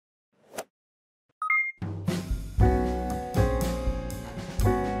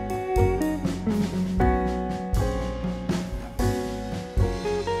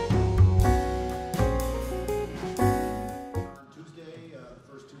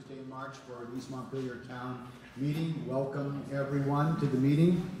March for our East Montpelier Town meeting. Welcome everyone to the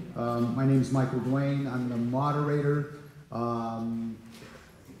meeting. My name is Michael Duane. I'm the moderator.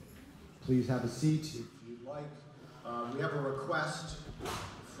 Please have a seat if you'd like. We have a request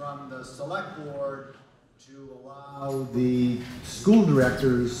from the Select Board to allow the school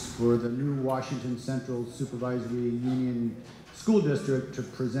directors for the new Washington Central Supervisory Union School District to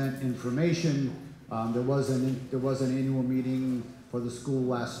present information. There was an annual meeting for the school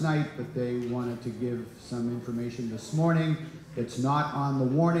last night, but they wanted to give some information this morning. It's not on the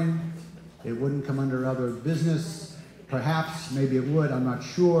warning. It wouldn't come under other business. Perhaps, maybe it would, I'm not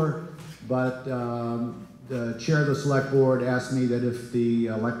sure. But the chair of the Select Board asked me that if the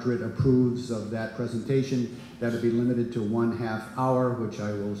electorate approves of that presentation, that it be limited to 1/2 hour, which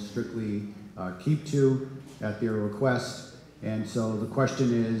I will strictly keep to at their request. And so the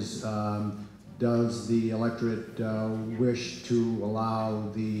question is, does the electorate wish to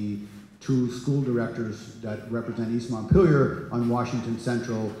allow the two school directors that represent East Montpelier on Washington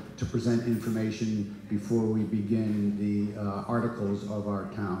Central to present information before we begin the articles of our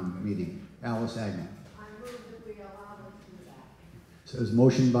town meeting? Alice Agnew. I move that we allow them to do that. So there's a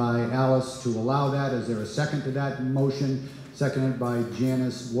motion by Alice to allow that. Is there a second to that motion? Seconded by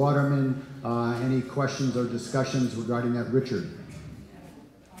Janice Waterman. Any questions or discussions regarding that? Richard?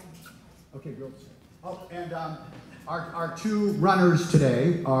 Okay, girls. Oh, and our two runners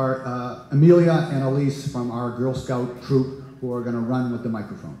today are Amelia and Elise from our Girl Scout troop, who are going to run with the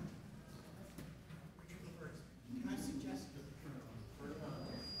microphone.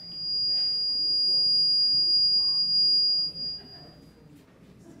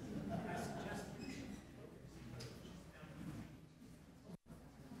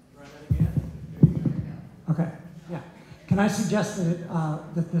 Okay, yeah. Can I suggest that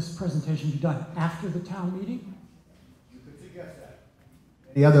that this presentation be done after the town meeting? You could suggest that.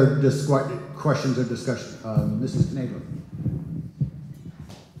 Any other questions or discussion? Mrs. Knadler.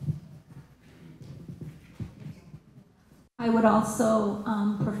 I would also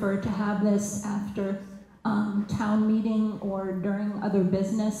prefer to have this after town meeting or during other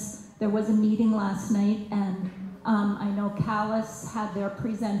business. There was a meeting last night, and I know Callis had their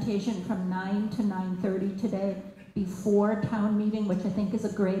presentation from 9 to 9:30 today before town meeting, which I think is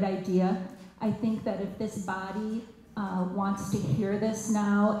a great idea. I think that if this body wants to hear this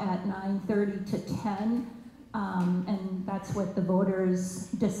now at 9:30 to 10, and that's what the voters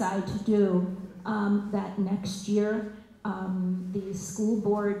decide to do, that next year the school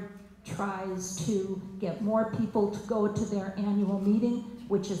board tries to get more people to go to their annual meeting,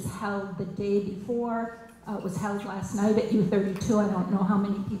 which is held the day before. It was held last night at U32. I don't know how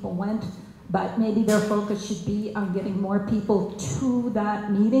many people went, but maybe their focus should be on getting more people to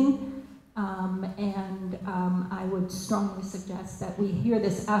that meeting. I would strongly suggest that we hear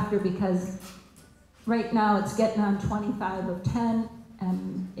this after, because right now it's getting on 25 of 10,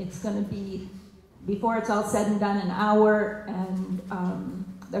 and it's going to be, before it's all said and done, an hour, and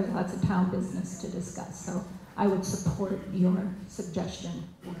there's lots of town business to discuss. So I would support your suggestion,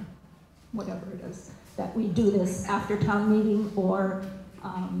 or whatever it is, that we do this after town meeting or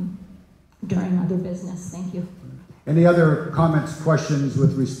during other business. Thank you. Any other comments, questions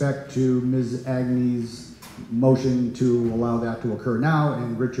with respect to Ms. Agney's motion to allow that to occur now,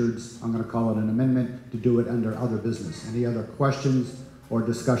 and Richard's, I'm going to call it an amendment, to do it under other business? Any other questions or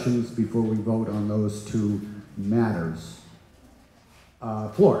discussions before we vote on those two matters?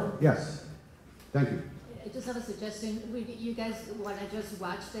 Floor, yes. Thank you. I just have a suggestion. You guys want to just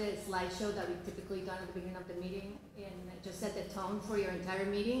watch the slideshow that we typically done at the beginning of the meeting, and just set the tone for your entire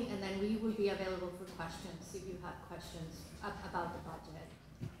meeting, and then we will be available for questions if you have questions about the budget.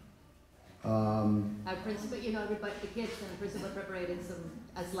 Our principal, everybody, the kids and the principal prepared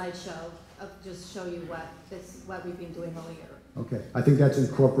a slideshow of just show you what we've been doing all year. Okay, I think that's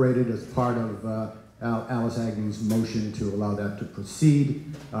incorporated as part of Alice Agney's motion to allow that to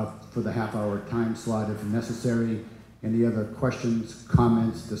proceed for the half-hour time slot if necessary. Any other questions,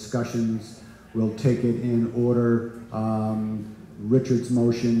 comments, discussions? We'll take it in order. Richard's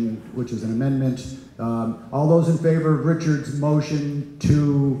motion, which is an amendment. All those in favor of Richard's motion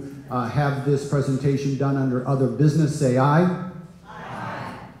to have this presentation done under other business, say aye.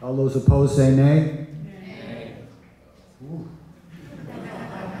 Aye. All those opposed, say nay. Nay. Ooh.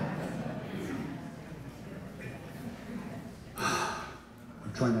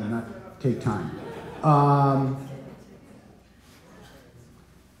 I'm trying to not take time.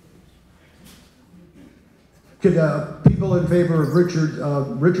 Could people in favor of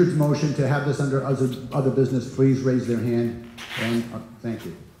Richard's motion to have this under other business please raise their hand? And thank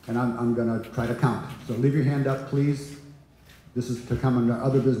you. And I'm going to try to count. So leave your hand up, please. This is to come under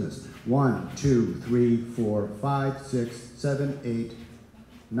other business. 1, 2, 3, 4, 5, 6, 7, 8,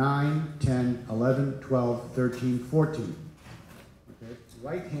 9, 10, 11, 12, 13, 14. Okay.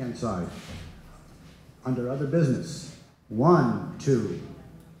 Right-hand side, under other business. 1, 2,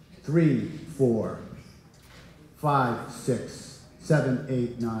 3, 4, 5, 6, 7,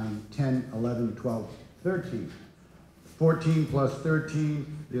 8, 9, 10, 11, 12, 13. 14 plus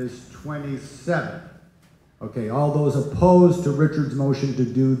 13 is 27. Okay, all those opposed to Richard's motion to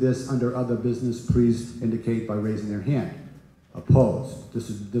do this under other business, please indicate by raising their hand. Opposed.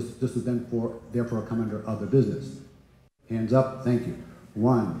 This would then therefore come under other business. Hands up, thank you.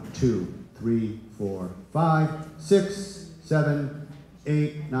 1, 2, 3, 4, 5, 6, 7,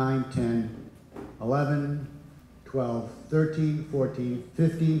 8, 9, 10, 11, 12, 13, 14,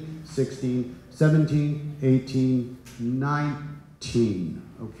 15, 16, 17, 18, 19.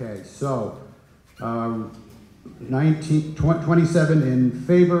 Okay, so 27 in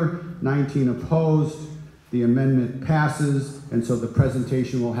favor, 19 opposed. The amendment passes, and so the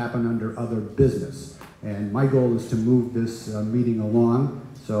presentation will happen under other business. And my goal is to move this meeting along.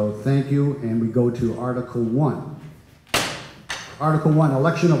 So thank you, and we go to Article 1. Article 1,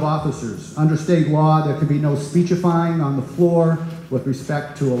 election of officers. Under state law, there can be no speechifying on the floor with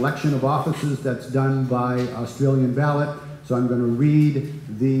respect to election of officers. That's done by Australian ballot. So I'm going to read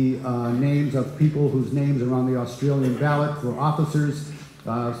the names of people whose names are on the Australian ballot for officers.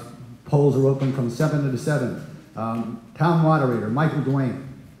 Polls are open from 7 to 7. Town moderator, Michael Duane,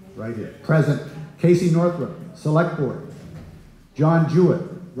 right here, present. Casey Northrup, Select Board. John Jewett,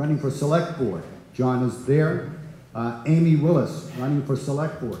 running for Select Board. John is there. Amy Willis, running for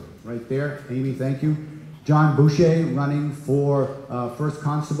Select Board, right there. Amy, thank you. John Boucher, running for First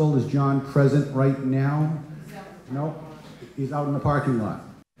Constable. Is John present right now? No, he's out in the parking lot.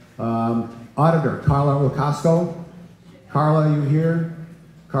 Auditor, Carla Ocasco. Carla, are you here?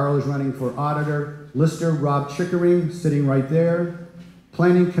 Carla is running for Auditor. Lister, Rob Chickering, sitting right there.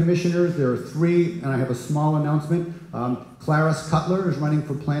 Planning Commissioners, there are 3, and I have a small announcement. Clarice Cutler is running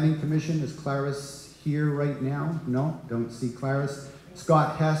for Planning Commission. Is Clarice here right now? No, don't see Clarice.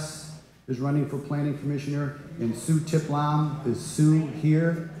 Scott Hess is running for Planning Commissioner, and Sue Tiplam. Is Sue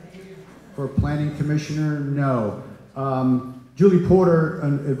here for Planning Commissioner? No. Julie Porter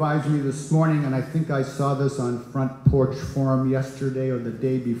advised me this morning, and I think I saw this on Front Porch Forum yesterday or the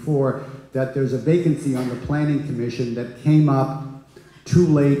day before, that there's a vacancy on the Planning Commission that came up too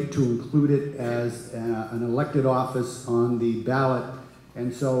late to include it as an elected office on the ballot.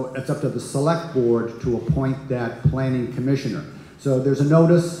 And so it's up to the Select Board to appoint that Planning Commissioner. So there's a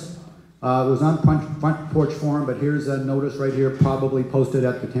notice. It was on Front Porch Forum, but here's a notice right here, probably posted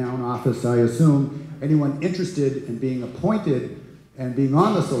at the town office, I assume. Anyone interested in being appointed and being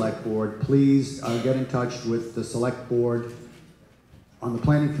on the Select Board, please get in touch with the Select Board on the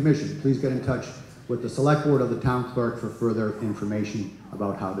Planning Commission. Please get in touch with the Select Board of the Town Clerk for further information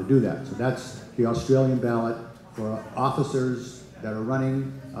about how to do that. So that's the Australian ballot for officers that are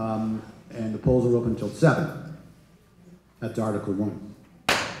running, and the polls are open until 7. That's Article 1.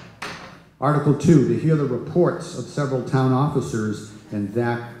 Article 2, to hear the reports of several town officers and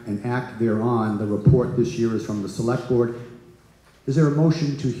act thereon. The report this year is from the Select Board. Is there a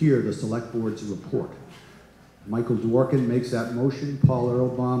motion to hear the Select Board's report? Michael Dworkin makes that motion. Paul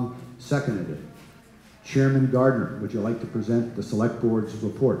Earlbaum seconded it. Chairman Gardner, would you like to present the Select Board's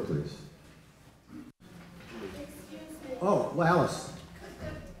report, please? Excuse me. Oh, well, Alice.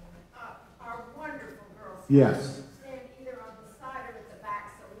 Could our wonderful girls Yes. stand either on the side or at the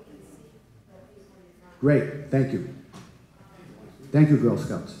back so we can see the people in front? Great, thank you. Thank you, Girl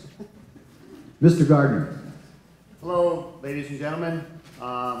Scouts. Mr. Gardner. Hello, ladies and gentlemen.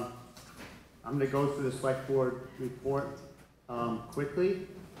 I'm going to go through the Select Board report quickly,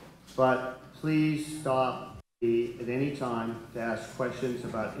 but please stop me at any time to ask questions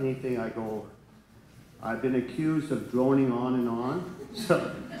about anything I go over. I've been accused of droning on and on,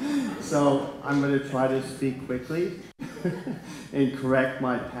 so I'm going to try to speak quickly and correct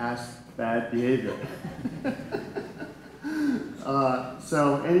my past bad behavior.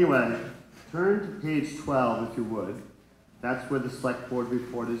 So anyway, turn to page 12 if you would. That's where the Select Board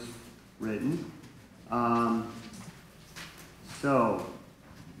report is written. So,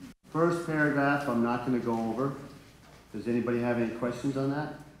 first paragraph I'm not going to go over. Does anybody have any questions on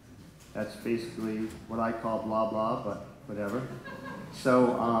that? That's basically what I call blah blah, but whatever.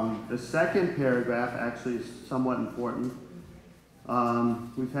 So the second paragraph actually is somewhat important.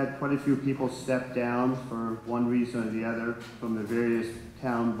 We've had quite a few people step down for one reason or the other from the various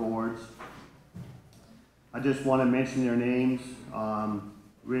town boards. I just want to mention their names.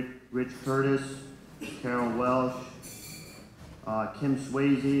 Rich Curtis, Carol Welsh, Kim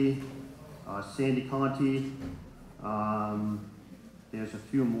Swayze, Sandy Conti. There's a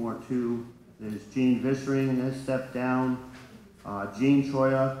few more too. There's Gene Vissering has stepped down. Gene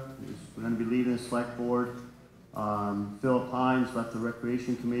Troya is going to be leaving the select board. Philip Hines left the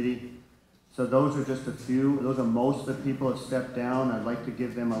recreation committee. So those are just a few. Those are most of the people that have stepped down. I'd like to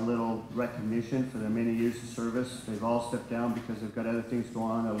give them a little recognition for their many years of service. They've all stepped down because they've got other things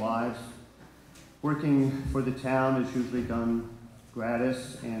going on in their lives. Working for the town is usually done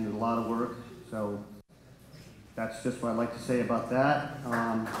gratis and a lot of work. So that's just what I'd like to say about that.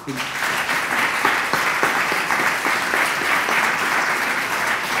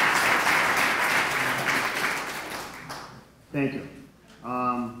 Thank you.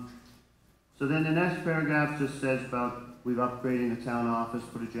 So then the next paragraph just says about we've upgraded the town office,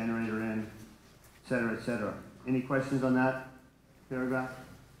 put a generator in, et cetera, et cetera. Any questions on that paragraph?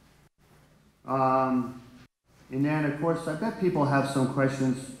 And then, of course, I bet people have some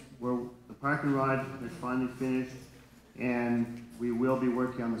questions where the parking ride is finally finished, and we will be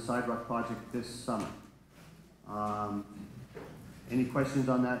working on the sidewalk project this summer. Any questions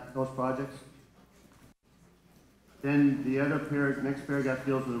on those projects? Then the other next paragraph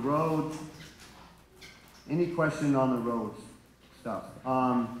deals with the roads. Any question on the roads stuff?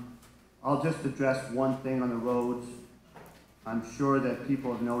 I'll just address one thing on the roads. I'm sure that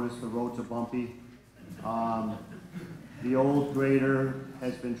people have noticed the roads are bumpy. The old grader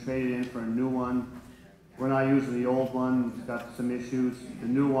has been traded in for a new one. We're not using the old one, it's got some issues. The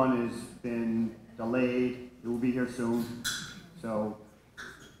new one has been delayed. It will be here soon. So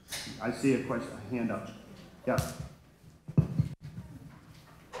I see a hand up. Yeah.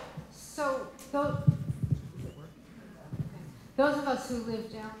 So, those of us who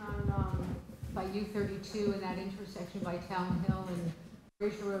live down on, by U32 and that intersection by Town Hill and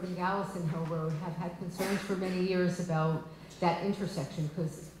Fraser Road and Gallison Hill Road have had concerns for many years about that intersection,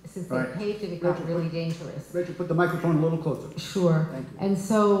 because since they Right. paved it, it got really dangerous. Rachel, put the microphone a little closer. Sure. Thank you. And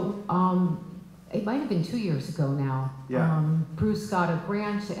so, it might have been 2 years ago now. Yeah. Bruce got a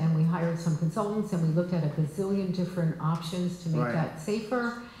grant and we hired some consultants and we looked at a gazillion different options to make Right. that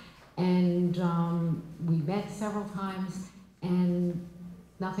safer. And we met several times and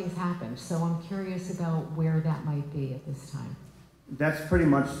nothing's happened. So I'm curious about where that might be at this time. That's pretty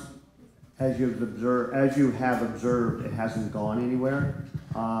much as you have observed, it hasn't gone anywhere.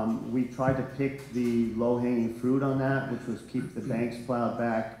 We tried to pick the low-hanging fruit on that, which was keep the banks plowed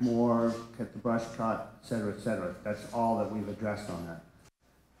back more, get the brush cut, et cetera, et cetera. That's all that we've addressed on that.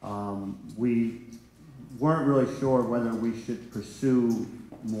 We weren't really sure whether we should pursue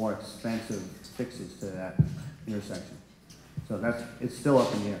more expensive fixes to that intersection. So it's still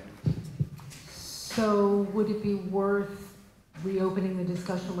up in the air. So would it be worth reopening the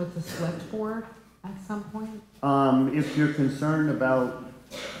discussion with the select board at some point? If you're concerned about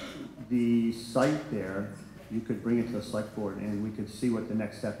the site there, you could bring it to the select board and we could see what the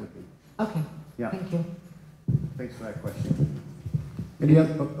next step would be. Okay, Yeah, thank you. thanks for that question. Any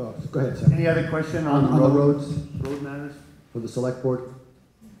other, go ahead, Sam. Any other question On on the roads road matters? for the select board?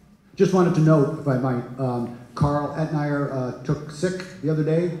 Just wanted to note, if I might, Carl Etnier took sick the other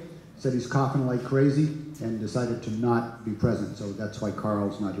day, said he's coughing like crazy, and decided to not be present, so that's why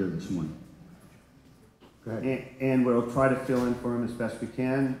Carl's not here this morning. Go ahead. And we'll try to fill in for him as best we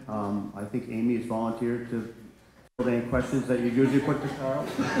can. I think Amy has volunteered to fill any questions that you usually put to Carl.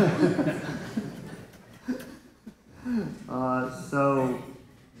 So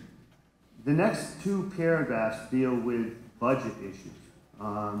the next two paragraphs deal with budget issues.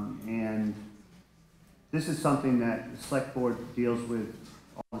 And this is something that the select board deals with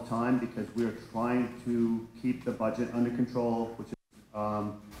all the time because we're trying to keep the budget under control, which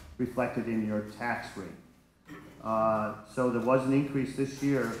is reflected in your tax rate. So there was an increase this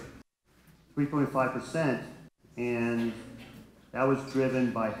year, 3.5%, and that was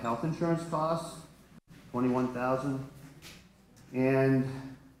driven by health insurance costs, $21,000, and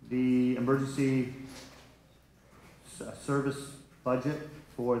the emergency service budget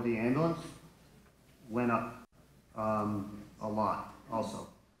for the ambulance went up a lot also.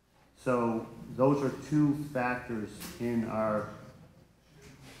 So those are two factors in our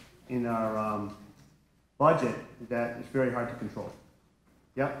budget that is very hard to control.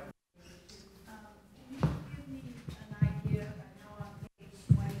 Yep. Can you give me an idea?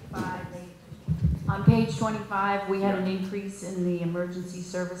 I know On page 25, we had an increase in the emergency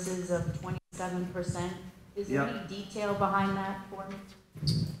services of 27%. Is there Yeah. any detail behind that for me?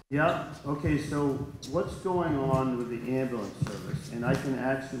 Yeah, okay, so what's going on with the ambulance service? And I can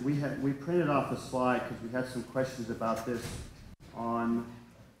actually, we printed off a slide because we had some questions about this on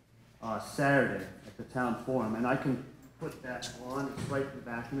Saturday at the town forum, and I put that on, it's right in the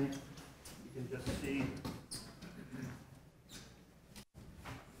back of me. You can just see.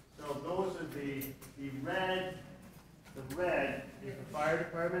 So those are the red is the fire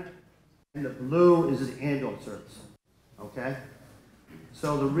department, and the blue is the ambulance service, okay?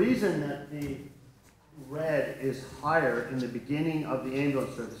 So the reason that the red is higher in the beginning of the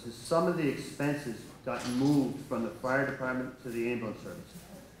ambulance service is some of the expenses got moved from the fire department to the ambulance service.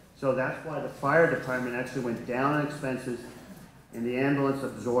 So that's why the fire department actually went down in expenses and the ambulance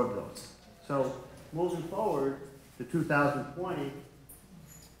absorbed those. So moving forward to 2020,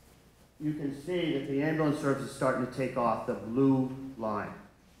 you can see that the ambulance service is starting to take off, the blue line.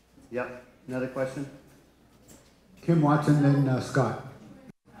 Yep, another question? Kim Watson and Scott.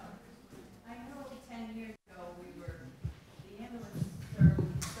 I know 10 years ago, the ambulance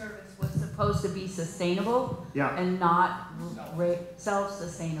service was supposed to be sustainable Yeah, and not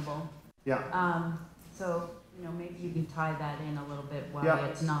self-sustainable. yeah. So, maybe you can tie that in a little bit why Yeah.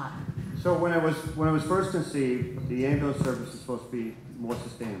 it's not. So when it was first conceived, the ambulance service is supposed to be more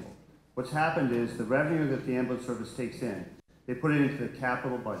sustainable. What's happened is the revenue that the ambulance service takes in, they put it into the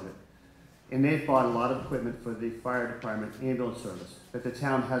capital budget, and they've bought a lot of equipment for the fire department ambulance service that the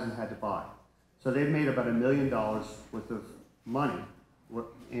town hasn't had to buy. So they've made about $1 million worth of money,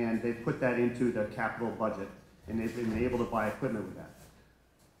 and they've put that into the capital budget, and they've been able to buy equipment with that.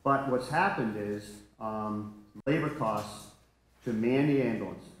 But what's happened is labor costs to man the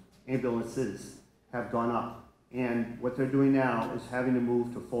ambulances have gone up. And what they're doing now is having to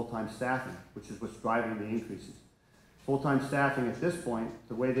move to full-time staffing, which is what's driving the increases. Full-time staffing at this point,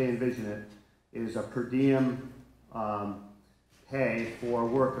 the way they envision it, is a per diem pay for a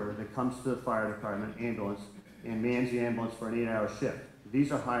worker that comes to the fire department ambulance and mans the ambulance for an 8-hour shift.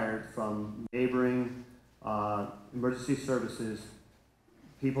 These are hired from neighboring emergency services,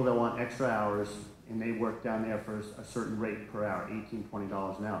 people that want extra hours, and they work down there for a certain rate per hour, $18,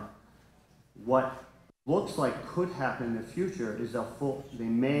 $20 an hour. What looks like could happen in the future is they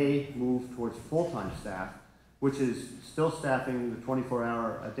may move towards full-time staff, which is still staffing the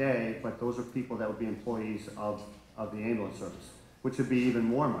 24-hour a day, but those are people that would be employees of the ambulance service, which would be even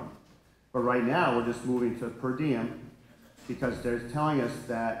more money. But right now, we're just moving to per diem because they're telling us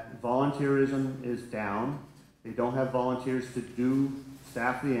that volunteerism is down. They don't have volunteers to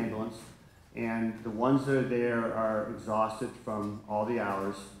staff the ambulance, and the ones that are there are exhausted from all the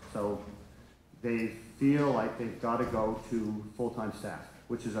hours, so they feel like they've got to go to full-time staff,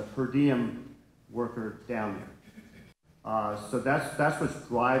 which is a per diem worker down there. So that's what's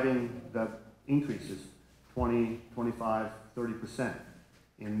driving the increases, 20, 25, 30%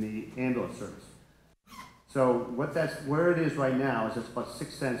 in the ambulance service. So where it is right now is it's about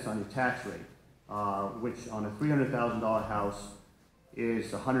 6 cents on your tax rate, which on a $300,000 house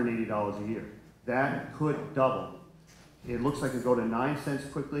is $180 a year. That could double. It looks like it could go to 9 cents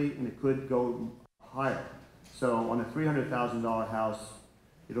quickly, and it could go higher. So on a $300,000 house,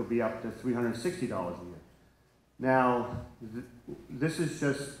 it'll be up to $360 a year. Now, this is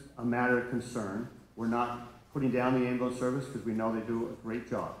just a matter of concern. We're not putting down the ambulance service because we know they do a great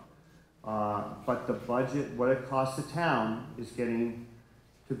job. But the budget, what it costs the town, is getting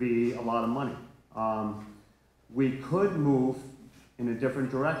to be a lot of money. We could move in a different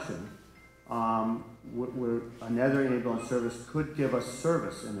direction. Where another ambulance service could give us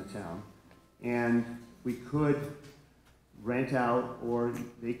service in the town, and we could rent out, or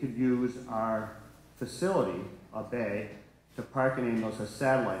they could use our facility, a bay, to park an ambulance, a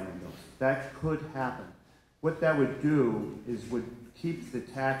satellite ambulance. That could happen. What that would do is would keep the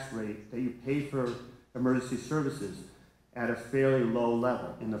tax rate that you pay for emergency services at a fairly low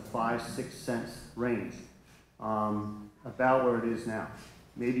level, in the 5-6 cents range, about where it is now,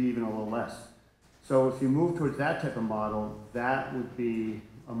 maybe even a little less. So if you move towards that type of model, that would be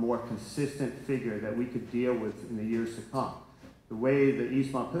a more consistent figure that we could deal with in the years to come. The way the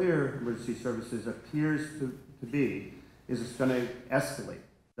East Montpelier Emergency Services appears to be is it's going to escalate.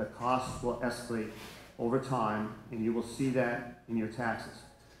 The costs will escalate over time, and you will see that in your taxes.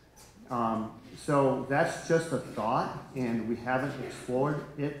 So that's just a thought, and we haven't explored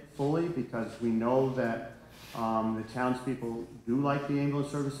it fully because we know that the townspeople do like the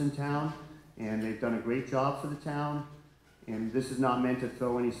ambulance service in town, and they've done a great job for the town. And this is not meant to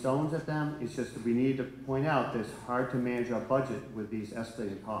throw any stones at them. It's just that we need to point out that it's hard to manage our budget with these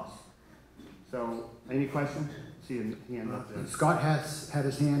escalating costs. So, any questions? See a hand up there. Scott has had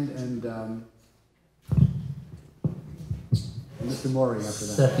his hand, and Mr. Maury after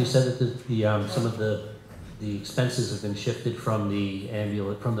that. Seth, you said that some of the expenses have been shifted from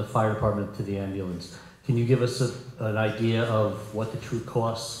the fire department to the ambulance. Can you give us an idea of what the true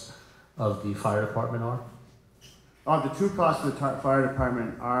costs of the fire department are? The true costs of the fire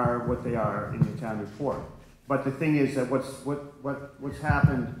department are what they are in the town report. But the thing is that what's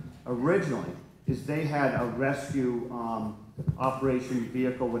happened originally is they had a rescue operation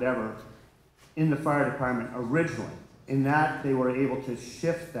vehicle, whatever, in the fire department originally. In that, they were able to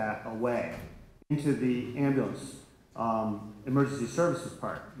shift that away into the ambulance emergency services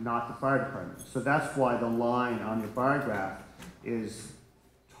part, not the fire department. So that's why the line on your bar graph is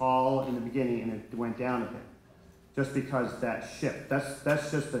tall in the beginning and it went down a bit. Just because that shift,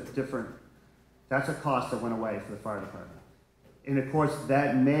 that's just a different, that's a cost that went away for the fire department. And of course,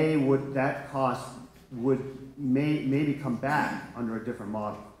 that cost would maybe come back under a different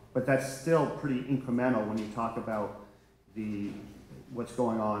model. But that's still pretty incremental when you talk about what's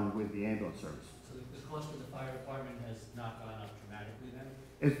going on with the ambulance service. So the cost of the fire department has not gone up dramatically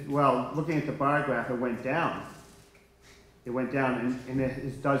then? Well, looking at the bar graph, it went down. It went down, and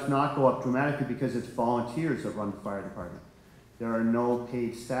it does not go up dramatically because it's volunteers that run the fire department. There are no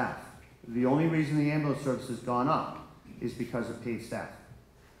paid staff. The only reason the ambulance service has gone up is because of paid staff.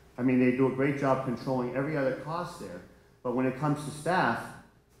 I mean, they do a great job controlling every other cost there, but when it comes to staff,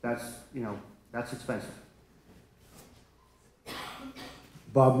 that's expensive.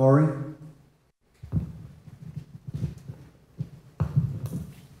 Bob Maury?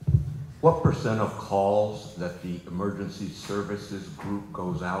 What percent of calls that the emergency services group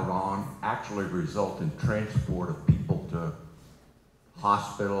goes out on actually result in transport of people to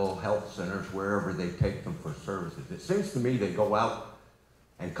hospital, health centers, wherever they take them for services? It seems to me they go out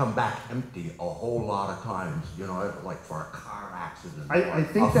and come back empty a whole lot of times, like for a car accident, I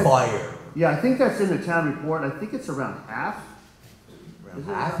think a fire. Yeah, I think that's in the town report. I think it's around half. Around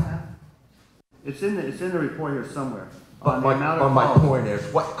half? It's in the report here somewhere. But my point is,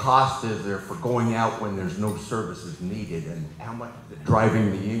 what cost is there for going out when there's no services needed, and how much is it driving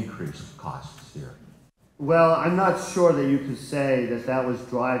the increase costs here? Well, I'm not sure that you could say that was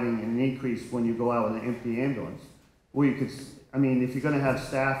driving an increase when you go out with an empty ambulance. Well, if you're going to have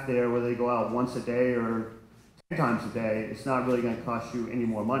staff there where they go out once a day or 10 times a day, it's not really going to cost you any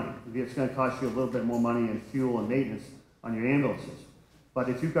more money. It's going to cost you a little bit more money in fuel and maintenance on your ambulances. But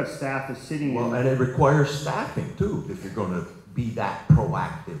if you've got staff that's sitting and it requires staffing too, if you're going to be that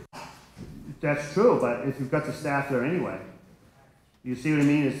proactive. That's true, but if you've got the staff there anyway, you see what I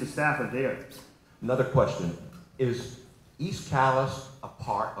mean? Is the staff are there. Another question, is East Callis a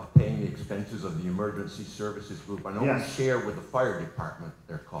part of paying the expenses of the emergency services group? I know Yes. we share with the fire department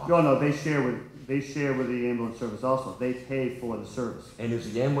their costs. No, they share with the ambulance service also. They pay for the service. And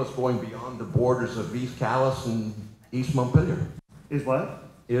is the ambulance going beyond the borders of East Callis and East Montpelier? Is what?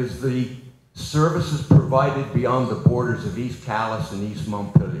 Is the services provided beyond the borders of East Callis and East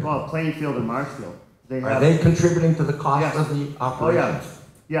Montpelier? Well, Plainfield and Marshfield. Are they contributing to the cost Yes. of the Oh operations?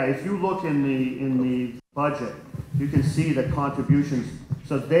 yeah. Yeah, if you look in the budget, you can see the contributions.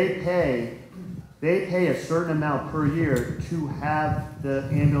 So they pay a certain amount per year to have the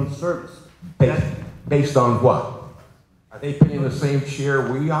ambulance service. Based on what? Are they paying the same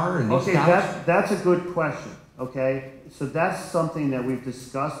share we are in East Okay, Callis? that's a good question, okay? So that's something that we've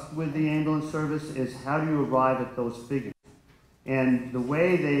discussed with the ambulance service is how do you arrive at those figures? And the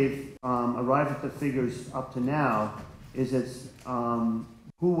way they've arrived at the figures up to now is it's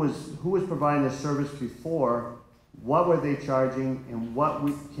who was providing the service before, what were they charging, and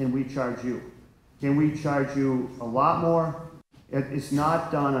can we charge you? Can we charge you a lot more? It's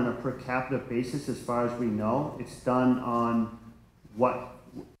not done on a per capita basis as far as we know. It's done on what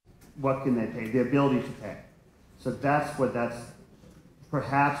can they pay, the ability to pay. So that's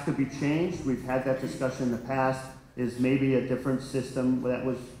perhaps could be changed. We've had that discussion in the past, is maybe a different system that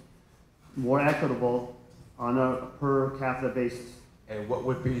was more equitable on a per capita basis. And what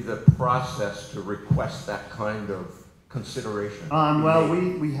would be the process to request that kind of consideration? Well,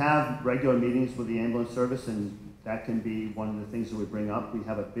 we have regular meetings with the ambulance service, and that can be one of the things that we bring up. We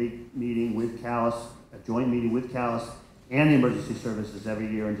have a big meeting with Callis, a joint meeting with Callis and the emergency services every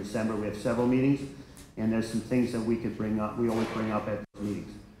year in December. We have several meetings, and there's some things that we could bring up. We always bring up at those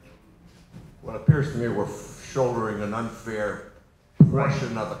meetings. Well, it appears to me we're shouldering an unfair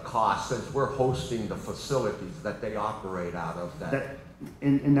portion of the cost since we're hosting the facilities that they operate out of.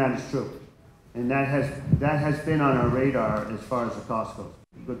 And that is true. And that has been on our radar as far as the cost goes.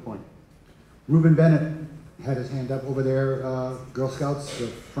 Good point. Reuben Bennett had his hand up over there. Girl Scouts, the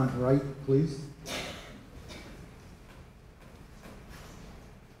front right, please.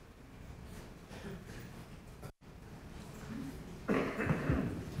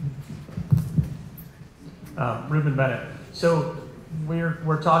 Reuben Bennett. So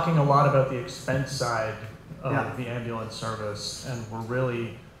we're talking a lot about the expense side of the ambulance service, and we're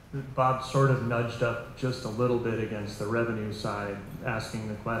really Bob sort of nudged up just a little bit against the revenue side, asking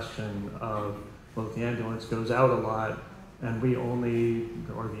the question of, well, if the ambulance goes out a lot and the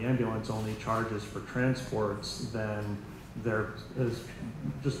ambulance only charges for transports, then there is,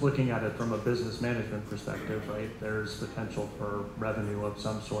 just looking at it from a business management perspective, right, there's potential for revenue of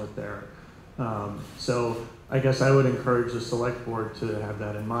some sort there. So I guess I would encourage the select board to have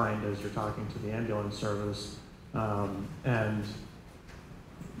that in mind as you're talking to the ambulance service. And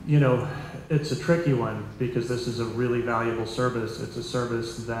you know, it's a tricky one because this is a really valuable service. It's a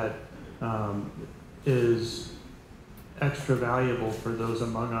service that is extra valuable for those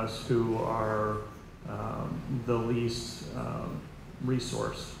among us who are the least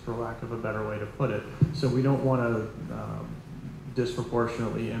resourced, for lack of a better way to put it. So we don't want to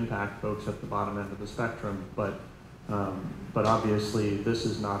disproportionately impact folks at the bottom end of the spectrum, but obviously this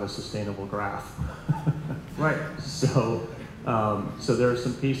is not a sustainable graph. Right. So there are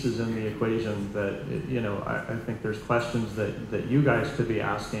some pieces in the equation that, you know, I think there's questions that you guys could be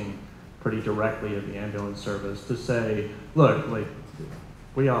asking pretty directly of the ambulance service to say, look, like,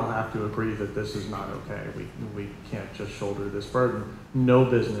 we all have to agree that this is not okay. We can't just shoulder this burden. No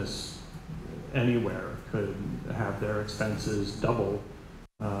business anywhere could have their expenses double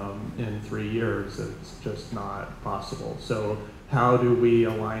in 3 years. It's just not possible. So how do we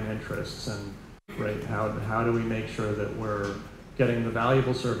align interests, and right, how do we make sure that we're getting the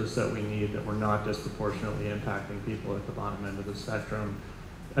valuable service that we need, that we're not disproportionately impacting people at the bottom end of the spectrum,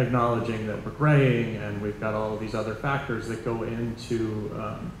 acknowledging that we're graying and we've got all of these other factors that go into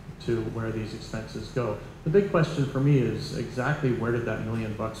to where these expenses go. The big question for me is exactly where did that $1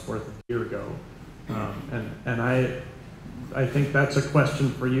 million worth of gear go? And I think that's a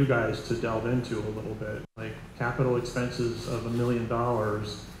question for you guys to delve into a little bit. Like capital expenses of $1 million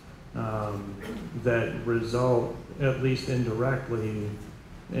that result, at least indirectly,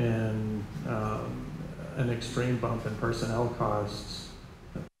 in an extreme bump in personnel costs.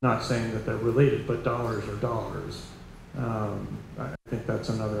 Not saying that they're related, but dollars are dollars. I think that's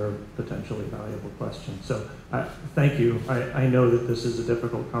another potentially valuable question. So thank you. I know that this is a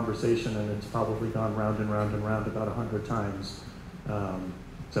difficult conversation and it's probably gone round and round and round about 100 times.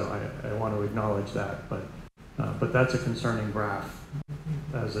 So I want to acknowledge that, but that's a concerning graph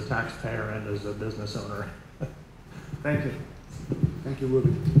as a taxpayer and as a business owner. Thank you. Thank you,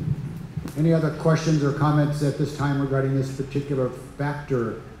 Ruben. Any other questions or comments at this time regarding this particular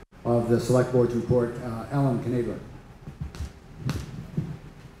factor of the Select Board's report? Ellen Knadler.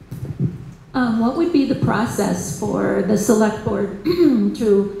 What would be the process for the Select Board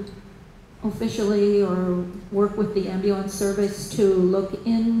to officially or work with the ambulance service to look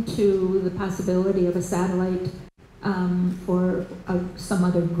into the possibility of a satellite for some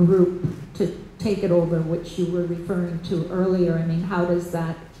other group to take it over, which you were referring to earlier? I mean, how does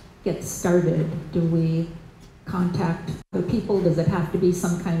that get started? Do we contact the people? Does it have to be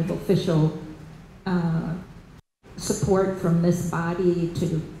some kind of official support from this body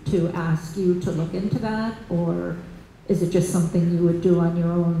to ask you to look into that? Or is it just something you would do on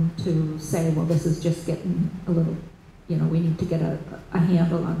your own to say, well, this is just getting a little, you know, we need to get a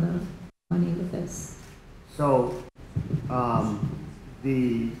handle on the money with this? So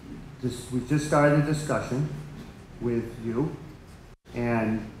we just started a discussion with you,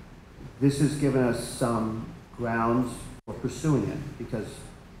 and this has given us some grounds for pursuing it, because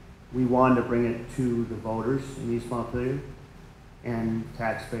we wanted to bring it to the voters in East Montpelier and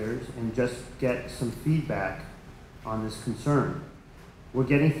taxpayers and just get some feedback on this concern. We're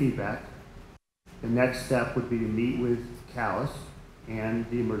getting feedback. The next step would be to meet with Callis and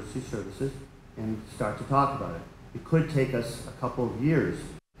the emergency services and start to talk about it. It could take us a couple of years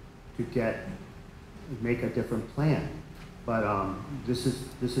to make a different plan, but this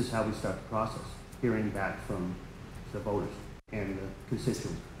is how we start the process, hearing back from the voters and the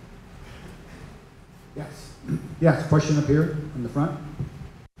constituents. Yes. Yes, question up here in the front.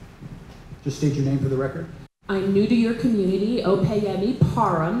 Just state your name for the record. I'm new to your community, Opeyemi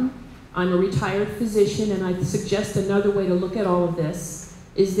Param. I'm a retired physician, and I suggest another way to look at all of this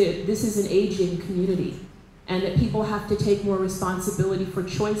is that this is an aging community, and that people have to take more responsibility for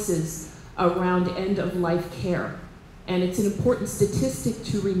choices around end-of-life care. And it's an important statistic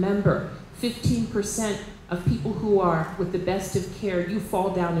to remember. 15% of people who are with the best of care, you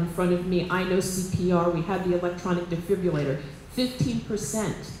fall down in front of me, I know CPR, we have the electronic defibrillator,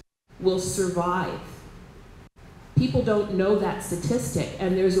 15% will survive. People don't know that statistic,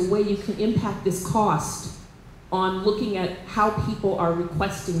 and there's a way you can impact this cost on looking at how people are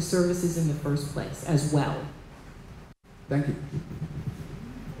requesting services in the first place as well. Thank you.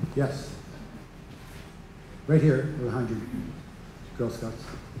 Yes. Right here, behind you, Girl Scouts.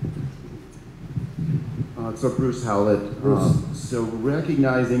 So Bruce Howlett. So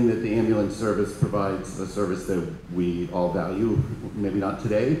recognizing that the ambulance service provides a service that we all value, maybe not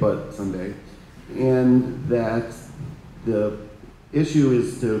today, but someday, and that the issue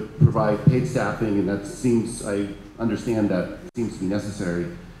is to provide paid staffing, and that seems, I understand that seems to be necessary.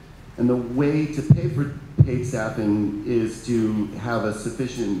 And the way to pay for paid staffing is to have a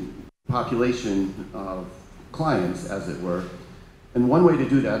sufficient population of clients, as it were. And one way to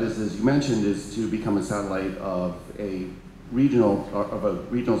do that is, as you mentioned, is to become a satellite of a regional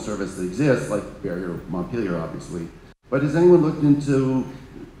service that exists, like Barrie or Montpelier, obviously. But has anyone looked into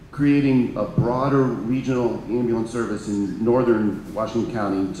creating a broader regional ambulance service in northern Washington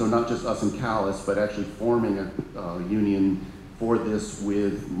County, so not just us and Calais, but actually forming a union for this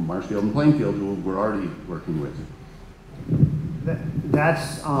with Marshfield and Plainfield, who we're already working with?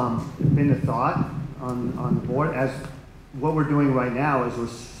 That's been the thought on the board. As what we're doing right now is we're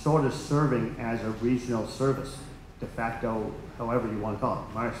sort of serving as a regional service, de facto, however you want to call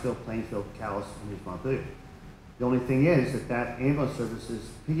it, Marshfield, Plainfield, Calais, and East Montpelier. The only thing is that ambulance service is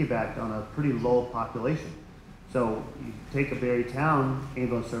piggybacked on a pretty low population. So you take a Barrie Town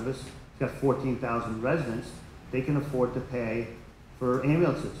ambulance service, it's got 14,000 residents, they can afford to pay for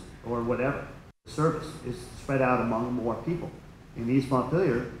ambulances or whatever. The service is spread out among more people. In East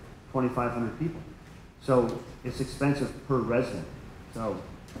Montpelier, 2,500 people. So it's expensive per resident. So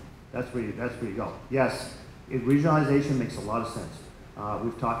that's where you go. Yes, regionalization makes a lot of sense.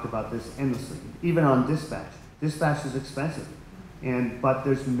 We've talked about this endlessly. Even on dispatch. Dispatch is expensive, but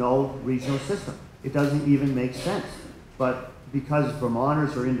there's no regional system. It doesn't even make sense. But because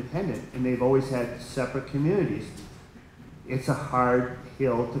Vermonters are independent and they've always had separate communities, it's a hard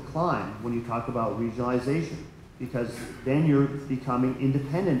hill to climb when you talk about regionalization, because then you're becoming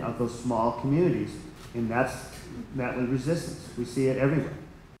independent of those small communities, and that's met with resistance. We see it everywhere.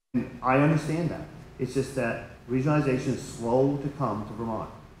 And I understand that. It's just that regionalization is slow to come to Vermont.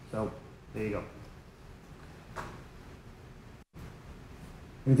 So there you go.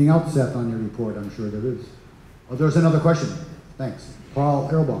 Anything else, Seth, on your report? I'm sure there is. Oh, there's another question. Thanks. Paul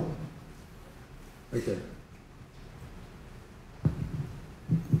Erlbaum. Right there.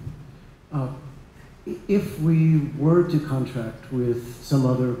 If we were to contract with some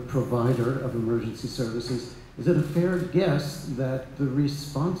other provider of emergency services, is it a fair guess that the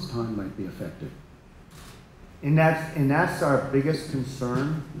response time might be affected? And that's our biggest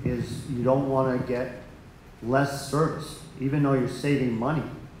concern, is you don't want to get less service, even though you're saving money.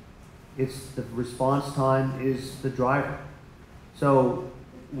 It's the response time is the driver. So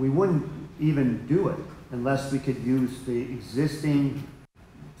we wouldn't even do it unless we could use the existing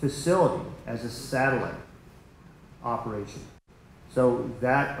facility as a satellite operation. So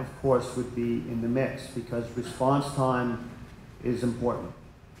that, of course, would be in the mix, because response time is important.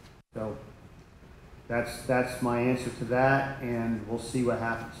 So that's my answer to that, and we'll see what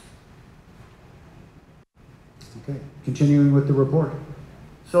happens. Okay, continuing with the report.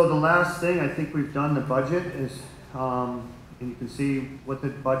 So the last thing, I think we've done the budget is, and you can see what the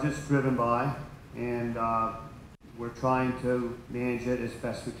budget's driven by, and we're trying to manage it as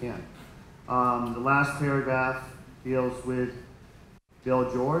best we can. The last paragraph deals with Bill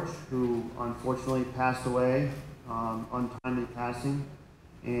George, who unfortunately passed away, untimely passing.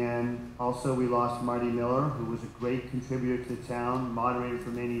 And also we lost Marty Miller, who was a great contributor to the town, moderator for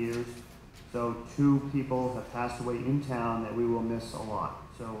many years. So 2 people have passed away in town that we will miss a lot.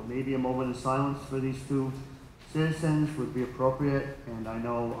 So maybe a moment of silence for these 2 citizens would be appropriate, and I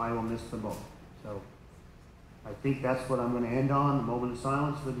know I will miss them both. So I think that's what I'm going to end on, a moment of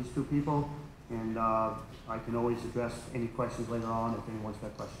silence for these 2 people, and I can always address any questions later on if anyone's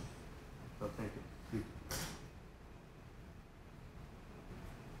got questions. So thank you.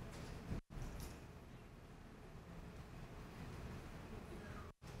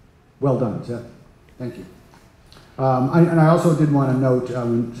 Well done, Seth. Thank you. And I also did want to note,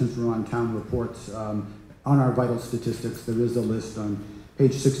 since we're on town reports, on our vital statistics, there is a list on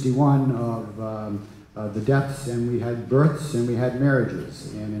page 61 of the deaths, and we had births and we had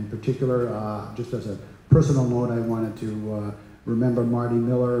marriages. And in particular, just as a personal note, I wanted to remember Marty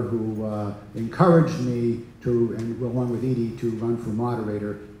Miller, who encouraged me to, and along with Edie, to run for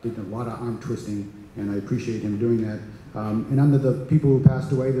moderator, did a lot of arm twisting, and I appreciate him doing that. And under the people who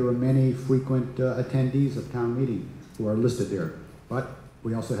passed away, there were many frequent attendees of town meeting who are listed there. But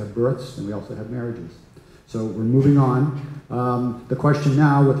we also have births and we also have marriages. So we're moving on. The question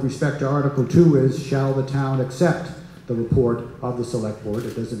now with respect to Article 2 is, shall the town accept the report of the Select Board?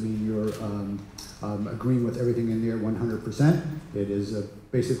 It doesn't mean you're agreeing with everything in there 100%. It is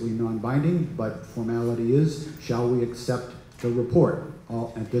basically non-binding, but formality is, shall we accept the report?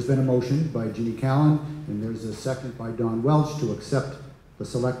 There's been a motion by Ginny Callan, and there's a second by Don Welch to accept the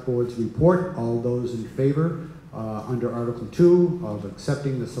Select Board's report. All those in favor, under Article 2 of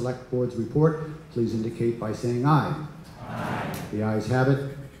accepting the Select Board's report, please indicate by saying aye. Aye. The ayes have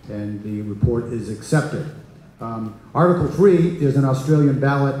it, and the report is accepted. Article 3 is an Australian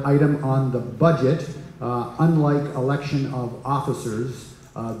ballot item on the budget. Unlike election of officers,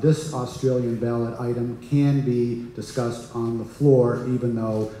 this Australian ballot item can be discussed on the floor, even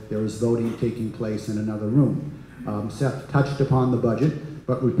though there is voting taking place in another room. Seth touched upon the budget,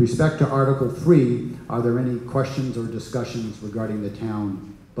 but with respect to Article 3, are there any questions or discussions regarding the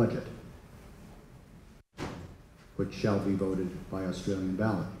town budget, which shall be voted by Australian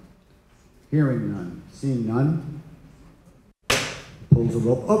ballot? Hearing none, seeing none, pulls the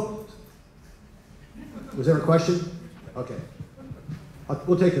rope. Oh, was there a question? Okay.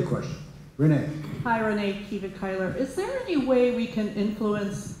 We'll take your question. Renee. Hi, Renee Kiva-Kyler. Is there any way we can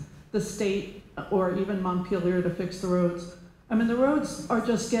influence the state or even Montpelier to fix the roads? I mean, the roads are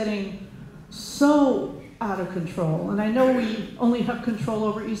just getting so out of control. And I know we only have control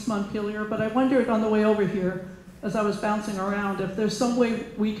over East Montpelier, but I wondered on the way over here, as I was bouncing around, if there's some way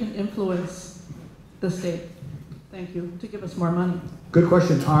we can influence the state, thank you, to give us more money. Good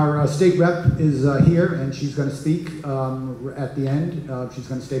question. Our state rep is here, and she's going to speak at the end. She's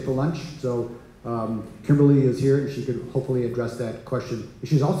going to stay for lunch. So Kimberly is here, and she could hopefully address that question.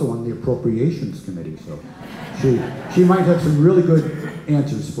 She's also on the Appropriations Committee, so she might have some really good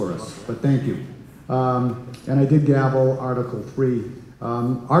answers for us. But thank you. And I did gavel Article 3.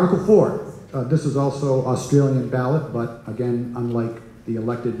 Article 4. This is also Australian ballot, but again, unlike the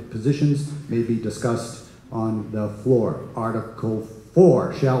elected positions, may be discussed on the floor. Article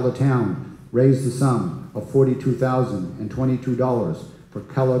 4, shall the town raise the sum of $42,022 for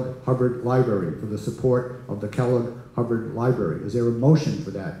Kellogg Hubbard Library for the support of the Kellogg Hubbard Library? Is there a motion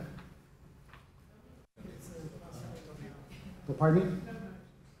for that? Oh, pardon me?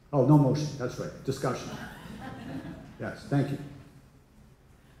 Oh, no motion, that's right, discussion. Yes, thank you.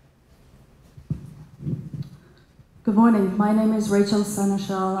 Good morning. My name is Rachel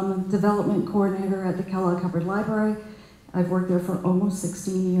Seneschal. I'm a development coordinator at the Kellogg Hubbard Library. I've worked there for almost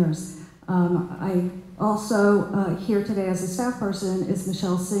 16 years. I also here today as a staff person is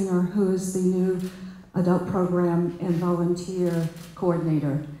Michelle Singer, who is the new adult program and volunteer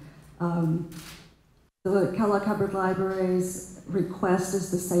coordinator. The Kellogg Hubbard Library's request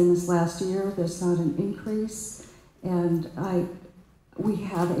is the same as last year. There's not an increase, and we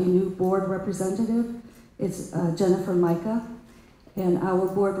have a new board representative. It's Jennifer Micah, and our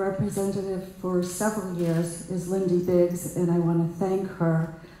board representative for several years is Lindy Biggs, and I want to thank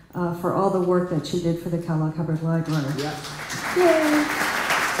her for all the work that she did for the Kellogg Hubbard Library. Yes. Yay!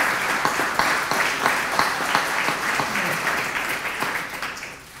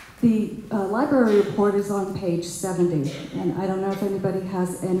 The library report is on page 70, and I don't know if anybody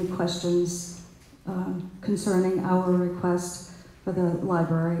has any questions concerning our request for the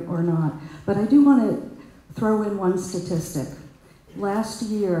library or not, but I do want to throw in one statistic. Last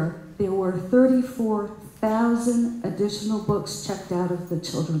year, there were 34,000 additional books checked out of the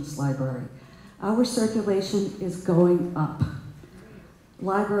children's library. Our circulation is going up.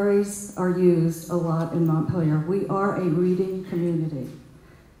 Libraries are used a lot in Montpelier. We are a reading community.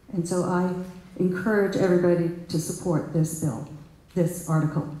 And so I encourage everybody to support this bill, this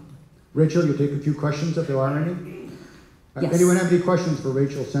article. Rachel, you'll take a few questions if there are any. Yes. Anyone have any questions for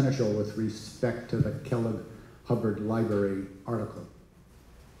Rachel Seneschal with respect to the Kellogg Hubbard Library article?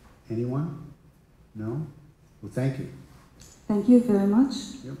 Anyone? No? Well, thank you. Thank you very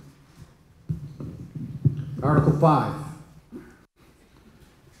much. Yep. Article 5.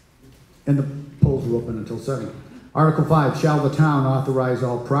 And the polls are open until 7. Article 5, shall the town authorize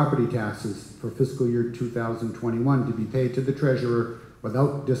all property taxes for fiscal year 2021 to be paid to the treasurer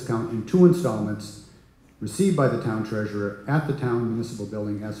without discount in 2 installments received by the town treasurer at the town municipal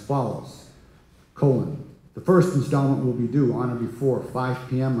building as follows: : the first installment will be due on or before 5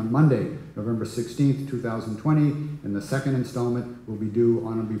 p.m. on Monday, November 16th, 2020, and the second installment will be due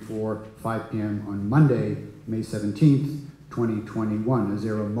on or before 5 p.m. on Monday, May 17th, 2021. Is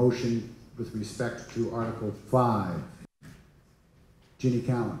there a motion with respect to Article 5? Ginny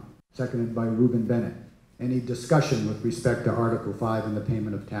Callan, seconded by Reuben Bennett. Any discussion with respect to Article 5 and the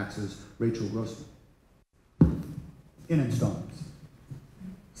payment of taxes? Rachel Grossman. In installments.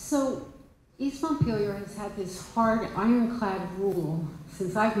 So East Montpelier has had this hard, ironclad rule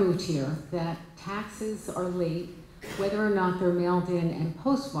since I've moved here that taxes are late, whether or not they're mailed in and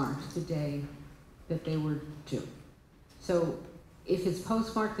postmarked the day that they were due. So if it's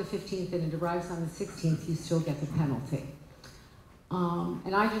postmarked the 15th and it arrives on the 16th, you still get the penalty.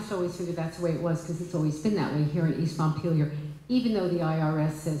 And I just always figured that's the way it was because it's always been that way here in East Montpelier, even though the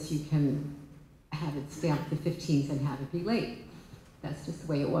IRS says you can have it stamped the 15th and have it be late. That's just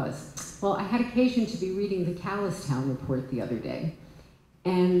the way it was. Well, I had occasion to be reading the Callistown report the other day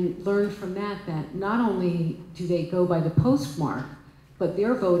and learned from that that not only do they go by the postmark, but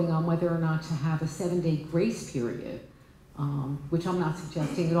they're voting on whether or not to have a 7-day grace period, which I'm not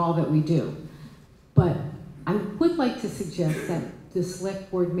suggesting at all that we do. But I would like to suggest that the select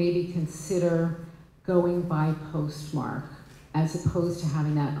board maybe consider going by postmark as opposed to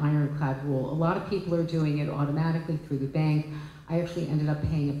having that ironclad rule. A lot of people are doing it automatically through the bank. I actually ended up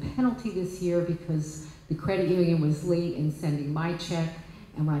paying a penalty this year because the credit union was late in sending my check,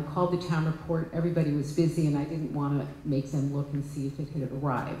 and when I called the town report, everybody was busy and I didn't want to make them look and see if it had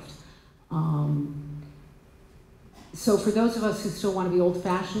arrived. So for those of us who still want to be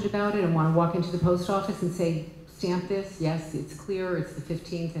old-fashioned about it and want to walk into the post office and say, stamp this, yes, it's clear, it's the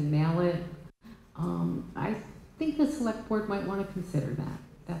 15th, and mail it, I think the select board might want to consider that.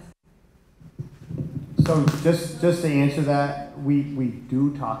 So just to answer that, we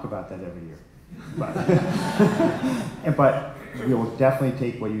do talk about that every year. But we will definitely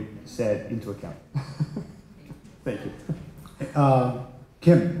take what you said into account. Thank you.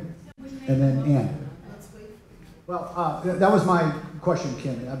 Kim, and then Ann. Well, that was my question,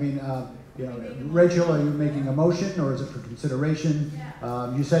 Kim. I mean, you know, Rachel, are you making a motion or is it for consideration?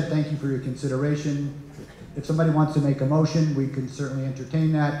 You said thank you for your consideration. If somebody wants to make a motion, we can certainly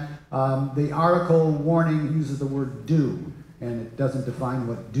entertain that. The article warning uses the word due, and it doesn't define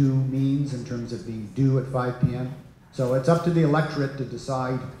what due means in terms of being due at 5 p.m. So it's up to the electorate to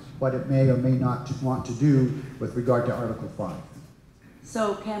decide what it may or may not want to do with regard to Article 5.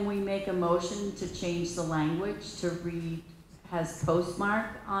 So can we make a motion to change the language to read, has postmark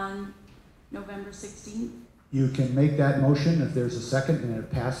on November 16th? You can make that motion if there's a second and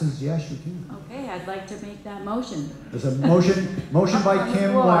it passes, yes, you can. Okay, I'd like to make that motion. There's a motion by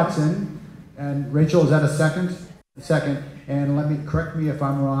Kim Watson, and Rachel, is that a second? A second, and correct me if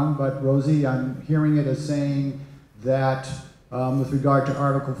I'm wrong, but Rosie, I'm hearing it as saying that with regard to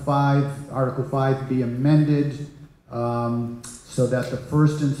Article 5 be amended so that the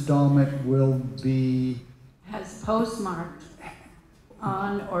first installment will be... Has postmarked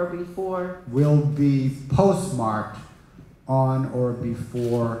on or before... Will be postmarked on or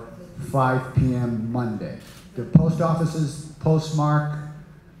before 5 p.m. Monday. The post office's postmark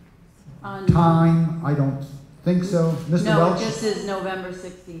on time, I don't think so. Mr. No, Welch? it just is November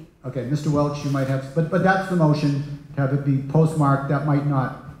 16th. Okay, Mr. Welch, you might have, but that's the motion, to have it be postmarked. That might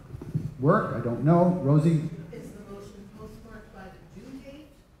not work, I don't know. Rosie? Is the motion postmarked by the due date?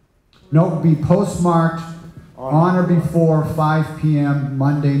 No, be postmarked on or before 5 p.m.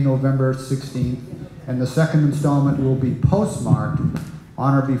 Monday, November 16th, and the second installment will be postmarked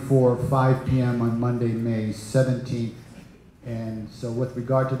on or before 5 p.m. on Monday, May 17th. And so with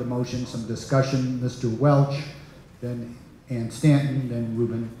regard to the motion, some discussion, Mr. Welch, then Ann Stanton, then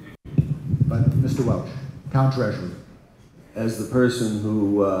Ruben. But Mr. Welch, Town Treasurer. As the person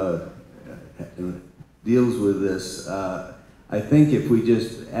who deals with this, I think if we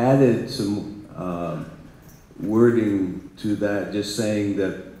just added some wording to that, just saying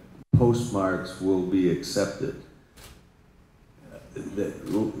that postmarks will be accepted. That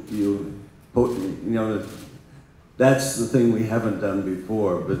you know, that's the thing we haven't done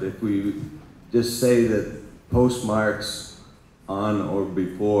before. But if we just say that postmarks on or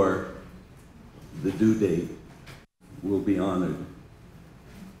before the due date will be honored,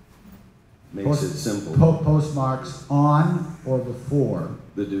 makes it simple. Postmarks on or before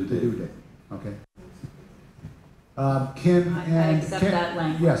the due date. Okay. Kim and I accept that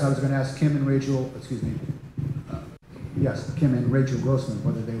language. Yes, I was going to ask Kim and Rachel. Excuse me. Yes, Kim and Rachel Grossman,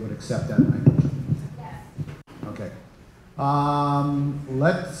 whether they would accept that language. Yes. Okay.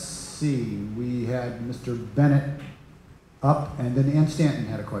 Let's see. We had Mr. Bennett up, and then Ann Stanton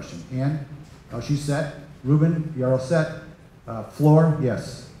had a question. Ann, she's set. Ruben, you're all set. Floor,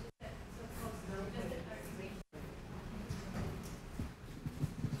 yes.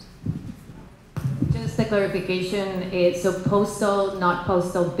 Just a clarification, it's so postal, not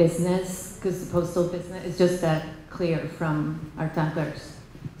postal business, because the postal business is just that clear from our town clerks.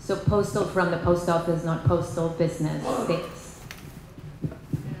 So postal from the post office, not postal business. Thanks.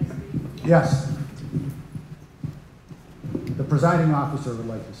 Yes. The presiding officer would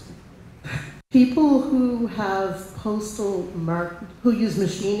like to speak. People who have who use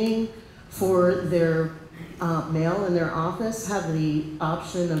machining for their mail in their office have the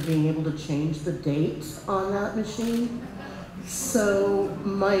option of being able to change the date on that machine. So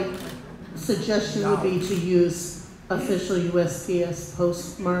my suggestion would be to use official USPS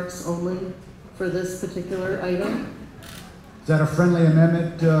postmarks only for this particular item? Is that a friendly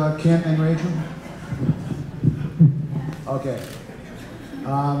amendment, Kim and Rachel? Okay.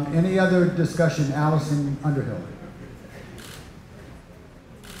 Any other discussion? Allison Underhill.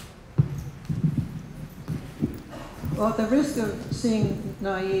 Well, at the risk of seeming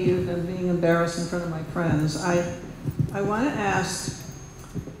naive and being embarrassed in front of my friends, I want to ask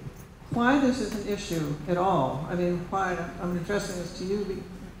why this is an issue at all. I mean, why, I'm addressing this to you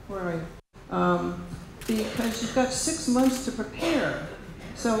before because you've got 6 months to prepare.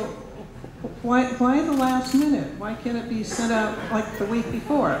 So why the last minute? Why can't it be sent out like the week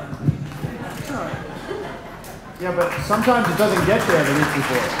before? Sorry. Yeah, but sometimes it doesn't get there the week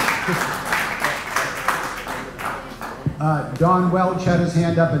before. Don Welch had his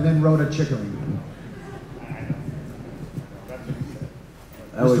hand up and then Rhoda Chickering.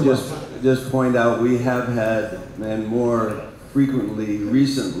 I would just point out we have had, and more frequently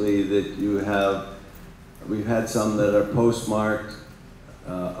recently, that we've had some that are postmarked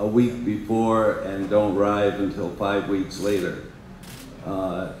a week before and don't arrive until 5 weeks later.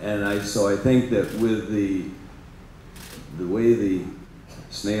 So I think that with the way the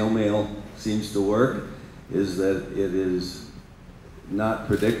snail mail seems to work, is that it is not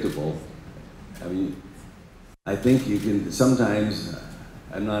predictable. I mean, I think you can sometimes,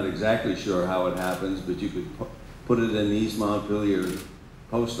 I'm not exactly sure how it happens, but you could put it in the East Montpelier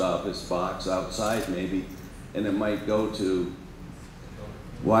post office box outside maybe, and it might go to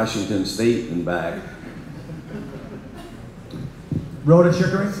Washington State and back. Rhoda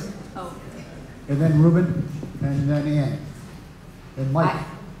Chickering? Oh. And then Ruben, and then Ann. And Mike.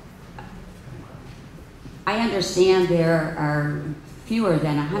 I understand there are fewer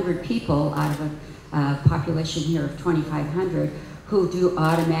than 100 people out of a population here of 2,500 who do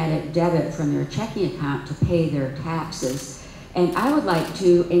automatic debit from their checking account to pay their taxes. And I would like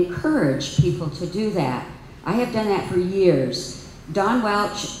to encourage people to do that. I have done that for years. Don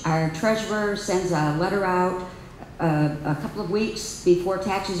Welch, our treasurer, sends a letter out a couple of weeks before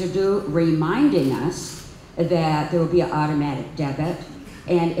taxes are due, reminding us that there will be an automatic debit.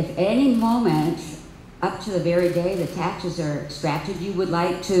 And if any moment, up to the very day the taxes are extracted, you would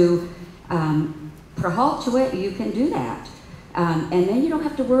like to put a halt to it, you can do that. And then you don't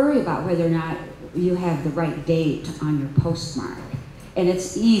have to worry about whether or not you have the right date on your postmark. And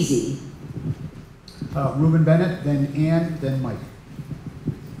it's easy. Ruben Bennett, then Ann, then Mike.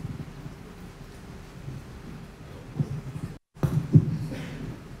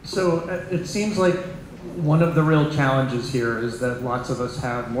 So it seems like one of the real challenges here is that lots of us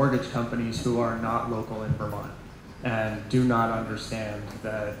have mortgage companies who are not local in Vermont and do not understand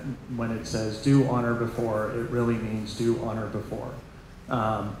that when it says due on or before, it really means due on or before.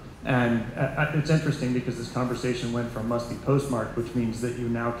 It's interesting because this conversation went from must be postmarked, which means that you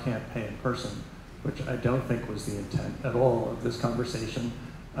now can't pay in person, which I don't think was the intent at all of this conversation,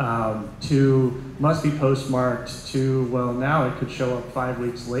 to must be postmarked to, well, now it could show up 5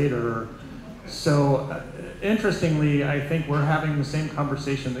 weeks later. So interestingly, I think we're having the same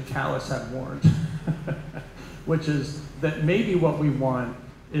conversation that Callis had warned, which is that maybe what we want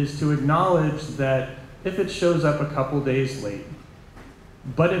is to acknowledge that if it shows up a couple days late,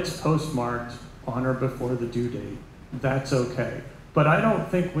 but it's postmarked on or before the due date, that's okay. But I don't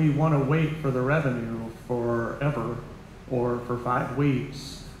think we want to wait for the revenue forever or for 5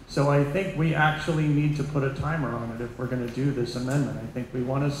 weeks. So I think we actually need to put a timer on it if we're going to do this amendment. I think we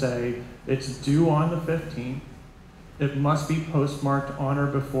want to say it's due on the 15th. It must be postmarked on or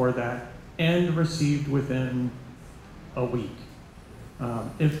before that and received within a week.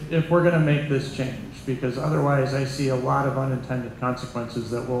 If we're going to make this change, because otherwise I see a lot of unintended consequences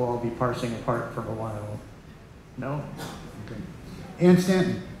that we'll all be parsing apart for a while. No? Okay. Ann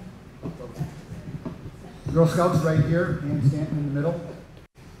Stanton. Girl Scouts right here, Ann Stanton in the middle.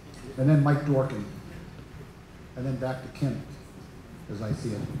 And then Mike Dorkin. And then back to Kim, as I see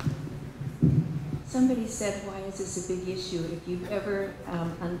it. Somebody said, why is this a big issue? If you've ever,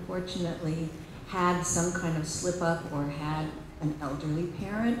 unfortunately, had some kind of slip up or had an elderly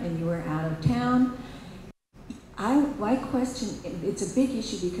parent and you were out of town, my question, it's a big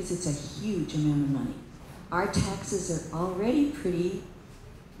issue because it's a huge amount of money. Our taxes are already pretty,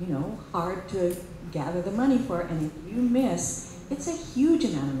 hard to gather the money for, and if you miss, it's a huge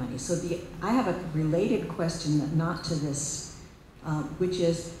amount of money. So I have a related question, not to this, which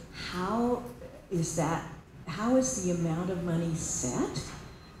is how is the amount of money set?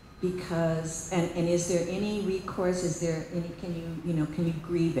 Because, and is there any recourse? Is there any, can you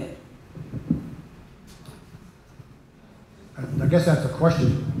grieve it? I guess that's a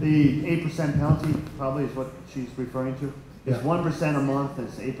question. The 8% penalty probably is what she's referring to. It's Yeah. 1% a month, and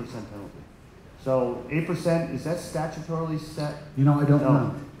it's 8% penalty. So 8%, is that statutorily set? You know, I don't No.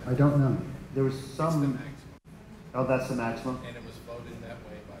 know. I don't know. There was some, oh, that's the maximum? And it was voted that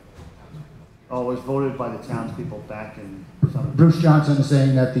way by the townspeople. Oh, it was voted by the townspeople back in some. Bruce Johnson is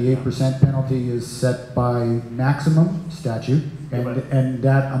saying that the 8% penalty is set by maximum statute, Yeah, but- and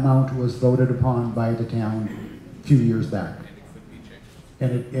that amount was voted upon by the town a few years back.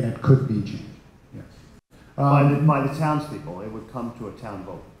 And it could be changed, yes. By the townspeople, it would come to a town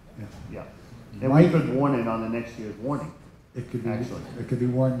vote. Yeah. And we Mike- could warn it on the next year's warning. It could be, Actually. it could be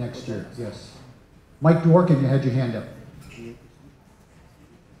warned next year, yes. Mike Dworkin, you had your hand up.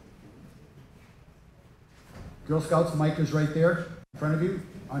 Girl Scouts, Mike is right there, in front of you,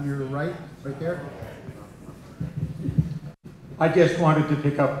 on your right, right there. I just wanted to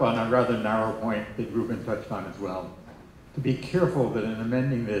pick up on a rather narrow point that Ruben touched on as well. To be careful that in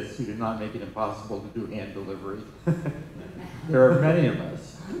amending this, you do not make it impossible to do hand delivery. There are many of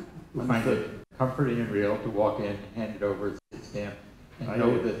us who find it comforting and real to walk in, hand it over, stamp, and I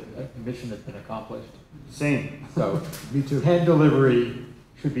know hear you. that a mission has been accomplished. Same. So, Me too. hand delivery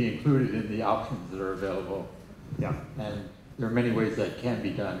should be included in the options that are available. Yeah. And there are many ways that can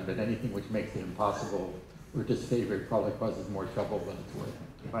be done, but anything which makes it impossible or disfavored probably causes more trouble than it's worth.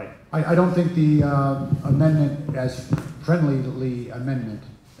 Right. I don't think the amendment, as friendlyly amended,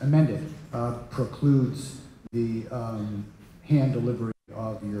 precludes the hand delivery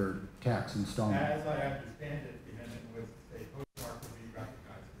of your tax installment. As I understand it, the amendment was a postmark would be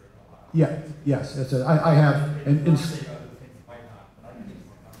recognized for it allowed. Yeah, yes, I have, and, Other things might not, but I think it's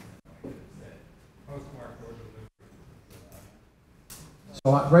more comfortable knowing that it said postmark or delivery.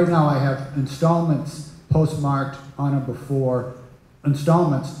 so right now I have installments postmarked on or before,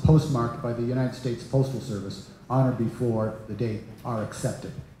 installments postmarked by the United States Postal Service on or before the date are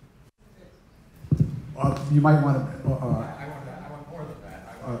accepted. You might want to, I want more than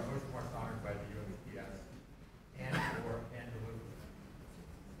that. I want postmarks honored by the USPS and or hand delivery.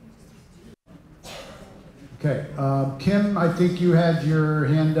 okay. Kim, I think you had your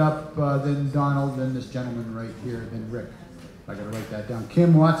hand up, then Donald, then this gentleman right here, then Rick. I gotta write that down.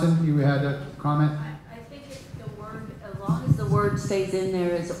 Kim Watson, you had a comment? I think it's the word, as long as the word stays in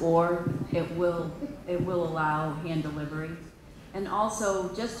there as or, it will allow hand delivery. And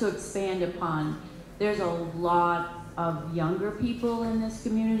also, just to expand upon, there's a lot of younger people in this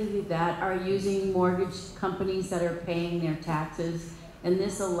community that are using mortgage companies that are paying their taxes. And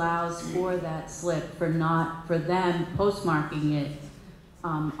this allows for that slip for them postmarking it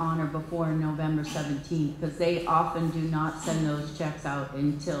on or before November 17th, because they often do not send those checks out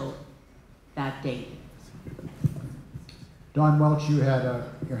until that date. Don Welch, you had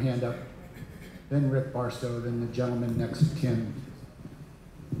your hand up. Then Rick Barstow, then the gentleman next to Kim.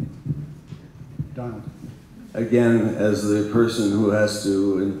 Donald. Again, as the person who has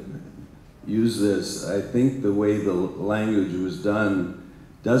to use this, I think the way the language was done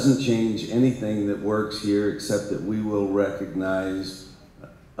doesn't change anything that works here, except that we will recognize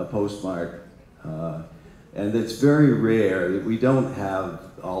a postmark. And it's very rare that we don't have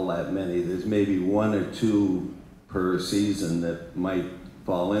all that many. There's maybe one or two per season that might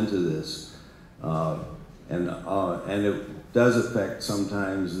fall into this. And it does affect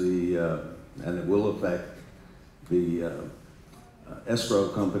sometimes and it will affect the escrow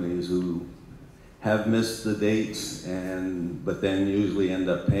companies who have missed the dates but then usually end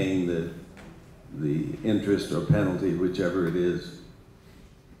up paying the interest or penalty, whichever it is,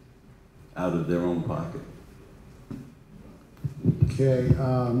 out of their own pocket. Okay,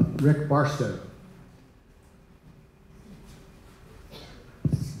 Rick Barstow.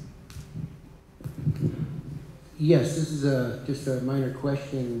 Yes, this is just a minor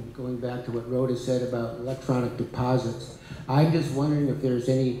question going back to what Rhoda said about electronic deposits. I'm just wondering if there's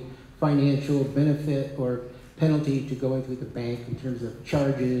any financial benefit or penalty to going through the bank in terms of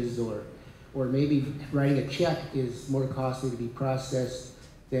charges, or maybe writing a check is more costly to be processed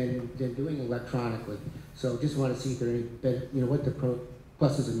than doing electronically. So just want to see if there are any, what the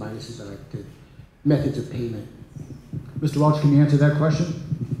pluses and minuses are to methods of payment. Mr. Welch, can you answer that question?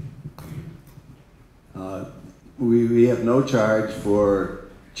 We have no charge for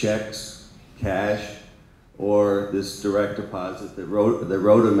checks, cash, or this direct deposit that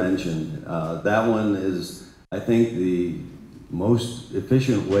Rhoda mentioned. That one is, I think, the most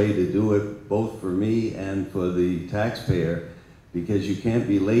efficient way to do it, both for me and for the taxpayer, because you can't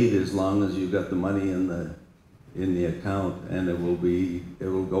be late as long as you've got the money in the account, and it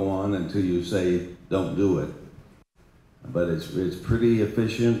will go on until you say don't do it. But it's pretty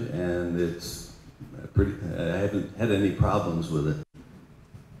efficient, and I haven't had any problems with it.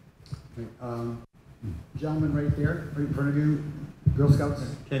 Okay, gentleman right there, right in front of you, Girl Scouts.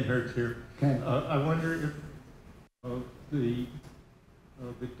 Ken Hertz here. Ken. I wonder if the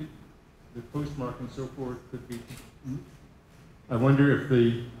postmark and so forth could be. I wonder if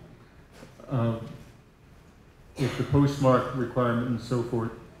the postmark requirement and so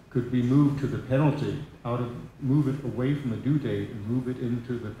forth could be moved to the penalty, move it away from the due date and move it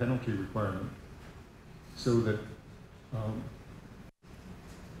into the penalty requirement, so that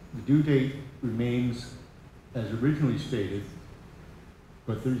the due date remains as originally stated,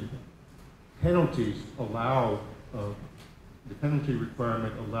 but the penalties allow, the penalty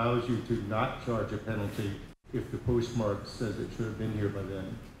requirement allows you to not charge a penalty if the postmark says it should have been here by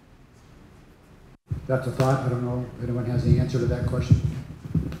then. That's a thought. I don't know if anyone has the answer to that question.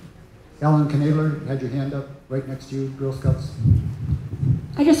 Ellen Knadler, had your hand up right next to you, Girl Scouts.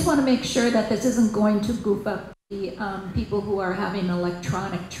 I just want to make sure that this isn't going to goof up the people who are having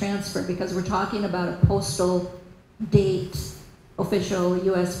electronic transfer, because we're talking about a postal date, official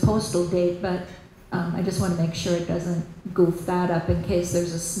U.S. postal date, but I just want to make sure it doesn't goof that up in case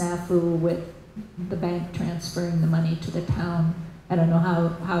there's a snafu with the bank transferring the money to the town. I don't know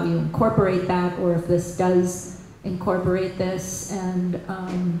how you incorporate that, or if this does incorporate this, and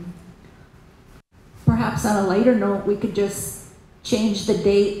perhaps on a lighter note, we could just change the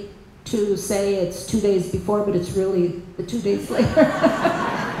date to say it's 2 days before, but it's really the 2 days later.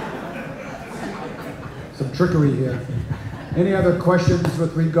 Some trickery here. Any other questions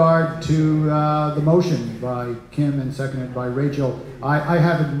with regard to the motion by Kim and seconded by Rachel? I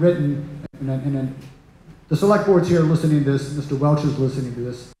have it written, and the select board's here listening to this, Mr. Welch is listening to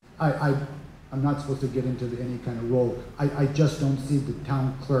this. I'm not supposed to get into any kind of role. I just don't see the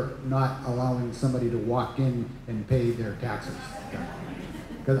town clerk not allowing somebody to walk in and pay their taxes.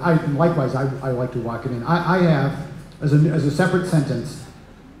 Because likewise, I like to walk it in. I have, as a separate sentence,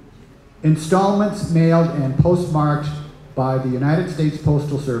 installments mailed and postmarked by the United States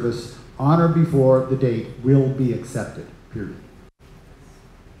Postal Service on or before the date will be accepted, period.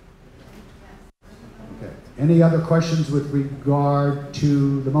 Okay. Any other questions with regard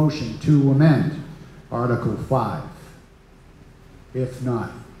to the motion to amend Article 5? If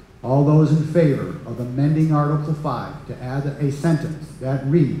not, all those in favor of amending Article 5 to add a sentence that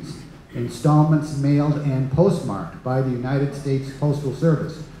reads, installments mailed and postmarked by the United States Postal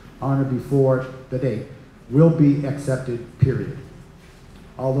Service on or before the date will be accepted, period.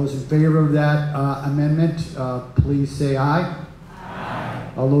 All those in favor of that amendment, please say aye.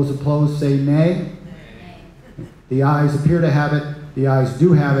 Aye. All those opposed say nay. The ayes appear to have it, the ayes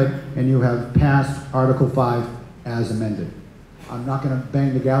do have it, and you have passed Article 5 as amended. I'm not going to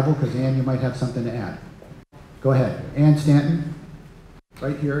bang the gavel because Ann, you might have something to add. Go ahead. Ann Stanton,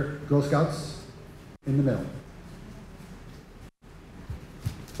 right here, Girl Scouts, in the middle.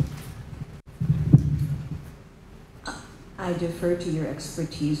 I defer to your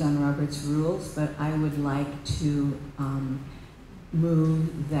expertise on Robert's rules, but I would like to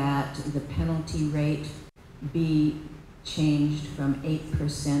move that the penalty rate be changed from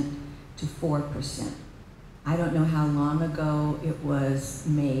 8% to 4%. I don't know how long ago it was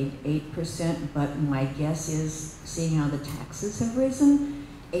made 8%, but my guess is, seeing how the taxes have risen,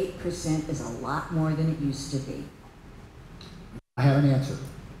 8% is a lot more than it used to be. I have an answer.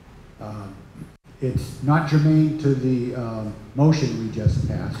 It's not germane to the motion we just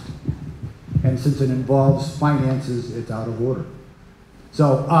passed, and since it involves finances, it's out of order.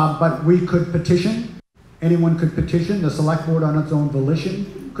 So, but we could petition. Anyone could petition. The select board on its own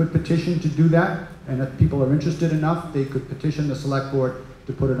volition could petition to do that, and if people are interested enough, they could petition the select board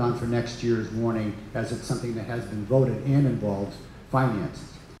to put it on for next year's warning, as it's something that has been voted and involves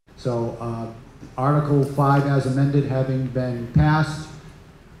finances. So, Article 5 as amended having been passed,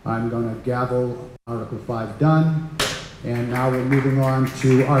 I'm going to gavel Article 5 done, and now we're moving on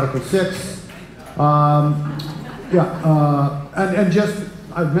to Article 6. And just,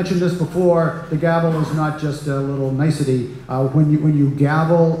 I've mentioned this before, the gavel is not just a little nicety. When you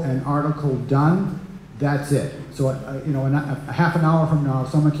gavel an article done, that's it. So, you know, a half an hour from now,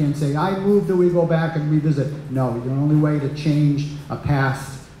 someone can say, I move that we go back and revisit. No, the only way to change a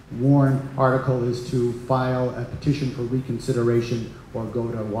past warrant article is to file a petition for reconsideration or go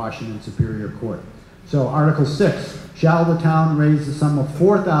to Washington Superior Court. So Article 6, shall the town raise the sum of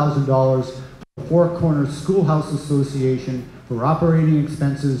 $4,000 for the Four Corners Schoolhouse Association for operating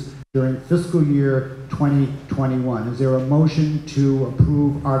expenses during fiscal year 2021. Is there a motion to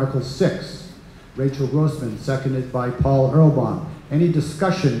approve Article 6? Rachel Grossman, seconded by Paul Earlbaum. Any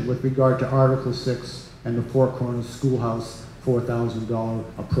discussion with regard to Article 6 and the Four Corners Schoolhouse $4,000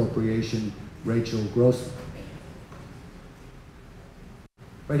 appropriation Rachel Grossman.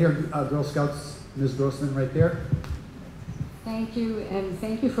 Right here, Girl Scouts, Ms. Grossman, right there. Thank you, and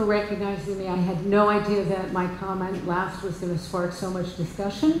thank you for recognizing me. I had no idea that my comment last was going to spark so much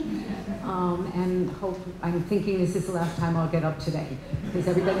discussion, and I'm thinking this is the last time I'll get up today, because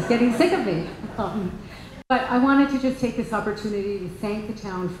everybody's getting sick of me. But I wanted to just take this opportunity to thank the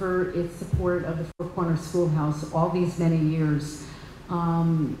town for its support of the Four Corners Schoolhouse all these many years.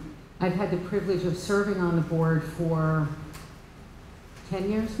 I've had the privilege of serving on the board for 10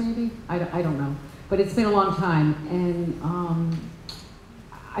 years maybe? I don't know. But it's been a long time, and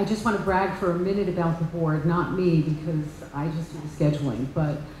I just want to brag for a minute about the board, not me, because I just do the scheduling,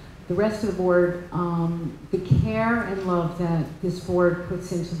 but the rest of the board, the care and love that this board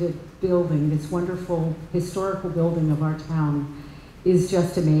puts into the building, this wonderful historical building of our town, is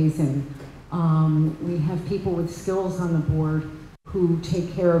just amazing. We have people with skills on the board who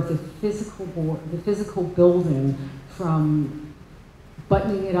take care of the physical building, from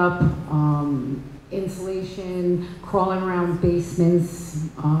buttoning it up, insulation, crawling around basements,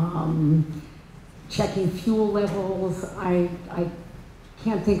 checking fuel levels. I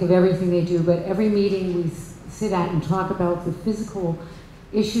can't think of everything they do, but every meeting we sit at and talk about the physical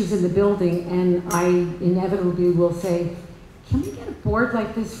issues in the building, and I inevitably will say, can we get a board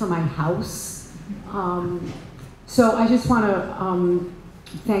like this for my house? So I just want to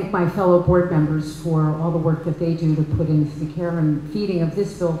thank my fellow board members for all the work that they do to put into the care and feeding of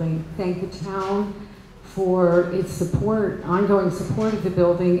this building. Thank the town for its support, ongoing support of the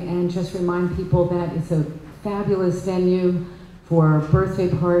building, and just remind people that it's a fabulous venue for birthday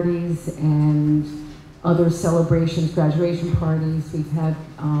parties and other celebrations, graduation parties. We've had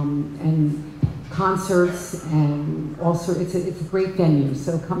and concerts and also it's a great venue.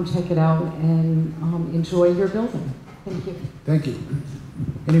 So come check it out and enjoy your building. Thank you. Thank you.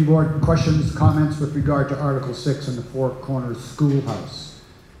 Any more questions, comments with regard to Article 6 in the Four Corners Schoolhouse?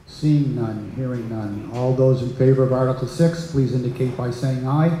 Seeing none, hearing none. All those in favor of Article 6, please indicate by saying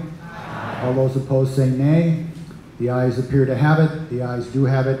aye. Aye. All those opposed say nay. The ayes appear to have it. The ayes do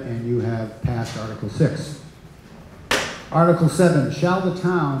have it, and you have passed Article 6. Article 7, shall the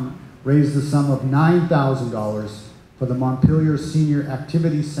town raise the sum of $9,000 for the Montpelier Senior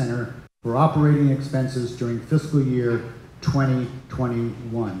Activity Center for operating expenses during fiscal year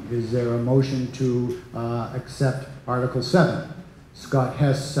 2021. Is there a motion to accept Article 7? Scott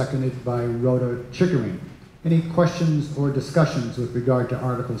Hess, seconded by Rhoda Chickering. Any questions or discussions with regard to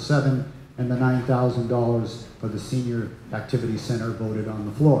Article 7 and the $9,000 for the Senior Activity Center voted on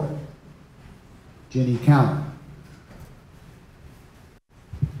the floor? Ginny Cowan.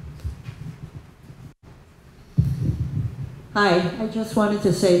 Hi, I just wanted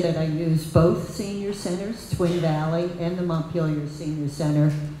to say that I use both senior centers, Twin Valley and the Montpelier Senior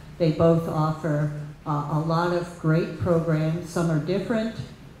Center. They both offer a lot of great programs. Some are different.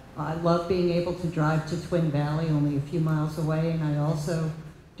 I love being able to drive to Twin Valley, only a few miles away, and I also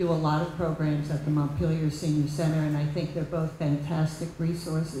do a lot of programs at the Montpelier Senior Center, and I think they're both fantastic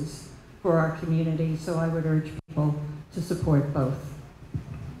resources for our community, so I would urge people to support both.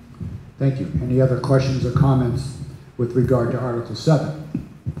 Thank you. Any other questions or comments with regard to Article 7?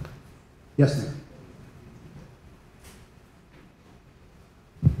 Yes, ma'am.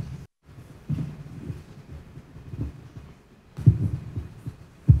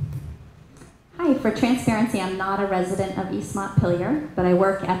 Hi, for transparency, I'm not a resident of East Montpelier, but I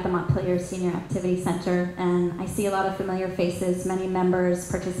work at the Montpelier Senior Activity Center, and I see a lot of familiar faces. Many members,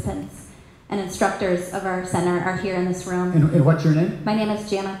 participants, and instructors of our center are here in this room. And what's your name? My name is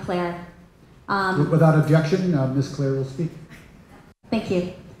Jana Claire. Without objection, Ms. Claire will speak. Thank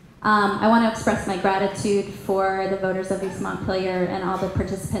you. I want to express my gratitude for the voters of East Montpelier and all the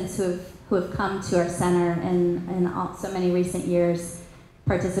participants who have come to our center in so many recent years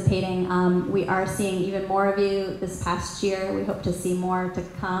participating. We are seeing even more of you this past year. We hope to see more to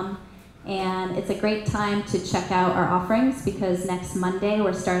come. And it's a great time to check out our offerings because next Monday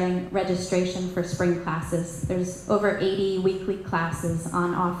we're starting registration for spring classes. There's over 80 weekly classes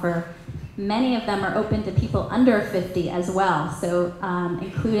on offer. Many of them are open to people under 50 as well, so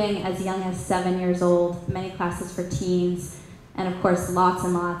including as young as 7 years old, many classes for teens, and of course lots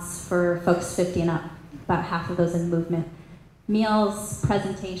and lots for folks 50 and up, about half of those in movement. Meals,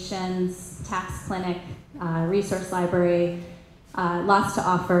 presentations, tax clinic, resource library, lots to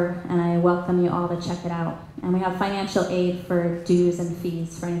offer, and I welcome you all to check it out. And we have financial aid for dues and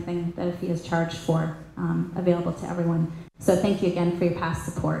fees for anything that a fee is charged for, available to everyone. So thank you again for your past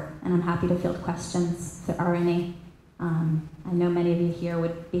support, and I'm happy to field questions if there are any. I know many of you here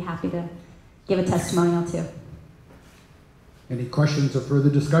would be happy to give a testimonial too. Any questions or further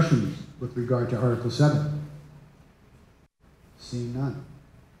discussions with regard to Article 7? Seeing none.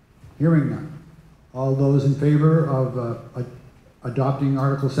 Hearing none. All those in favor of adopting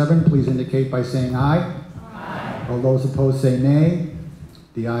Article 7, please indicate by saying aye. Aye. All those opposed say nay.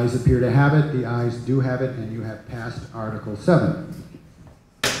 The ayes appear to have it, the ayes do have it, and you have passed Article 7.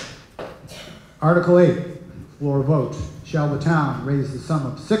 Article 8, floor vote. Shall the town raise the sum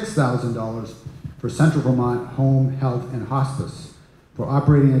of $6,000 for Central Vermont Home, Health, and Hospice for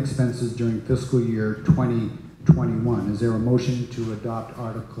operating expenses during fiscal year 2021? Is there a motion to adopt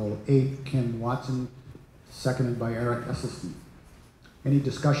Article 8? Kim Watson, seconded by Eric Esselstyn. Any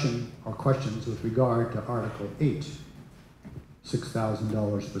discussion or questions with regard to Article 8?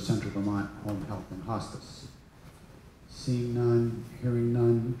 $6,000 for Central Vermont Home, Health, and Hospice. Seeing none, hearing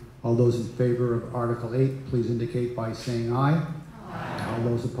none. All those in favor of Article 8, please indicate by saying aye. Aye. All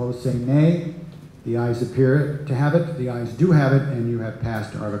those opposed say nay. The ayes appear to have it, the ayes do have it, and you have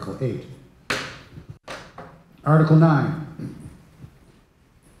passed Article 8. Article 9,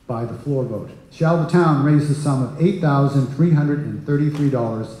 by the floor vote. Shall the town raise the sum of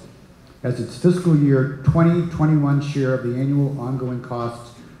 $8,333 as its fiscal year 2021 share of the annual ongoing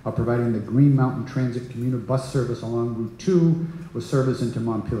costs of providing the Green Mountain Transit commuter bus service along Route 2 with service into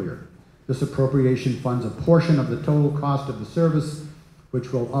Montpelier? This appropriation funds a portion of the total cost of the service,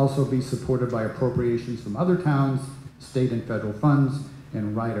 which will also be supported by appropriations from other towns, state and federal funds,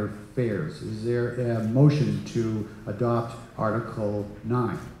 and rider fares. Is there a motion to adopt Article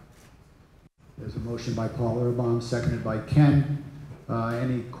 9? There's a motion by Paul Erbaum, seconded by Ken.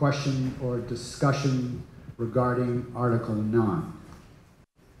 Any question or discussion regarding Article 9?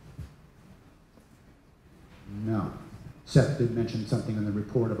 No. Seth did mention something in the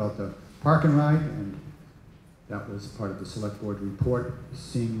report about the park and ride, and that was part of the select board report.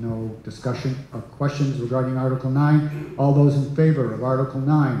 Seeing no discussion or questions regarding Article 9, all those in favor of Article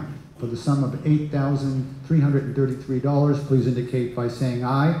 9 for the sum of $8,333, please indicate by saying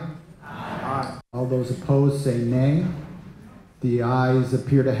aye. Aye. All those opposed say nay. The ayes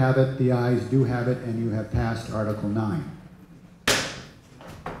appear to have it, the ayes do have it, and you have passed Article 9.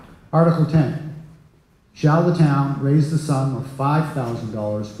 Article 10. Shall the town raise the sum of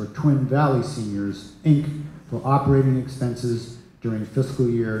 $5,000 for Twin Valley Seniors, Inc. for operating expenses during fiscal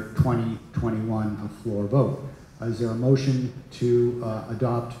year 2021, a floor vote? Is there a motion to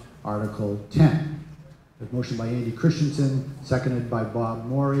adopt Article 10? A motion by Andy Christensen, seconded by Bob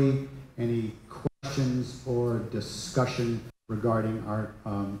Morey. Any questions or discussion regarding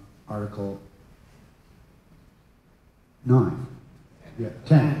Article 9? Yeah,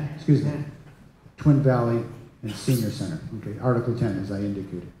 10, excuse me. Twin Valley and Senior Center. Okay, Article 10, as I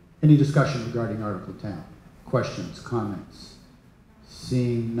indicated. Any discussion regarding Article 10? Questions, comments?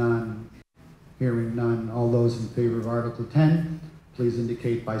 Seeing none, hearing none. All those in favor of Article 10, please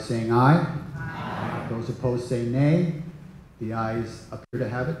indicate by saying aye. Aye. Those opposed say nay. The ayes appear to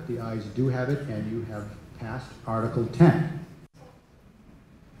have it, the ayes do have it, and you have passed Article 10.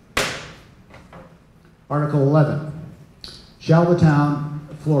 Article 11. Shall the town,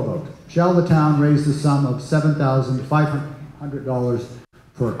 floor vote, shall the town raise the sum of $7,500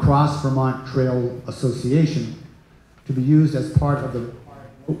 for a Cross Vermont Trail Association to be used as part of the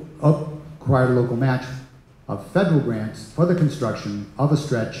required local match of federal grants for the construction of a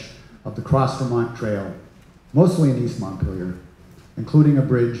stretch of the Cross Vermont Trail, mostly in East Montpelier, including a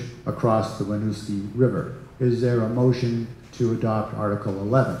bridge across the Winooski River? Is there a motion to adopt Article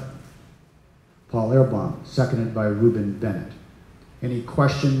 11? Paul Erbaum, seconded by Reuben Bennett. Any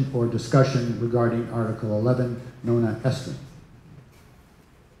question or discussion regarding Article 11? Nona Estrin.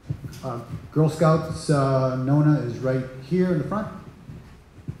 Girl Scouts, Nona is right here in the front.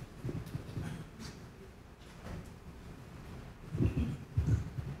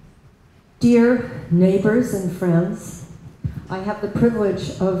 Dear neighbors and friends, I have the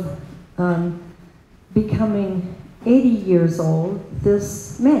privilege of becoming 80 years old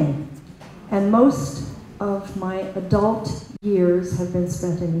this May, and most of my adult years have been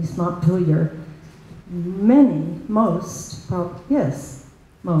spent in East Montpelier.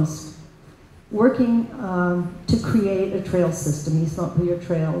 Most, working to create a trail system, East Montpelier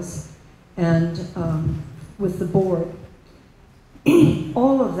Trails, and with the board.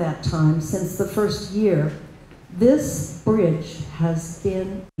 All of that time, since the first year, this bridge has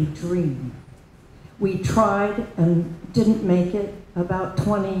been a dream. We tried and didn't make it about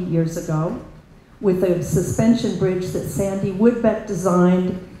 20 years ago with a suspension bridge that Sandy Woodbeck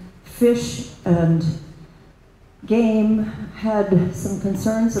designed. Fish and Game had some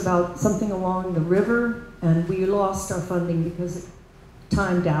concerns about something along the river, and we lost our funding because it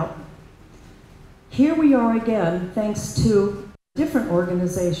timed out. Here we are again, thanks to a different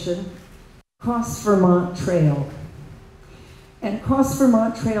organization, Cross Vermont Trail. And Cross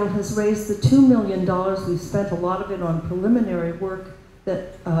Vermont Trail has raised the $2 million. We've spent a lot of it on preliminary work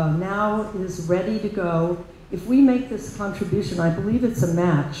that now is ready to go. If we make this contribution, I believe it's a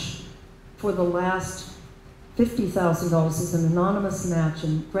match for the last $50,000 is an anonymous match,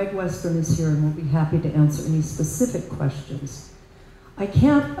 and Greg Western is here and will be happy to answer any specific questions. I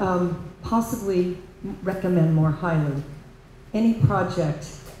can't possibly recommend more highly any project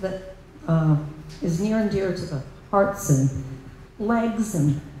that is near and dear to the hearts and legs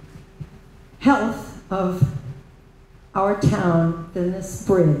and health of our town than this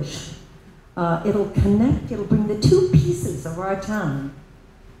bridge. It'll connect, it'll bring the two pieces of our town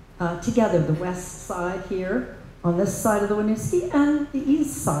together, the west side here on this side of the Winooski and the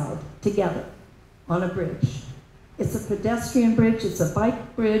east side together on a bridge. It's a pedestrian bridge, it's a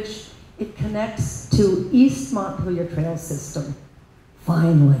bike bridge. It connects to East Montpelier Trail System.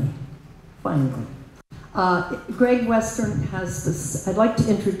 Finally, finally. Greg Western has this, I'd like to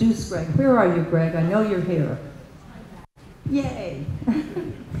introduce Greg. Where are you, Greg? I know you're here. Yay.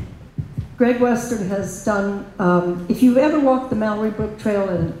 Greg Western has done, if you've ever walked the Mallory Brook Trail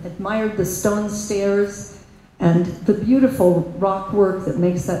and admired the stone stairs and the beautiful rock work that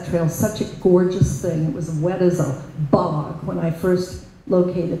makes that trail such a gorgeous thing. It was wet as a bog when I first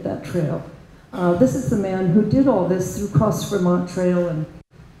located that trail. This is the man who did all this through Cross Vermont Trail and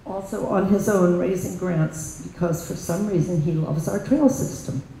also on his own raising grants because for some reason he loves our trail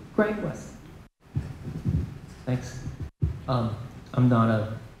system. Greg Western. Thanks. I'm not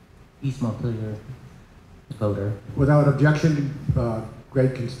a East Montpelier voter. Without objection,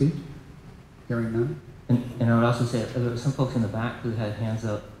 Greg can speak. Hearing none. And I would also say there were some folks in the back who had hands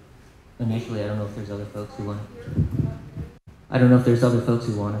up initially. I don't know if there's other folks who wanted. I don't know if there's other folks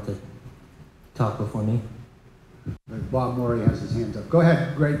who wanted to talk before me. Bob Morey has his hands up. Go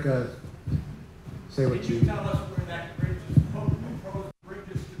ahead, Greg. Say what you. Can you tell us where that bridge is proposed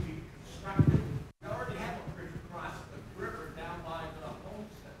bridges to be constructed? We already have a bridge across the river down by the home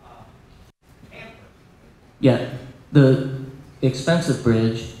campus. Yeah, the expensive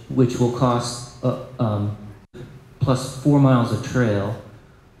bridge, which will cost plus 4 miles of trail.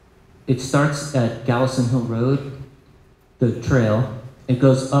 It starts at Gallison Hill Road, the trail. It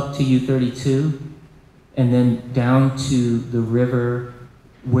goes up to U32 and then down to the river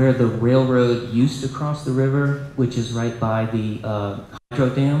where the railroad used to cross the river, which is right by the hydro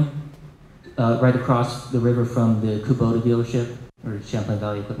dam, right across the river from the Kubota dealership or Champlain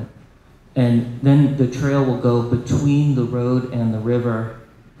Valley Equipment. And then the trail will go between the road and the river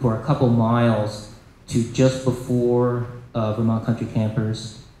for a couple miles to just before Vermont Country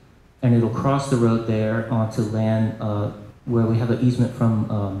Campers, and it'll cross the road there onto land where we have an easement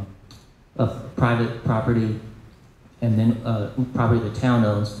from a private property, and then property the town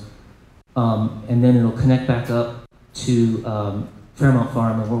owns, and then it'll connect back up to Fairmount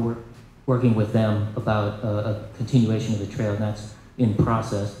Farm, and we're working with them about a continuation of the trail, and that's in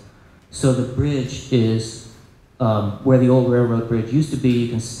process. So the bridge is where the old railroad bridge used to be. You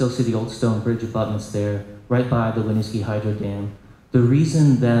can still see the old stone bridge abutments there, right by the Winooski Hydro Dam. The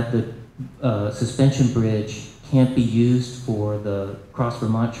reason that the suspension bridge can't be used for the Cross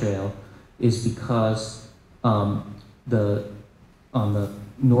Vermont Trail is because on the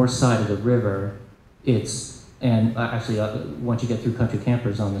north side of the river, once you get through Country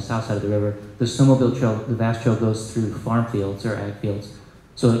Campers on the south side of the river, the snowmobile trail, the vast trail goes through farm fields or ag fields.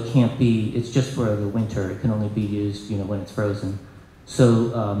 So it can't be, it's just for the winter. It can only be used, when it's frozen.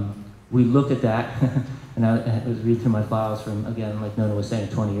 So we looked at that, and I was reading through my files from, again, like Nona was saying,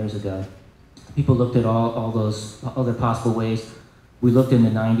 20 years ago. People looked at all those other possible ways. We looked in the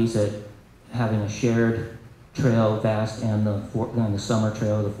 90s at having a shared trail, vast, and the summer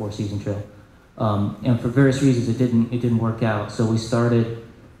trail, the four-season trail. And for various reasons, it didn't work out. So we started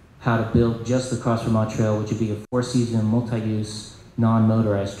how to build just the Cross Vermont Trail, which would be a four-season, multi-use,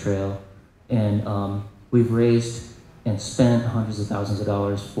 non-motorized trail, and we've raised and spent hundreds of thousands of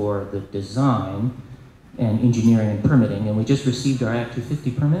dollars for the design and engineering and permitting, and we just received our Act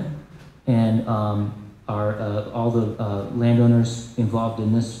 250 permit, and all the landowners involved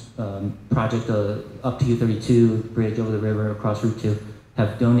in this project, up to U32, bridge over the river across Route 2,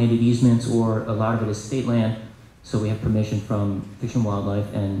 have donated easements, or a lot of it is state land, so we have permission from Fish and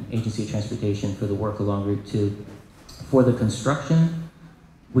Wildlife and Agency of Transportation for the work along Route 2. For the construction,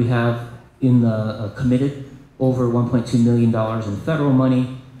 we have committed over $1.2 million in federal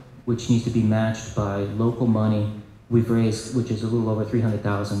money, which needs to be matched by local money we've raised, which is a little over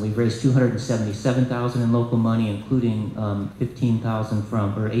 300,000. We've raised 277,000 in local money, including 15,000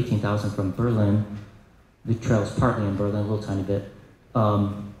 from, or 18,000 from Berlin. The trail's partly in Berlin, a little tiny bit.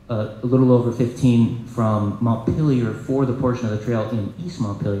 A little over 15 from Montpelier for the portion of the trail in East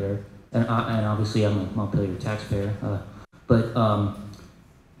Montpelier, and obviously I'm a Montpelier taxpayer, but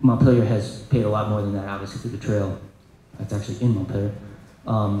Montpelier has paid a lot more than that, obviously, for the trail. That's actually in Montpelier.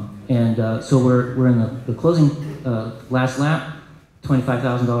 So we're in the closing last lap,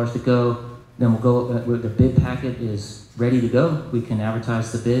 $25,000 to go. Then we'll go, the bid packet is ready to go. We can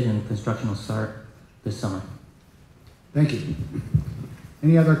advertise the bid and construction will start this summer. Thank you.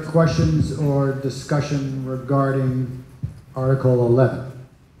 Any other questions or discussion regarding Article 11?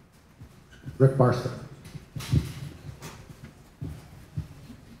 Rick Barstow.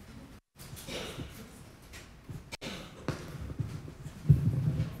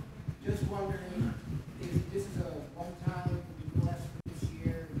 Just wondering if this is a one-time request for this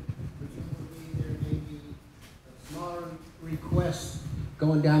year. Presumably there may be a smaller request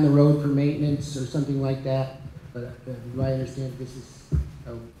going down the road for maintenance or something like that. But do I understand this is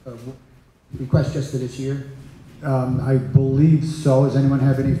a request just for this year? I believe so. Does anyone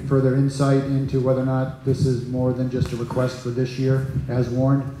have any further insight into whether or not this is more than just a request for this year as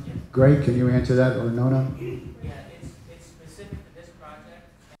warned? Yeah. Greg, can you answer that, or Nona? Yeah, it's specific to this project,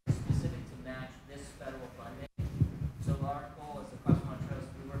 and it's specific to match this federal funding. So our goal is across Montrose,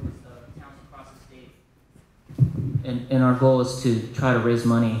 we work with the towns across the state. And our goal is to try to raise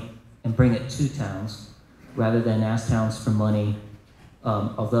money and bring it to towns rather than ask towns for money,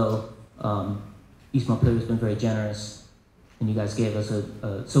 although East Montpelier has been very generous, and you guys gave us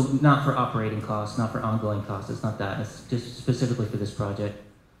so not for operating costs, not for ongoing costs, it's not that, it's just specifically for this project.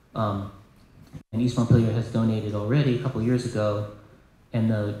 And East Montpelier has donated already a couple years ago, and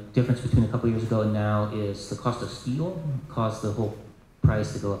the difference between a couple years ago and now is the cost of steel caused the whole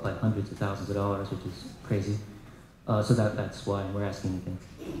price to go up by hundreds of thousands of dollars, which is crazy. So that's why we're asking again.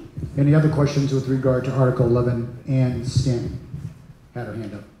 Any other questions with regard to Article 11? Ann Stanton had her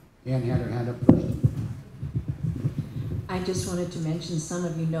hand up. Ann had her hand up first. I just wanted to mention, some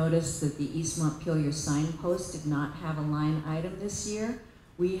of you noticed that the East Montpelier signpost did not have a line item this year.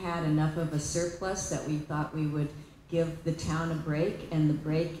 We had enough of a surplus that we thought we would give the town a break, and the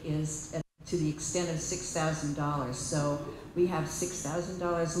break is to the extent of $6,000. So we have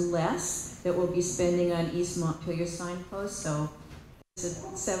 $6,000 less that we'll be spending on East Montpelier signpost. So it's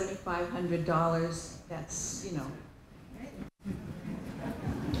 $7,500. That's, you know.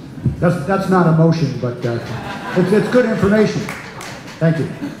 That's not a motion, but it's good information. Thank you.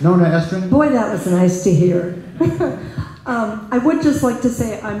 Nona Estrin? Boy, that was nice to hear. I would just like to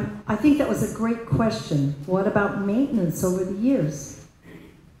say, I think that was a great question. What about maintenance over the years?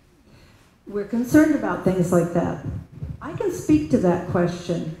 We're concerned about things like that. I can speak to that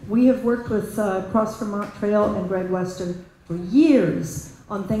question. We have worked with Cross Vermont Trail and Greg Weston for years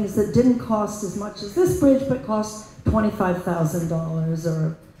on things that didn't cost as much as this bridge, but cost $25,000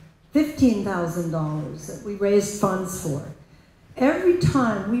 or $15,000 that we raised funds for. Every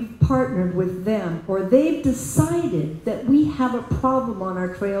time we've partnered with them or they've decided that we have a problem on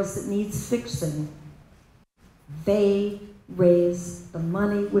our trails that needs fixing, they raise the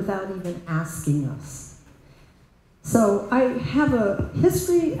money without even asking us. So I have a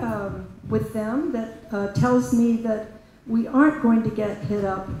history with them that tells me that we aren't going to get hit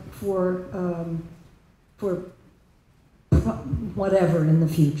up for whatever in the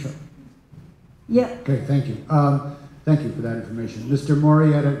future. Yeah. Okay, thank you. Thank you for that information. Mr.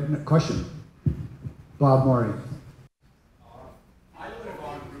 Maury had a question. Bob Maury. I live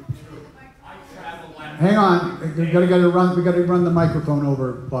on Route 2. I travel that. Hang on, we gotta run the microphone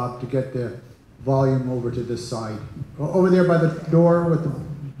over, Bob, to get the volume over to this side. Over there by the door with the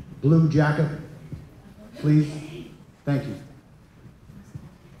blue jacket, please. Thank you.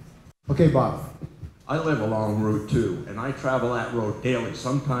 Okay, Bob. I live along Route 2, and I travel that road daily,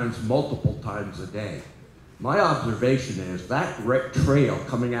 sometimes multiple times a day. My observation is that trail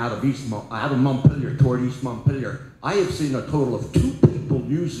coming out of Montpelier toward East Montpelier, I have seen a total of 2 people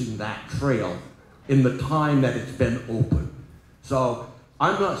using that trail in the time that it's been open. So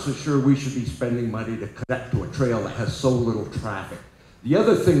I'm not so sure we should be spending money to connect to a trail that has so little traffic. The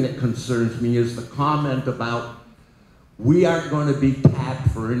other thing that concerns me is the comment about we aren't going to be tapped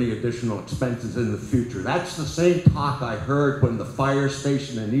for any additional expenses in the future. That's the same talk I heard when the fire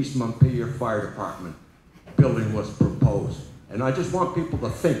station in East Montpelier Fire Department building was proposed. And I just want people to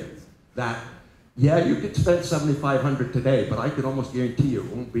think that, yeah, you could spend $7,500 today, but I could almost guarantee you it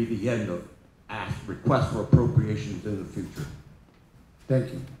won't be the end of requests for appropriations in the future.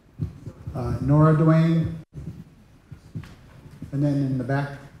 Thank you. Nora Duane? And then in the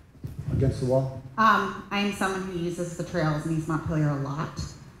back, against the wall. I'm someone who uses the trails in East Montpelier a lot,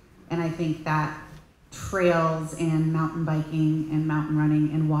 and I think that trails and mountain biking and mountain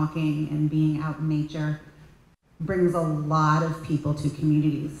running and walking and being out in nature brings a lot of people to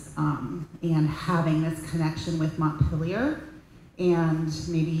communities, and having this connection with Montpelier. And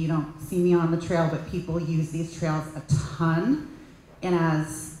maybe you don't see me on the trail, but people use these trails a ton. And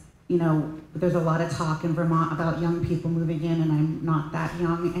as you know, there's a lot of talk in Vermont about young people moving in, and I'm not that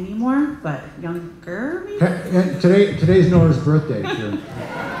young anymore, but younger maybe? Today's Nora's birthday. Sure.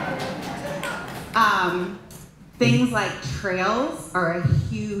 Things like trails are a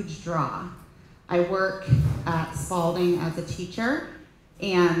huge draw. I work at Spalding as a teacher,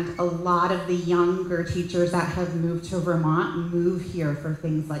 and a lot of the younger teachers that have moved to Vermont move here for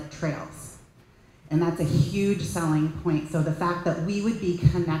things like trails. And that's a huge selling point. So the fact that we would be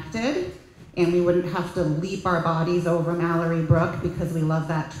connected and we wouldn't have to leap our bodies over Mallory Brook because we love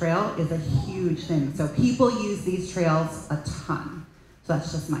that trail is a huge thing. So people use these trails a ton. So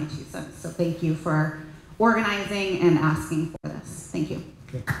that's just my 2 cents. So thank you for organizing and asking for this. Thank you.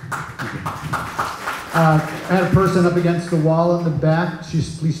 Okay. I had a person up against the wall in the back.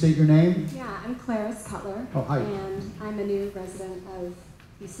 Please state your name. Yeah, I'm Clarice Cutler. Oh, hi. And I'm a new resident of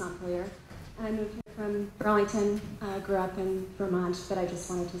East Montpelier. And I moved here from Burlington, grew up in Vermont, but I just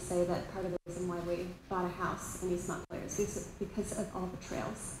wanted to say that part of the reason why we bought a house in East Montpelier is because of all the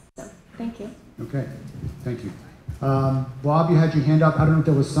trails. So, thank you. Okay, thank you. Bob, you had your hand up. I don't know if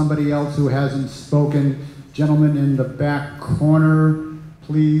there was somebody else who hasn't spoken. Gentleman in the back corner,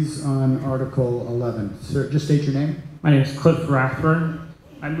 please, on Article 11. Sir, just state your name. My name is Cliff Rathburn.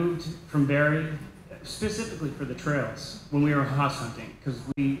 I moved from Barrie specifically for the trails when we were house hunting, because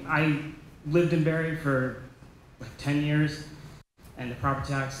I lived in Barrie for like 10 years, and the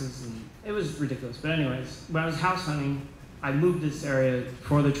property taxes, and it was ridiculous. But anyways, when I was house hunting, I moved this area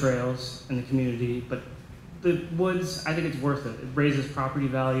for the trails and the community, but the woods, I think it's worth it. It raises property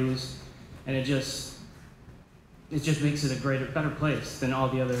values, and it just makes it a better place than all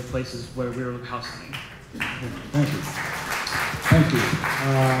the other places where we were house hunting. Thank you. Thank you.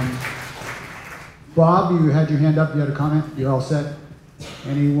 Bob, you had your hand up. You had a comment? You're all set?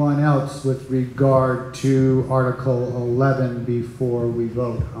 Anyone else with regard to Article 11 before we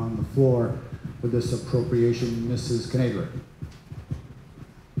vote on the floor for this appropriation? Mrs. Knadler.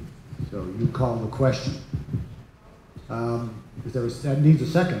 So you call the question. That needs a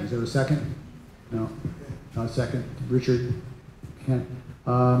second. Is there a second? No. Not a second. Richard? Can't.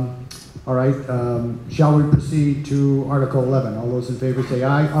 All right. Shall we proceed to Article 11? All those in favor say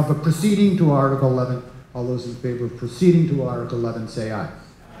aye. Of proceeding to Article 11, all those in favor of proceeding to Article 11 say aye.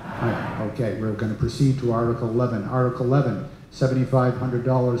 Aye. Okay, we're going to proceed to Article 11. Article 11,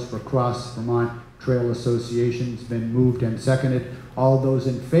 $7,500 for Cross Vermont Trail Association has been moved and seconded. All those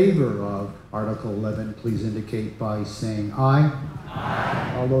in favor of Article 11, please indicate by saying aye.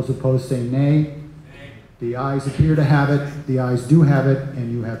 Aye. All those opposed say nay. The ayes appear to have it. The ayes do have it,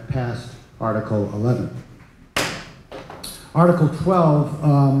 and you have passed Article 11. Article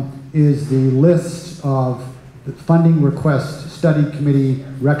 12 is the list of the funding request study committee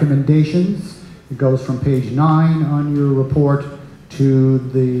recommendations. It goes from page 9 on your report to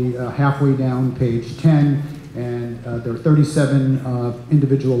the halfway down page 10, and there are 37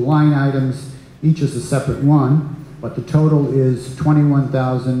 individual line items. Each is a separate one, but the total is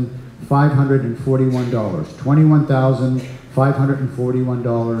 $21,541.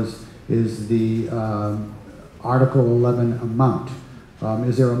 $21,541 is the Article 11 amount.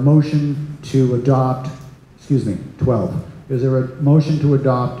 Is there a motion to adopt, 12. Is there a motion to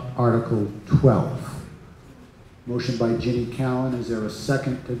adopt Article 12? Motion by Ginny Cowan. Is there a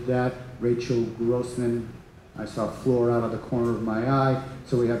second to that? Rachel Grossman. I saw Floor out of the corner of my eye.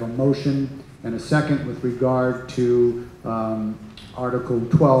 So we have a motion and a second with regard to Article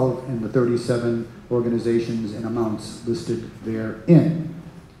 12 and the 37 organizations and amounts listed therein.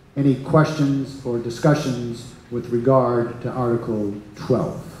 Any questions or discussions with regard to Article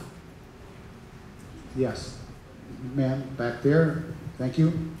 12? Yes, ma'am, back there. Thank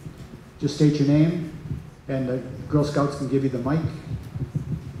you. Just state your name, and the Girl Scouts can give you the mic.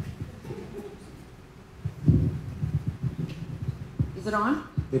 Is it on?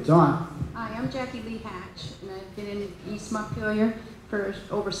 It's on. Hi, I'm Jackie Lee Hatch, and I've been in East Montpelier for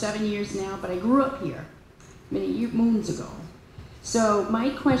over 7 years now, but I grew up here many moons ago. So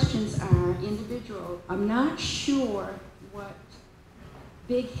my questions are individual. I'm not sure what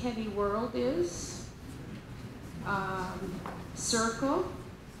Big Heavy World is. Circle,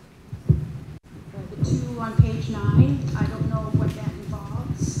 the two on page 9. I don't know what that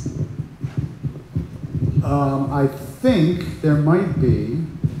involves. I think there might be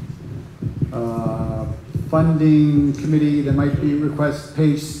funding committee, there might be request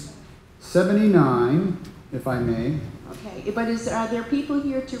page 79, if I may. Okay, but are there people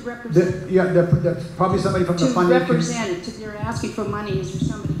here to represent? There's probably somebody from the funding committee. They're asking for money. Is there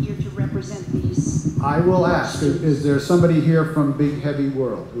somebody here to represent these? I will ask, is there somebody here from Big Heavy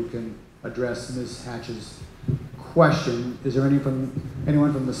World who can address Ms. Hatch's question? Is there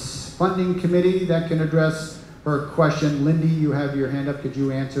anyone from the funding committee that can address her question? Lindy, you have your hand up. Could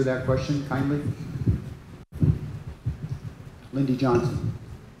you answer that question kindly? Lindy Johnson.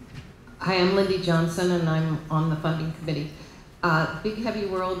 Hi, I'm Lindy Johnson, and I'm on the funding committee. Big Heavy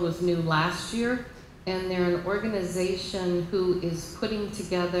World was new last year, and they're an organization who is putting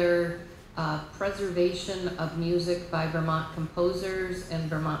together preservation of music by Vermont composers and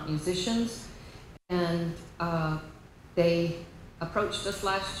Vermont musicians. And they approached us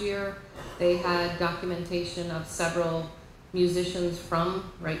last year. They had documentation of several musicians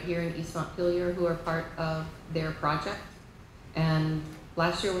from right here in East Montpelier who are part of their project. And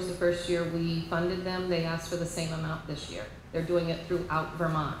last year was the first year we funded them. They asked for the same amount this year. They're doing it throughout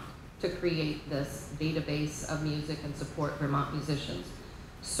Vermont to create this database of music and support Vermont musicians.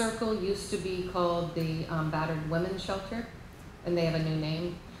 Circle used to be called the Battered Women's Shelter, and they have a new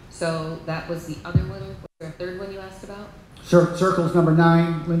name. So that was the other one. Was there a third one you asked about? Circle's number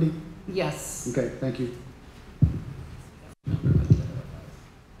 9, Lindy? Yes. Okay, thank you.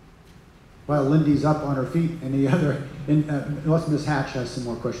 While Lindy's up on her feet, unless Ms. Hatch has some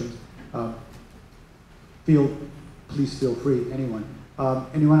more questions, please feel free, anyone.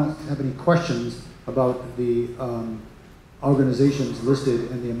 Anyone else have any questions about the organizations listed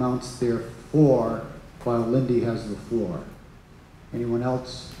and the amounts they're for while Lindy has the floor? Anyone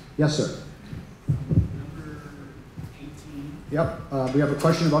else? Yes, sir. Number 18. Yep, we have a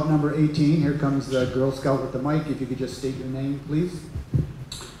question about number 18. Here comes the Girl Scout with the mic. If you could just state your name, please.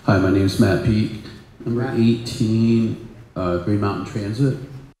 Hi, my name is Matt Peak. Number 18, Green Mountain Transit.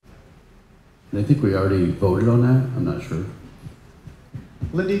 And I think we already voted on that. I'm not sure.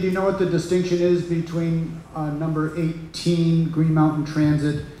 Lindy, do you know what the distinction is between number 18, Green Mountain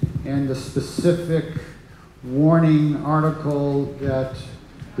Transit, and the specific warning article that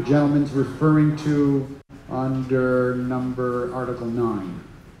the gentleman's referring to under Article 9?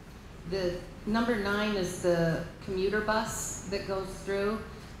 The number 9 is the commuter bus that goes through.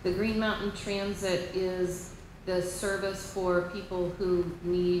 The Green Mountain Transit is the service for people who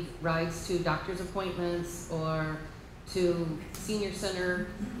need rides to doctor's appointments or to senior center,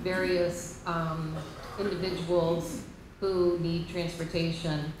 various individuals who need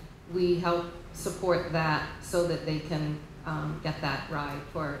transportation. We help support that so that they can get that ride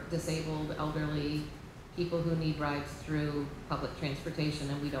for disabled, elderly, people who need rides through public transportation,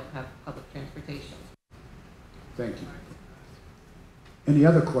 and we don't have public transportation. Thank you. Any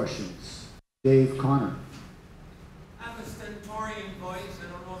other questions? Dave Connor. I have a stentorian voice.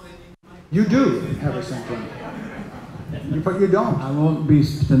 I don't know that you might. You do have a stentorian. But you don't. I won't be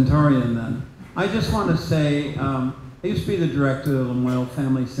stentorian then. I just want to say, I used to be the director of the Lamoille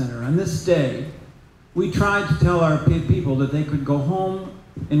Family Center. On this day, we tried to tell our people that they could go home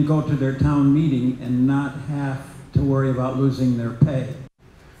and go to their town meeting and not have to worry about losing their pay.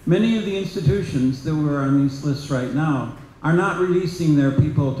 Many of the institutions that were on these lists right now are not releasing their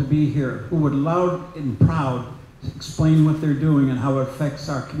people to be here, who would loud and proud explain what they're doing and how it affects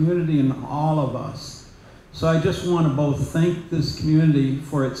our community and all of us. So I just want to both thank this community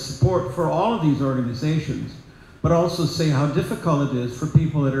for its support for all of these organizations, but also say how difficult it is for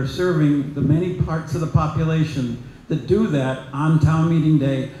people that are serving the many parts of the population that do that on town meeting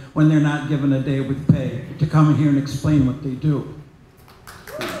day when they're not given a day with pay to come here and explain what they do.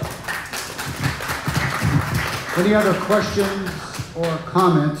 Any other questions or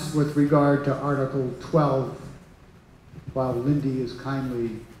comments with regard to Article 12 while Lindy is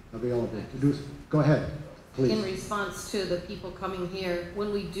kindly available to do so? Go ahead, please. In response to the people coming here,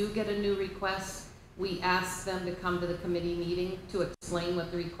 when we do get a new request, we ask them to come to the committee meeting to explain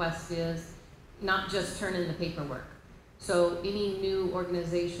what the request is, not just turn in the paperwork. So any new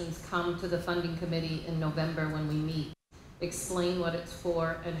organizations come to the funding committee in November when we meet, explain what it's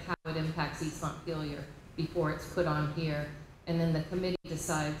for and how it impacts East Montpelier before it's put on here. And then the committee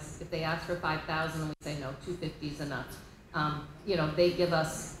decides if they ask for 5,000 and we say no, 250 is enough. You know, they give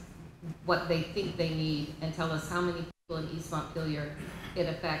us what they think they need and tell us how many people in East Montpelier it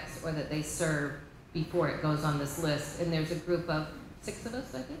affects or that they serve before it goes on this list. And there's a group of 6 of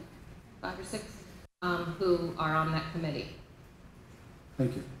us, I think, 5 or 6, who are on that committee.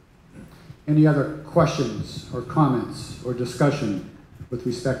 Thank you. Any other questions or comments or discussion with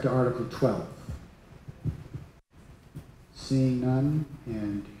respect to Article 12? Seeing none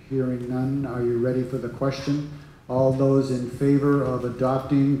and hearing none, are you ready for the question? All those in favor of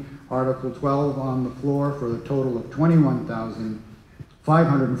adopting Article 12 on the floor for a total of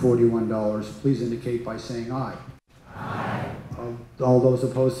 $21,541, please indicate by saying aye. Aye. All those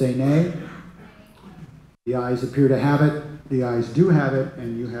opposed say nay. The ayes appear to have it. The ayes do have it,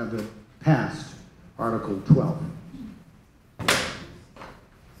 and you have it passed. Article 12.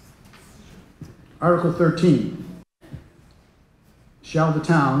 Article 13. Shall the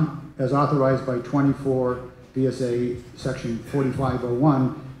town, as authorized by 24 VSA Section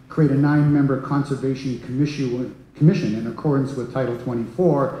 4501, create a 9-member conservation commission in accordance with Title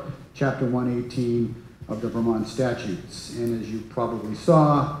 24, Chapter 118 of the Vermont statutes. And as you probably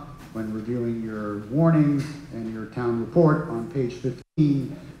saw when reviewing your warning and your town report on page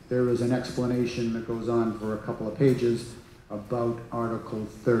 15, there is an explanation that goes on for a couple of pages about Article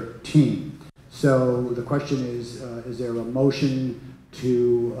 13. So the question is there a motion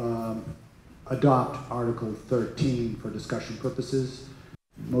to adopt Article 13 for discussion purposes?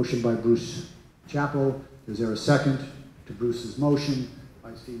 Motion by Bruce Chappell. Is there a second to Bruce's motion?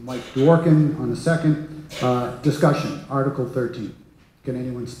 I see Mike Dworkin on a second. Discussion, Article 13. Can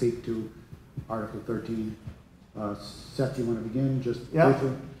anyone speak to Article 13? Seth, do you want to begin? Just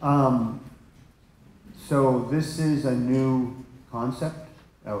briefly? So this is a new concept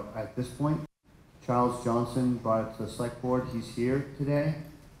at this point. Charles Johnson brought it to the select board. He's here today,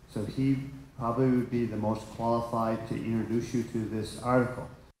 so he probably would be the most qualified to introduce you to this article.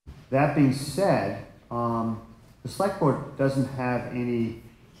 That being said, the select board doesn't have any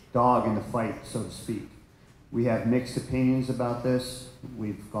dog in the fight, so to speak. We have mixed opinions about this.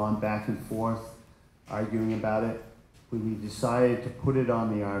 We've gone back and forth arguing about it. We decided to put it on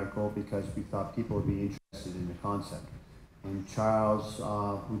the article because we thought people would be interested in the concept. And Charles,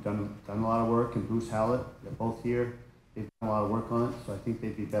 who's done a lot of work, and Bruce Hallett, they're both here. They've done a lot of work on it, so I think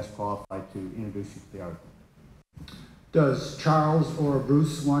they'd be best qualified to introduce you to the article. Does Charles or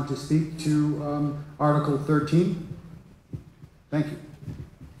Bruce want to speak to Article 13? Thank you.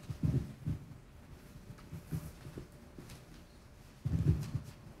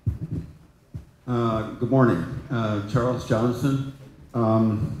 Good morning. Charles Johnson.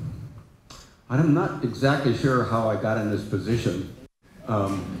 I'm not exactly sure how I got in this position.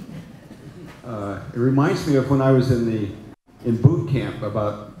 It reminds me of when I was in boot camp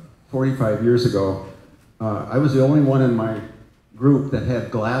about 45 years ago. I was the only one in my group that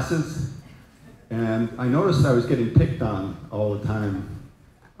had glasses, and I noticed I was getting picked on all the time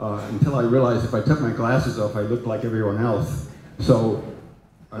until I realized if I took my glasses off, I looked like everyone else. So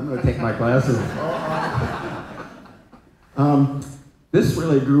I'm going to take my glasses off. This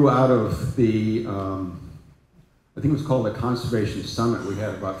really grew out of the, I think it was called the Conservation Summit we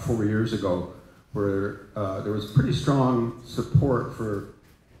had about 4 years ago, where there was pretty strong support for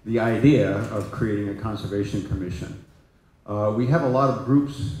the idea of creating a conservation commission. We have a lot of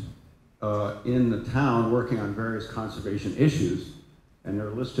groups in the town working on various conservation issues, and they're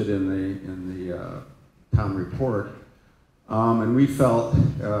listed in the town report. And we felt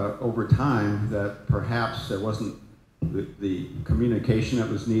over time that perhaps there wasn't the communication that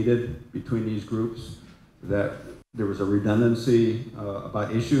was needed between these groups, that there was a redundancy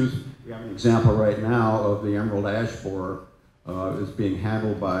about issues. We have an example right now of the emerald ash borer is being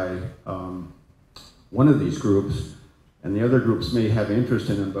handled by one of these groups, and the other groups may have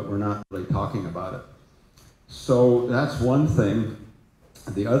interest in it, but we're not really talking about it. So that's one thing.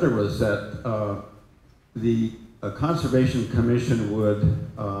 The other was that the Conservation Commission would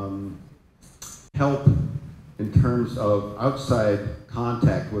help in terms of outside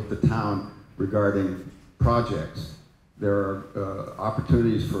contact with the town regarding projects. There are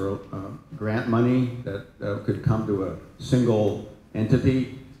opportunities for grant money that could come to a single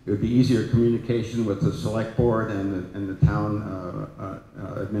entity. It would be easier communication with the select board and the town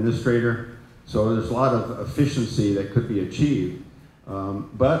administrator. So there's a lot of efficiency that could be achieved.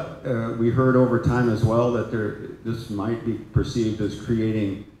 But we heard over time as well that this might be perceived as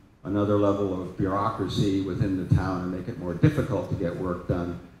creating another level of bureaucracy within the town and make it more difficult to get work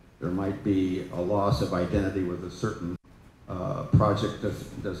done. There might be a loss of identity with a certain project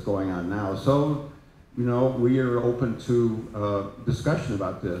that's going on now. So, you know, we are open to discussion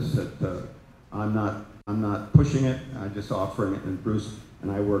about this. That I'm not pushing it. I'm just offering it. And Bruce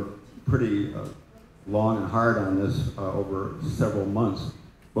and I worked pretty long and hard on this over several months.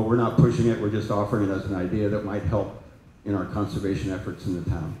 But we're not pushing it. We're just offering it as an idea that might help in our conservation efforts in the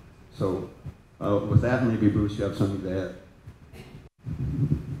town. So, with that, maybe Bruce, you have something to add.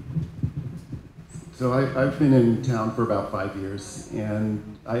 So I've been in town for about 5 years,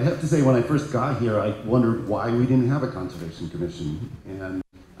 and I have to say when I first got here, I wondered why we didn't have a Conservation Commission. And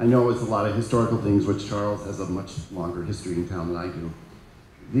I know it's a lot of historical things, which Charles has a much longer history in town than I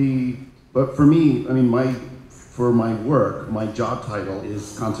do. But for me, I mean, for my work, my job title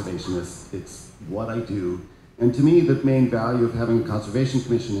is conservationist. It's what I do. And to me, the main value of having a Conservation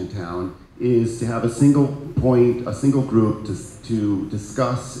Commission in town is to have a single point, a single group to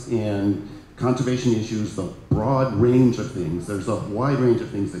discuss and conservation issues, the broad range of things. There's a wide range of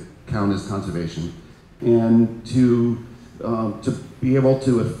things that count as conservation. And to be able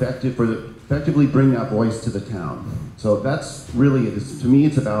to effectively bring that voice to the town. So that's really, to me,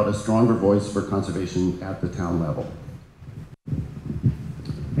 it's about a stronger voice for conservation at the town level.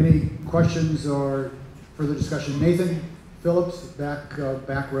 Any questions or further discussion? Nathan Phillips, back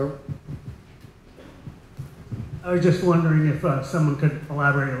row. I was just wondering if someone could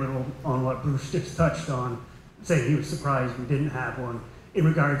elaborate a little on what Bruce just touched on, saying he was surprised we didn't have one, in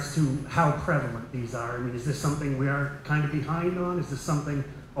regards to how prevalent these are. I mean, is this something we are kind of behind on? Is this something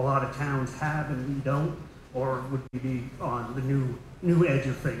a lot of towns have and we don't? Or would we be on the new edge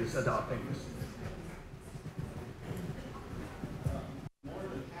of things adopting this? More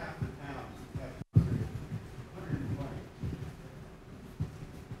than half the towns have 120.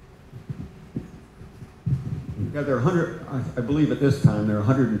 Yeah, there are 100, I believe at this time, there are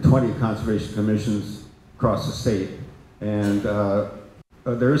 120 conservation commissions across the state. And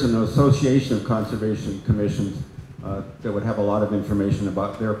there is an association of conservation commissions that would have a lot of information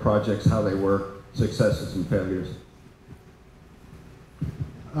about their projects, how they work, successes and failures.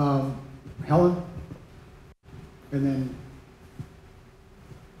 Helen? And then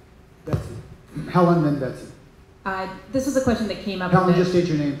Betsy. Helen, then Betsy. This was a question that came up. Helen, just state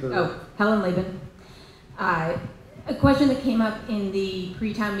your name for the... Oh, Helen Laban. A question that came up in the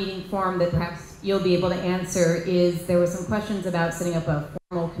pre-town meeting forum that perhaps you'll be able to answer is there were some questions about setting up a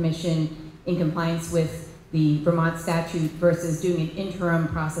formal commission in compliance with the Vermont statute versus doing an interim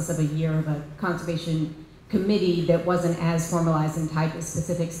process of a year of a conservation committee that wasn't as formalized and tied to a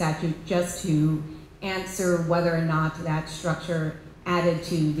specific statute, just to answer whether or not that structure added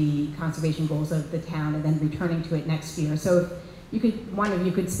to the conservation goals of the town and then returning to it next year. So if you could, one of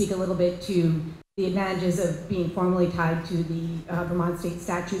you could speak a little bit to the advantages of being formally tied to the Vermont state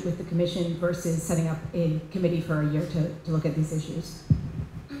statute with the commission versus setting up a committee for a year to look at these issues.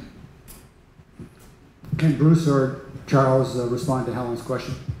 Can Bruce or Charles respond to Helen's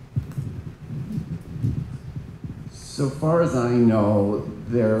question? So far as I know,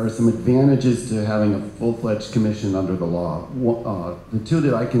 there are some advantages to having a full-fledged commission under the law. The two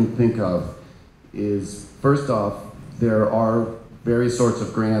that I can think of is, first off, there are various sorts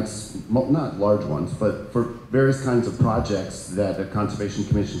of grants, not large ones, but for various kinds of projects that a conservation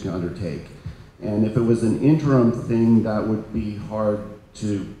commission can undertake. And if it was an interim thing, that would be hard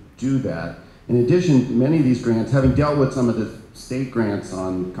to do that. In addition, many of these grants, having dealt with some of the state grants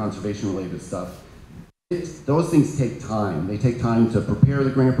on conservation-related stuff, those things take time. They take time to prepare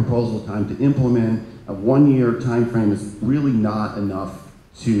the grant proposal, time to implement. A one-year time frame is really not enough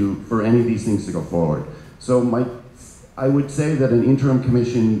for any of these things to go forward. So I would say that an interim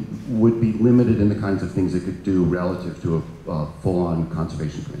commission would be limited in the kinds of things it could do relative to a full-on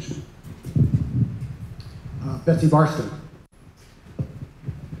conservation commission. Betsy Barstow.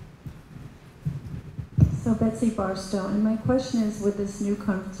 So Betsy Barstow, and my question is, would this new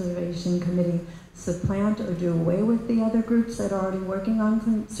conservation committee supplant or do away with the other groups that are already working on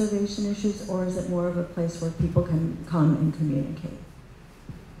conservation issues, or is it more of a place where people can come and communicate?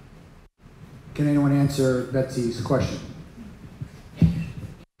 Can anyone answer Betsy's question?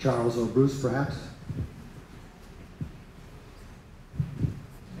 Charles or Bruce, perhaps?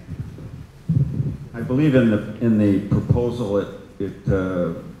 I believe in the proposal,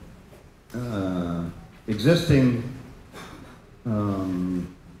 existing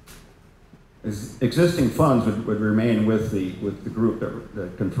funds would remain with the group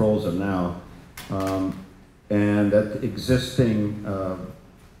that controls them now, and that existing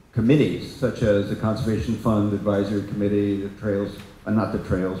committees such as the Conservation Fund Advisory Committee, the Trails, not the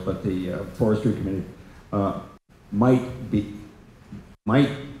Trails, but the Forestry Committee, might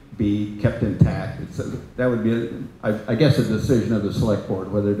be kept intact. That would be, I guess, a decision of the select board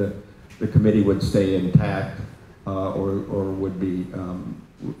whether the committee would stay intact or would be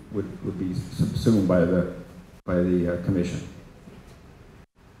subsumed by the commission.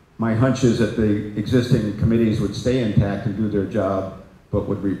 My hunch is that the existing committees would stay intact and do their job, but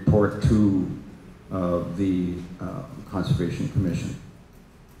would report to the Conservation Commission.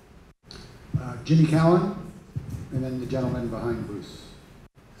 Ginny Cowan, and then the gentleman behind Bruce.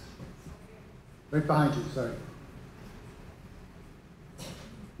 Right behind you, sorry.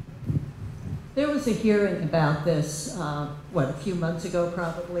 There was a hearing about this, a few months ago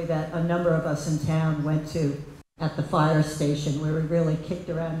probably, that a number of us in town went to at the fire station, where we really kicked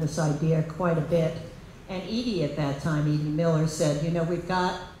around this idea quite a bit. And Edie at that time, Edie Miller, said, you know, we've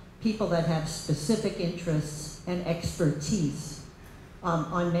got people that have specific interests and expertise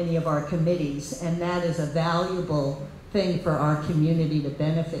on many of our committees, and that is a valuable thing for our community to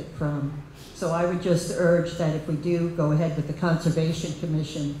benefit from. So I would just urge that if we do go ahead with the Conservation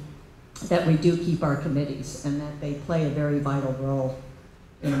Commission, that we do keep our committees and that they play a very vital role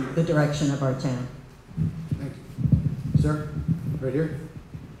in the direction of our town. Thank you. Sir, right here.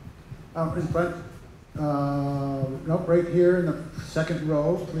 In front. Nope, right here in the second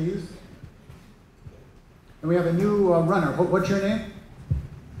row, please. And we have a new runner. What's your name?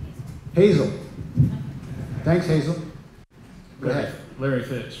 Hazel. Thanks, Hazel. Go ahead. Larry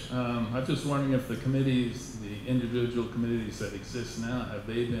Fitch. I'm just wondering if the committees, the individual committees that exist now, have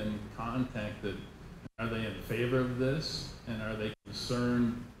they been contacted? Are they in favor of this? And are they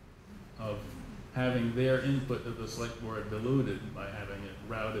concerned of having their input of the select board diluted by having it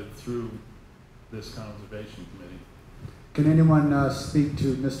routed through this conservation committee? Can anyone speak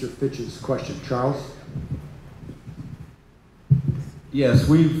to Mr. Fitch's question? Charles? Yes,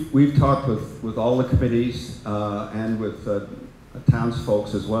 we've talked with all the committees and with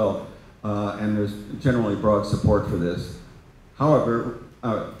townsfolk as well, and there's generally broad support for this. However,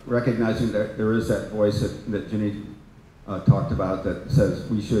 recognizing that there is that voice that Ginny talked about that says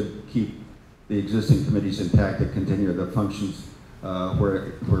we should keep the existing committees intact that continue the functions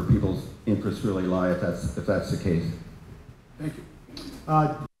where people's interests really lie, if that's the case. Thank you.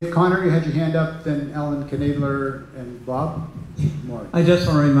 Connor, you had your hand up, then Ellen Knadler and Bob. More. I just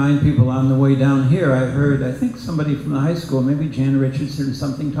want to remind people on the way down here, I heard, I think somebody from the high school, maybe Jan Richardson or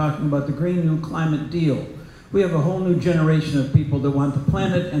something, talking about the Green New Climate Deal. We have a whole new generation of people that want the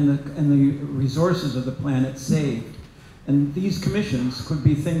planet and the resources of the planet saved. And these commissions could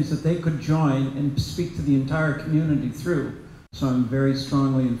be things that they could join and speak to the entire community through. So I'm very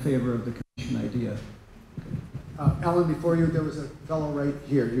strongly in favor of the commission idea. Ellen, before you, there was a fellow right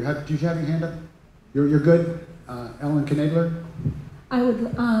here. Did you have your hand up? You're good? Ellen Knadler? I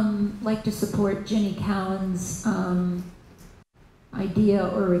would like to support Ginny Cowan's idea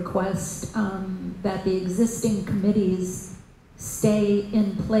or request that the existing committees stay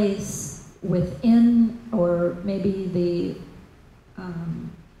in place within, or maybe the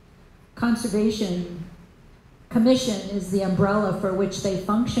Conservation Commission is the umbrella for which they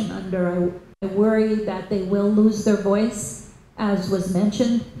function under. I worry that they will lose their voice, as was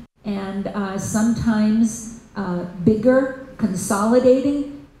mentioned, and sometimes bigger,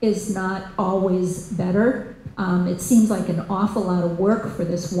 consolidating is not always better. It seems like an awful lot of work for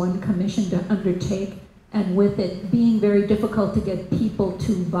this one commission to undertake, and with it being very difficult to get people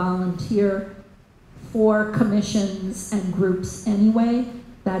to volunteer for commissions and groups anyway,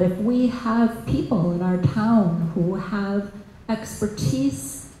 that if we have people in our town who have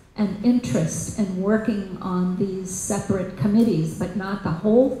expertise and interest in working on these separate committees, but not the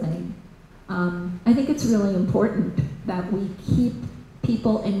whole thing, I think it's really important that we keep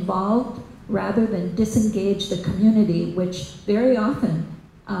people involved rather than disengage the community, which very often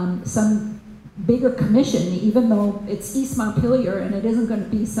some bigger commission, even though it's East Montpelier and it isn't going to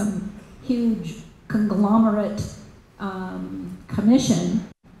be some huge conglomerate commission,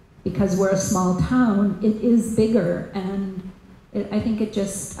 because we're a small town, it is bigger, and I think it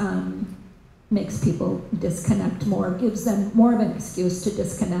just makes people disconnect more, gives them more of an excuse to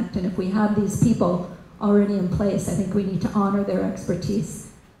disconnect. And if we have these people already in place, I think we need to honor their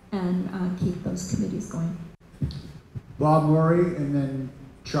expertise and keep those committees going. Bob Murray, and then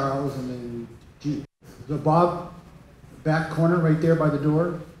Charles, and then G. So Bob, back corner right there by the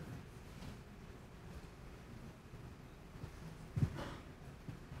door.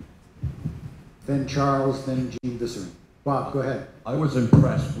 Then Charles, then Gene Visser. Bob, go ahead. I was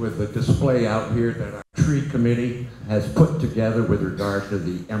impressed with the display out here that our tree committee has put together with regard to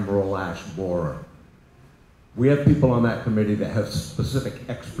the emerald ash borer. We have people on that committee that have specific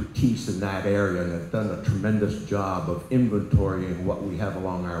expertise in that area and have done a tremendous job of inventorying what we have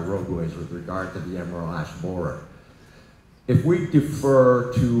along our roadways with regard to the emerald ash borer. If we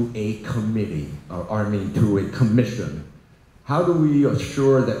defer to a committee, to a commission, how do we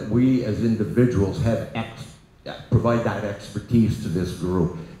assure that we as individuals have provide that expertise to this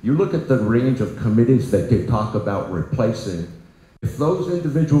group? You look at the range of committees that they talk about replacing. If those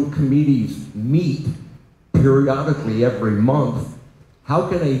individual committees meet periodically every month, how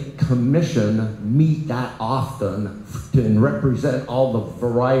can a commission meet that often and represent all the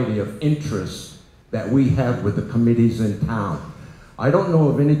variety of interests that we have with the committees in town. I don't know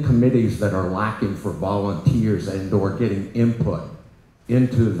of any committees that are lacking for volunteers and or getting input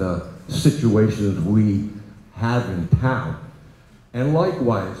into the situations we have in town. And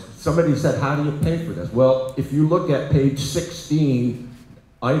likewise, somebody said, how do you pay for this? Well, if you look at page 16,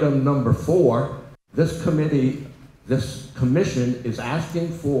 item number 4, this commission is asking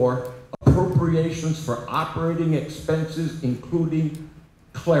for appropriations for operating expenses, including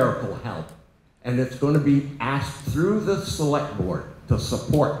clerical help. And it's going to be asked through the select board to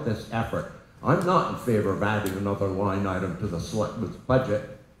support this effort. I'm not in favor of adding another line item to the select board's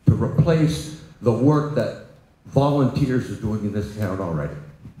budget to replace the work that volunteers are doing in this town already.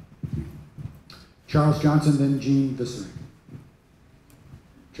 Charles Johnson, then Jean Visser.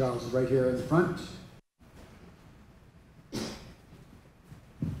 Charles is right here in the front.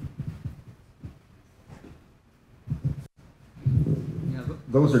 Yeah,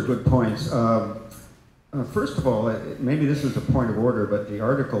 those are good points. First of all, maybe this is a point of order, but the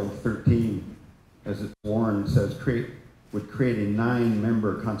Article 13, as it's warned, says would create a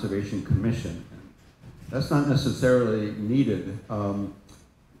 9-member conservation commission. That's not necessarily needed. I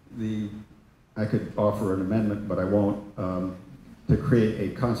could offer an amendment, but I won't, to create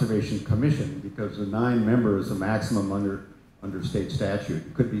a conservation commission, because the 9 members is the maximum under state statute.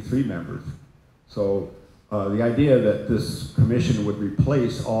 It could be 3 members. So the idea that this commission would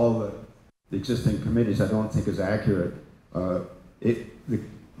replace all the existing committees, I don't think is accurate.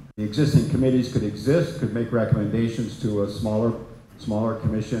 The existing committees could exist, could make recommendations to a smaller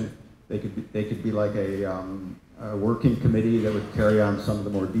commission. They could be like a working committee that would carry on some of the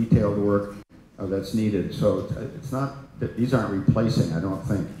more detailed work that's needed. So it's not that these aren't replacing, I don't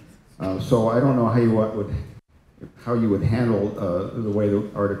think. So I don't know how you would handle the way the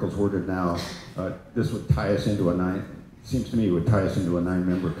article's worded now. This would tie us into it seems to me it would tie us into a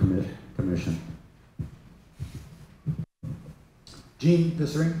 9-member commission. Jean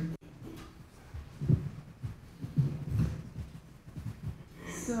Visser.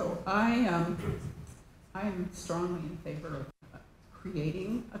 So I am strongly in favor of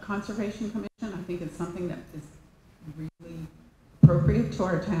creating a conservation commission. I think it's something that is really appropriate to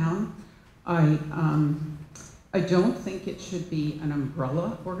our town. I don't think it should be an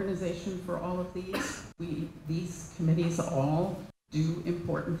umbrella organization for all of these. These committees all do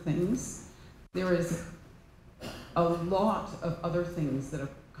important things. There is a lot of other things that a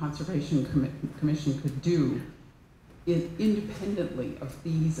conservation commission could do independently of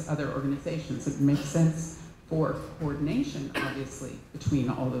these other organizations. It makes sense for coordination, obviously, between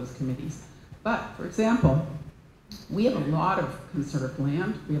all those committees. But, for example, we have a lot of conserved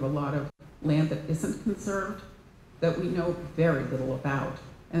land. We have a lot of land that isn't conserved that we know very little about.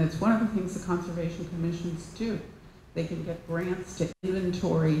 And it's one of the things the conservation commissions do. They can get grants to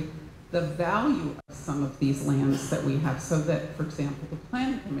inventory the value of some of these lands that we have, so that, for example, the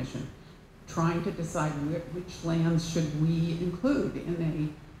planning commission trying to decide which lands should we include in a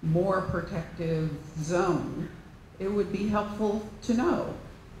more protective zone. It would be helpful to know,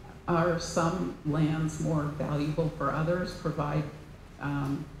 are some lands more valuable for others, provide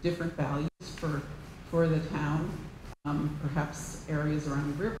different values for the town, perhaps areas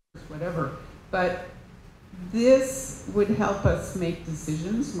around rivers, whatever. But this would help us make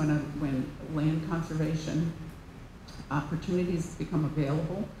decisions when land conservation opportunities become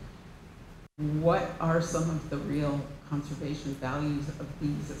available. What are some of the real conservation values of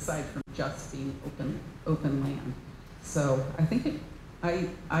these, aside from just being open land? So I think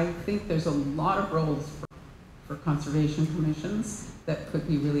there's a lot of roles for conservation commissions that could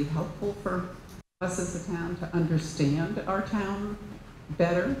be really helpful for us as a town to understand our town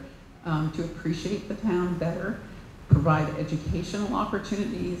better, to appreciate the town better, provide educational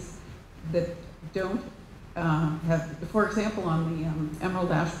opportunities that don't have, for example, on the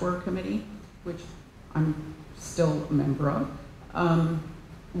Emerald Ash Borer Committee, which I'm still a member of,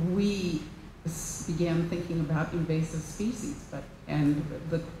 we began thinking about invasive species and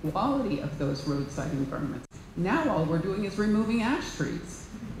the quality of those roadside environments. Now all we're doing is removing ash trees.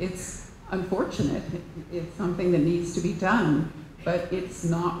 It's unfortunate. It's something that needs to be done, but it's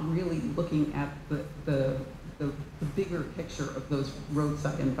not really looking at the bigger picture of those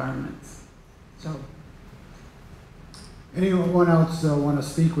roadside environments. So. Anyone else want to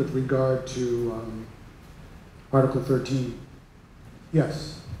speak with regard to Article 13?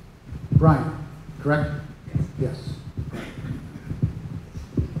 Yes. Brian, correct? Yes.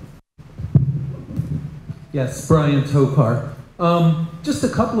 Yes, Brian Tokar. Just a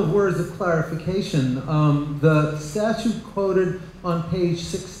couple of words of clarification. The statute quoted on page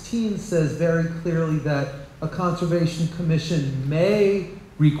 16 says very clearly that a conservation commission may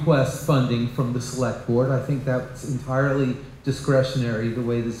request funding from the select board. I think that's entirely discretionary the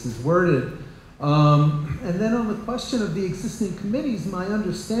way this is worded. And then on the question of the existing committees, my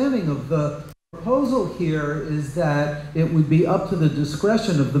understanding of the proposal here is that it would be up to the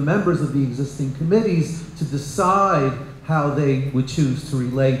discretion of the members of the existing committees to decide how they would choose to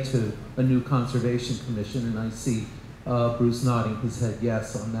relate to a new conservation commission, and I see Bruce nodding his head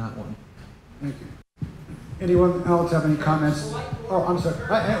yes on that one. Thank you. Anyone else have any comments? Oh, I'm sorry.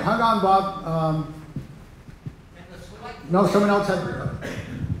 Hang on, Bob. No, someone else had.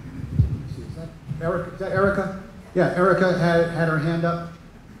 Is that Erica? Yeah, Erica had her hand up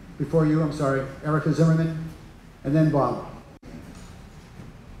before you. I'm sorry. Erica Zimmerman, and then Bob.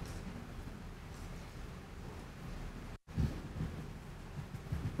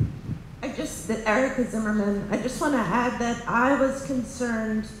 Erica Zimmerman. I just want to add that I was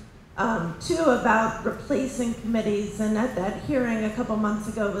concerned too about replacing committees, and at that hearing a couple months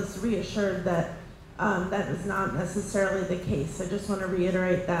ago was reassured that that is not necessarily the case. I just want to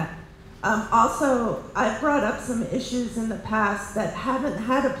reiterate that. Also, I've brought up some issues in the past that haven't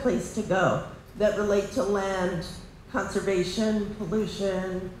had a place to go that relate to land conservation,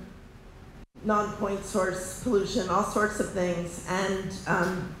 pollution, non-point source pollution, all sorts of things. And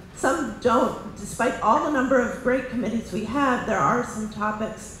some don't. Despite all the number of great committees we have, there are some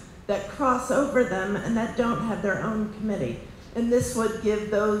topics that cross over them and that don't have their own committee. And this would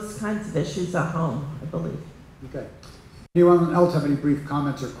give those kinds of issues a home, I believe. Okay. Anyone else have any brief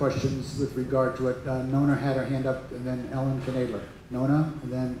comments or questions with regard to it? Nona had her hand up, and then Ellen Knadler. Nona,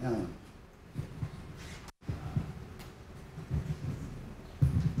 and then Ellen.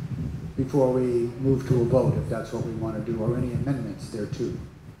 Before we move to a vote, if that's what we want to do, or any amendments there too.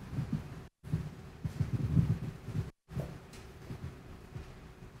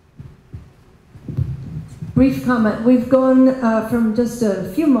 Brief comment. We've gone from just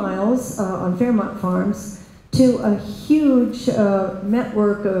a few miles on Fairmont Farms to a huge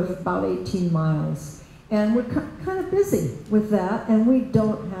network of about 18 miles. And we're kind of busy with that, and we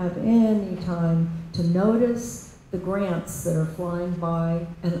don't have any time to notice the grants that are flying by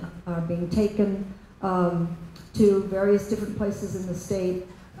and are being taken to various different places in the state.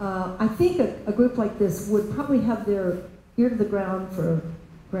 I think a group like this would probably have their ear to the ground for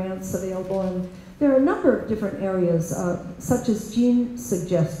grants available, and there are a number of different areas, such as Jean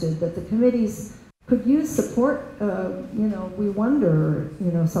suggested, that the committees could use support. We wonder,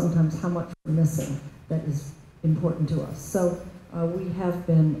 sometimes how much we're missing that is important to us. So we have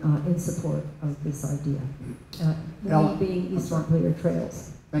been in support of this idea, we being East Montpelier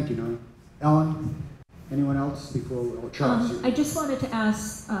Trails. Thank you, Nona. Ellen, anyone else before Charles? I just wanted to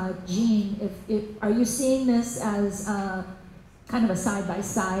ask Jean, if are you seeing this as kind of a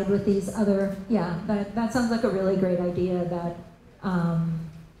side-by-side with these other, that sounds like a really great idea that,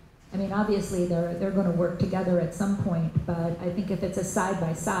 I mean, obviously they're going to work together at some point, but I think if it's a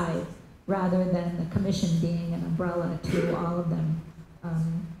side-by-side rather than the commission being an umbrella to all of them,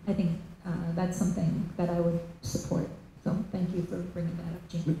 I think that's something that I would support. So thank you for bringing that up,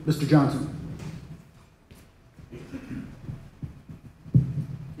 Jean. Mr. Johnson.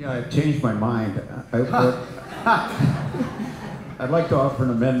 Yeah, I've changed my mind. I'd like to offer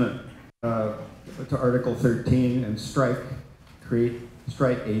an amendment to Article 13 and strike a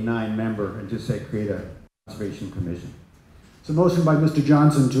 9-member and just say create a conservation commission. It's a motion by Mr.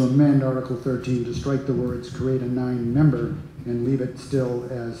 Johnson to amend Article 13 to strike the words create a 9-member and leave it still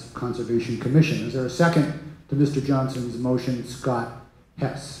as Conservation Commission. Is there a second to Mr. Johnson's motion? Scott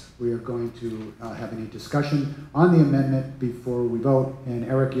Hess. We are going to have any discussion on the amendment before we vote. And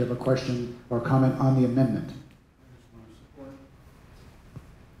Eric, you have a question or comment on the amendment?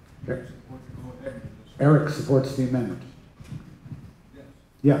 Eric supports the amendment.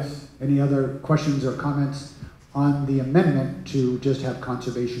 Yes. Any other questions or comments on the amendment to just have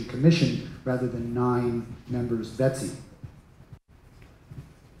Conservation Commission rather than 9 members? Betsy.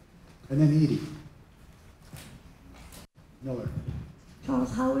 And then Edie. Miller.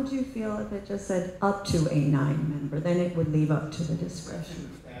 Charles, how would you feel if it just said up to a 9-member? Then it would leave up to the discretion.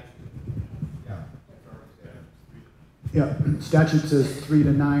 Yeah, statute says 3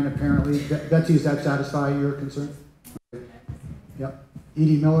 to 9 apparently. Betsy, does that satisfy your concern? Yep.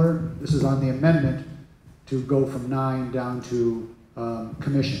 Edie Miller, this is on the amendment to go from 9 down to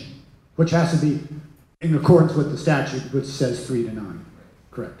commission, which has to be in accordance with the statute, which says 3 to 9.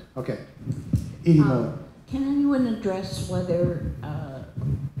 Correct. Okay. Edie Miller. Can anyone address whether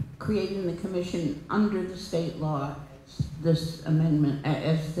creating the commission under the state law, as this amendment,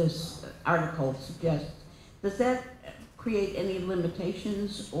 as this article suggests, does that create any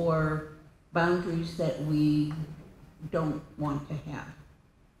limitations or boundaries that we don't want to have?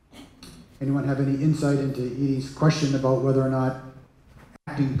 Anyone have any insight into Edie's question about whether or not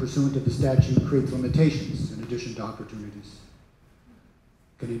acting pursuant to the statute creates limitations in addition to opportunities?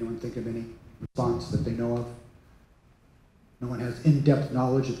 Can anyone think of any response that they know of? No one has in-depth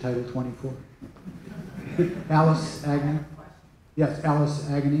knowledge of Title 24? Alice Agnew? Yes, Alice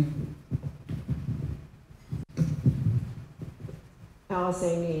Agnew. Alice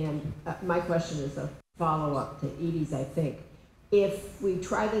Amy, and my question is a follow-up to Edie's, I think. If we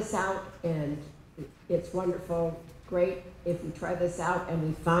try this out and it's wonderful, great. If we try this out and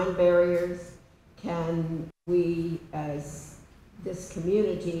we find barriers, can we, as this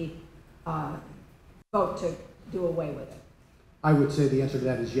community, vote to do away with it? I would say the answer to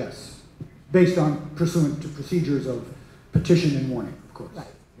that is yes, based on pursuant to procedures of petition and warning, of course. Right.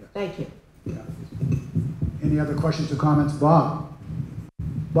 Yes. Thank you. Yeah. Any other questions or comments? Bob?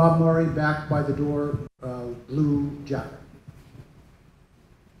 Bob Murray, back by the door, blue jacket.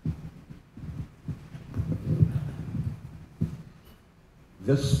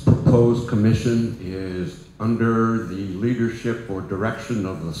 This proposed commission is under the leadership or direction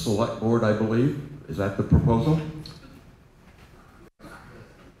of the Select Board, I believe. Is that the proposal?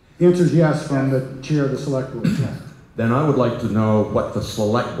 The answer is yes from the chair of the Select Board. Yes. Then I would like to know what the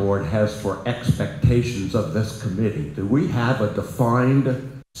Select Board has for expectations of this committee. Do we have a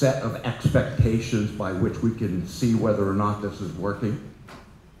defined set of expectations by which we can see whether or not this is working?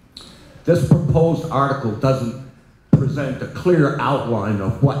 This proposed article doesn't present a clear outline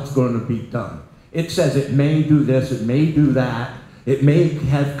of what's going to be done. It says it may do this, it may do that, it may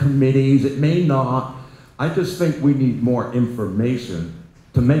have committees, it may not. I just think we need more information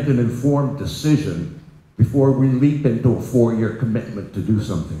to make an informed decision before we leap into a 4-year commitment to do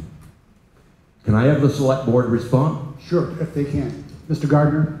something. Can I have the Select Board respond? Sure, if they can. Mr.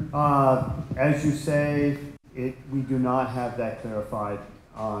 Gardner? As you say, we do not have that clarified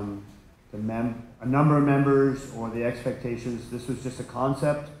on a number of members or the expectations. This was just a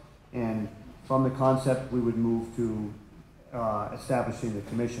concept, and from the concept, we would move to establishing the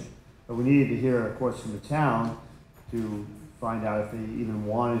commission. But we needed to hear, of course, from the town to find out if they even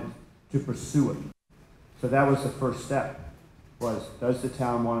wanted to pursue it. So that was the first step, was does the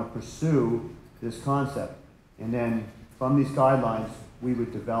town want to pursue this concept? And then from these guidelines, we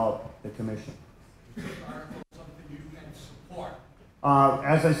would develop the commission. Is this article something you can support?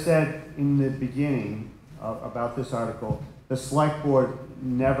 As I said in the beginning about this article, the Select Board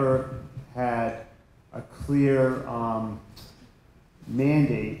never had a clear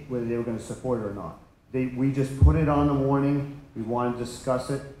mandate whether they were going to support it or not. We just put it on the warning. We wanted to discuss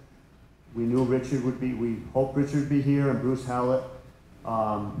it. We knew Richard would be, we hoped Richard would be here, and Bruce Howlett.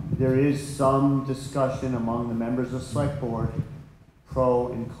 There is some discussion among the members of the Select Board,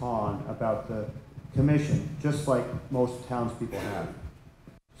 pro and con, about the commission, just like most townspeople have.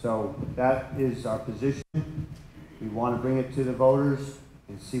 So that is our position. We want to bring it to the voters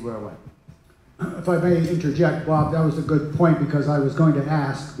and see where it went. If I may interject, Bob, that was a good point, because I was going to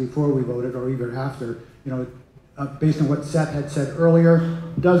ask before we voted, or even after, based on what Seth had said earlier,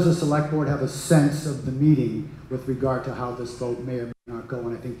 does the Select Board have a sense of the meeting with regard to how this vote may or may not go?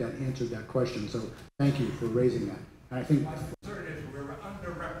 And I think that answered that question. So thank you for raising that. And I think My concern is we're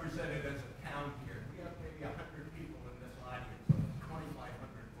underrepresented as a town here. We have maybe 100 people in this audience, so 2,500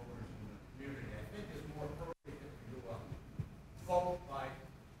 voters in the community. I think it's more appropriate if you vote by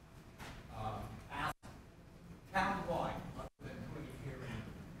town-wide, rather than doing it here in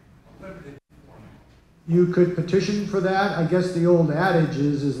a limited format. you could petition for that. I guess the old adage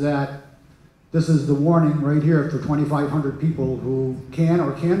is that this is the warning right here for 2,500 people who can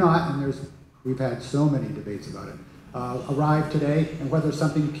or cannot, and we've had so many debates about it, arrive today, and whether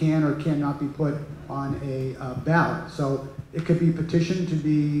something can or cannot be put on a ballot. So it could be petitioned to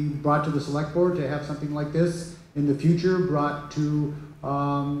be brought to the Select Board to have something like this in the future brought to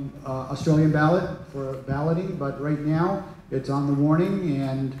Australian ballot for balloting, but right now it's on the warning,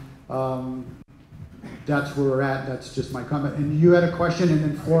 and that's where we're at. That's just my comment. And you had a question, and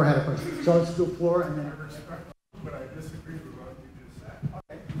then Floor had a question. So let's do Floor, and then. But I disagree with what you just said.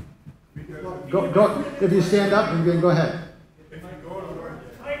 Okay. Because Go. If you stand up, you can go ahead. If you go to where you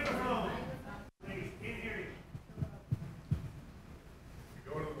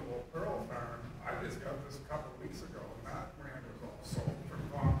go to the little Pearl farm, I just got this a couple of weeks ago, and that land was all sold from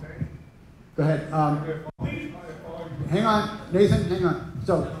Fontaine. Go ahead. Hang on, Nathan. Hang on.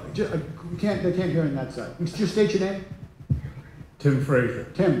 So they can't hear on that side. Just state your name. Tim Fraser.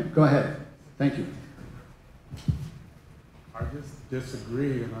 Tim, go ahead. Thank you. I just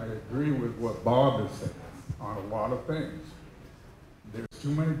disagree, and I agree with what Bob has said on a lot of things. There's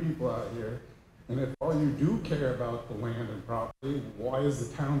too many people out here, And if all you do care about the land and property, why is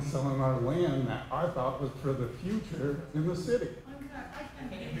the town selling our land that I thought was for the future in the city?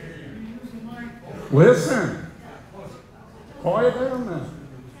 Listen, quiet down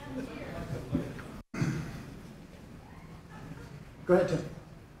then. Go ahead, Tim.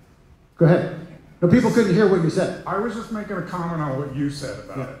 Go ahead. No, people couldn't hear what you said. I was just making a comment on what you said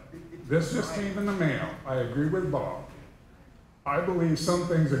about it. This just came in the mail. I agree with Bob. I believe some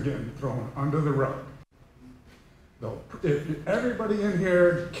things are getting thrown under the rug. Though, if everybody in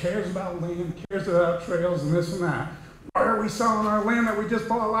here cares about land, cares about trails and this and that, why are we selling our land that we just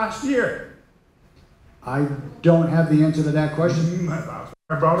bought last year? I don't have the answer to that question.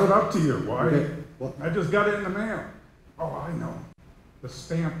 I brought it up to you. Why? Okay. Well, I just got it in the mail. Oh, I know. The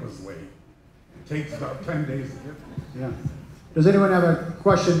stamp was late. It takes about 10 days to get there. yeah. Does anyone have a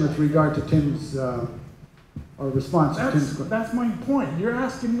question with regard to Tim's, or response to Tim's question? That's my point. You're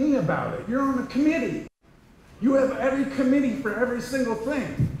asking me about it. You're on a committee. You have every committee for every single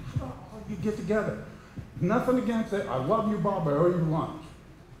thing. Oh, you get together. Nothing against it. I love you, Bob. I owe you lunch.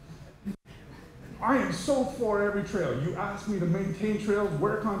 I am so for every trail. You asked me to maintain trails,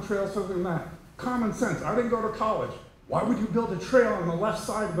 work on trails, something like that. Common sense. I didn't go to college. Why would you build a trail on the left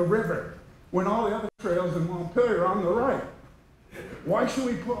side of the river when all the other trails in Montpelier are on the right? Why should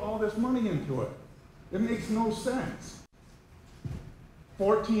we put all this money into it? It makes no sense.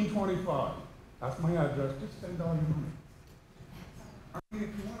 1425. That's my address. Just spend all your money. I mean, if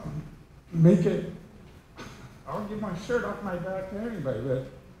you want to make it, I'll give my shirt off my back to anybody, but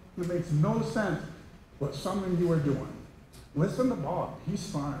it makes no sense what some of you are doing. Listen to Bob. He's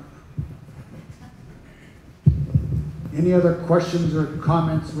smart. Any other questions or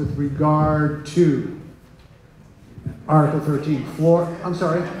comments with regard to Article 13? Floor, I'm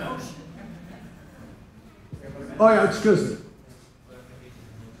sorry. Oh yeah, excuse me.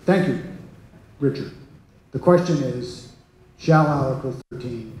 Thank you, Richard. The question is, shall Article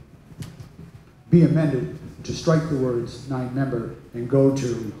 13 be amended to strike the words 9-member and go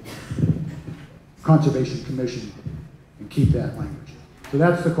to Conservation Commission and keep that language? So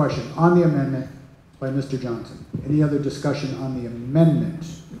that's the question on the amendment by Mr. Johnson. Any other discussion on the amendment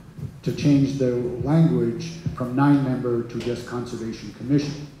to change the language from 9-member to just Conservation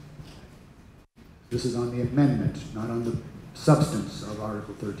Commission? This is on the amendment, not on the substance of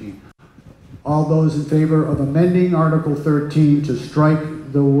Article 13. All those in favor of amending Article 13 to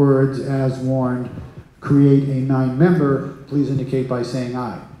strike the words as warned, create a 9-member, please indicate by saying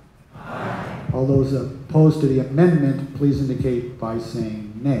aye. Aye. All those opposed to the amendment, please indicate by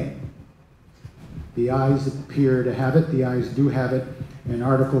saying nay. The ayes appear to have it, the ayes do have it, and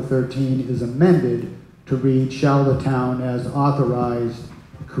Article 13 is amended to read, shall the town as authorized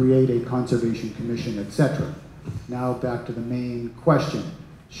create a conservation commission, etc. Now back to the main question.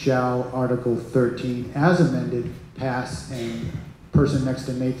 Shall Article 13 as amended pass? And person next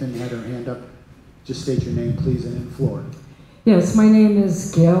to Nathan had her hand up. Just state your name, please, and in floor. Yes, my name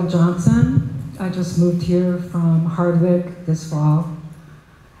is Gail Johnson. I just moved here from Hardwick this fall.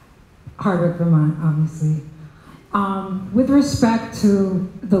 Hardwick, Vermont, obviously. With respect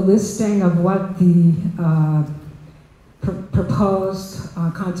to the listing of what the proposed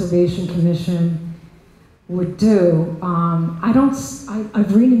Conservation Commission would do, I'm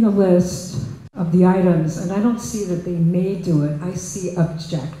reading the list of the items, and I don't see that they may do it. I see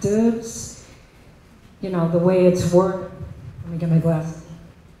objectives, you know, the way it's worded. Let me get my glasses.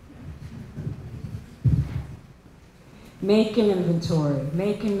 Make an inventory,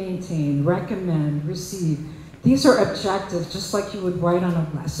 make and maintain, recommend, receive. These are objectives, just like you would write on a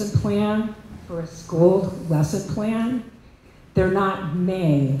lesson plan for a school lesson plan. They're not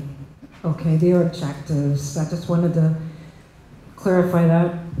may, okay, they are objectives. I just wanted to clarify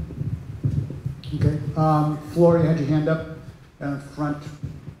that. Okay, Flora, you had your hand up in the front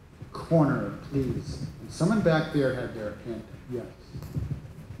corner, please. And someone back there had their hand, yes.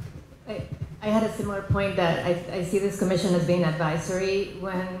 I had a similar point that I see this commission as being advisory.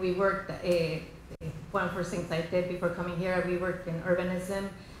 When we worked, one of the first things I did before coming here, we worked in urbanism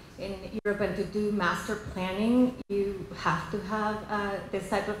in Europe, and to do master planning, you have to have this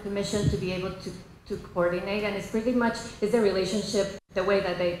type of commission to be able to coordinate, and it's pretty much is the relationship the way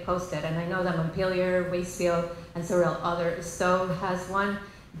that they post it. And I know that Montpelier, Wastefield, and several others, Stowe has one.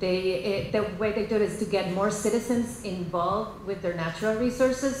 The way they do it is to get more citizens involved with their natural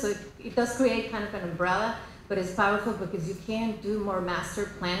resources. So it does create kind of an umbrella, but it's powerful because you can do more master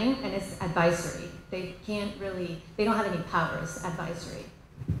planning, and it's advisory. They don't have any powers, advisory.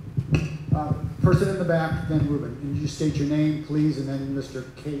 Person in the back, then Ruben. And you state your name, please, and then Mr.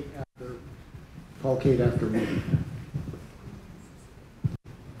 Paul Kate after Ruben.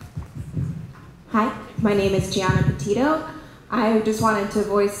 Hi, my name is Gianna Petito. I just wanted to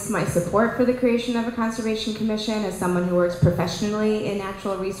voice my support for the creation of a conservation commission as someone who works professionally in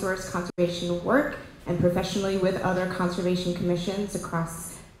natural resource conservation work and professionally with other conservation commissions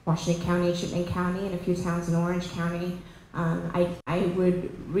across Washington County, Chittenden County, and a few towns in Orange County. I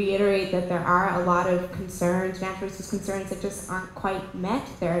would reiterate that there are a lot of concerns, natural resource concerns, that just aren't quite met.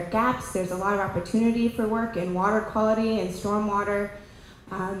 There are gaps. There's a lot of opportunity for work in water quality and stormwater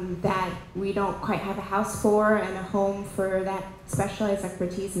that we don't quite have a house for, and a home for that specialized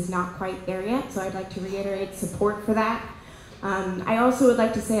expertise is not quite there yet. So I'd like to reiterate support for that. I also would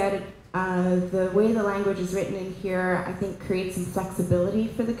like to say the way the language is written in here, I think creates some flexibility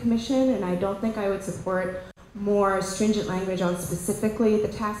for the commission, and I don't think I would support more stringent language on specifically the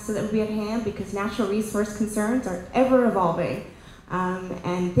tasks that would be at hand, because natural resource concerns are ever evolving,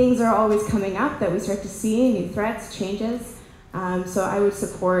 and things are always coming up that we start to see, new threats, changes. So I would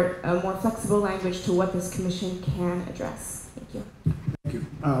support a more flexible language to what this commission can address. Thank you. Thank you.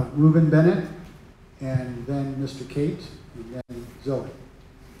 Reuben Bennett, and then Mr. Kate, and then Zoe.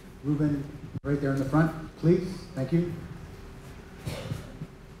 Reuben, right there in the front, please. Thank you.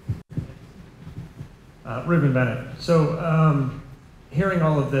 Reuben Bennett. So, hearing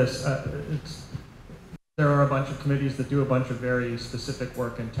all of this, there are a bunch of committees that do a bunch of very specific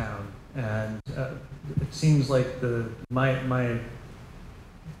work in town, and it seems like my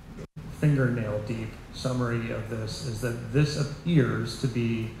fingernail deep summary of this is that this appears to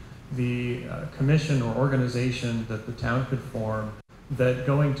be the commission or organization that the town could form that,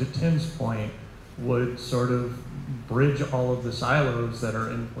 going to Tim's point, would sort of bridge all of the silos that are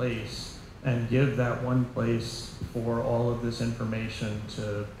in place and give that one place for all of this information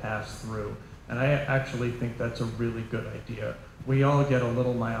to pass through. And I actually think that's a really good idea. We all get a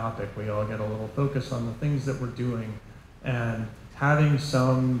little myopic, we all get a little focused on the things that we're doing, and having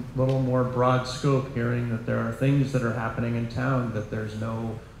some little more broad scope, hearing that there are things that are happening in town that there's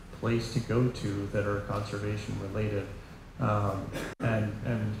no place to go to that are conservation related.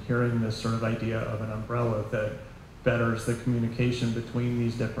 And hearing this sort of idea of an umbrella that betters the communication between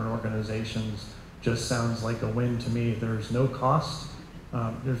these different organizations just sounds like a win to me. There's no cost,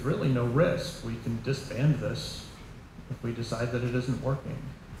 there's really no risk. We can disband this if we decide that it isn't working.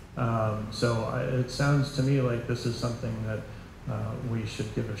 It sounds to me like this is something that we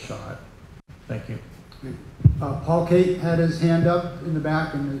should give a shot. Thank you. Paul Kate had his hand up in the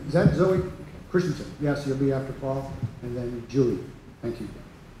back, and is that Zoe Christensen? Yes, you'll be after Paul, and then Julie. Thank you.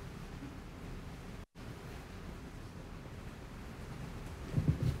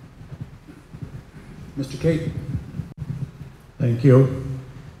 Mr. Kate. Thank you.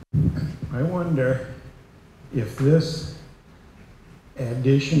 I wonder if this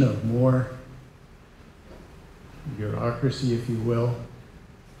addition of more bureaucracy, if you will,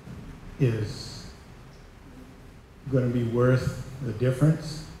 is going to be worth the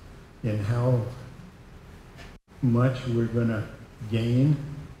difference in how much we're going to gain.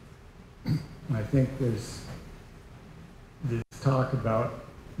 I think there's this talk about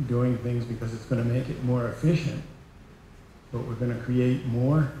doing things because it's going to make it more efficient, but we're going to create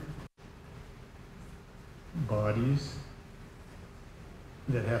more bodies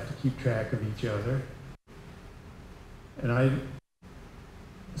that have to keep track of each other. And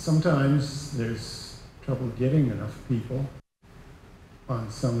sometimes there's trouble getting enough people on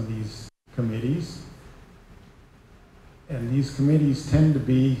some of these committees. And these committees tend to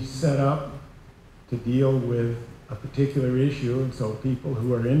be set up to deal with a particular issue, and so people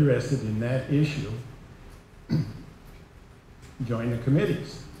who are interested in that issue join the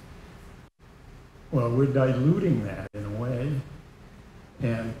committees. Well, we're diluting that in a way,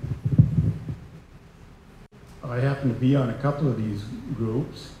 and I happen to be on a couple of these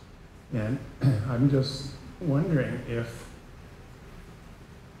groups, and I'm just wondering if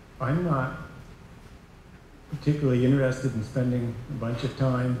I'm not particularly interested in spending a bunch of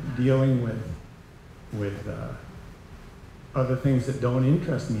time dealing with other things that don't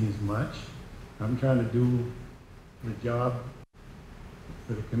interest me as much. I'm trying to do the job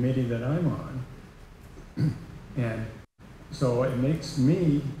for the committee that I'm on. And so it makes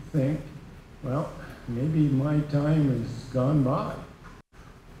me think, well, maybe my time has gone by.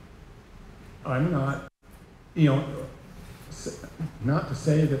 I'm not, not to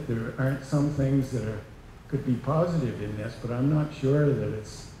say that there aren't some things that could be positive in this, but I'm not sure that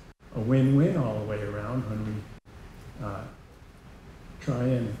it's a win-win all the way around when we try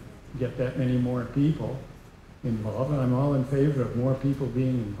and get that many more people involved. And I'm all in favor of more people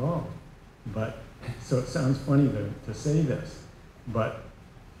being involved. But, so it sounds funny to say this, but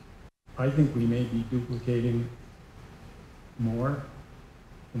I think we may be duplicating more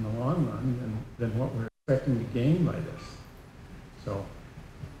in the long run than what we're expecting to gain by this. So,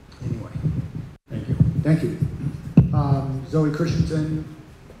 anyway, thank you. Thank you. Zoe Christensen,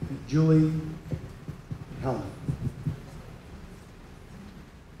 Julie, Helen.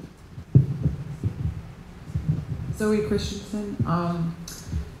 Zoe Christensen.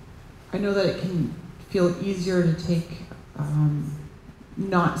 I know that it can feel easier to take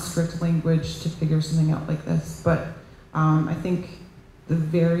not strict language to figure something out like this, but I think the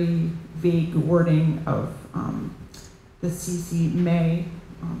very vague wording of the CC may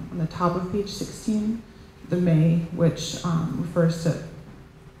on the top of page 16, the may, which refers to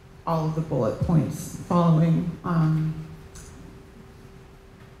all of the bullet points following. I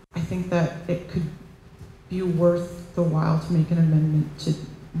think that it could be worth the while to make an amendment to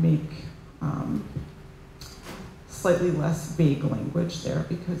make slightly less vague language there,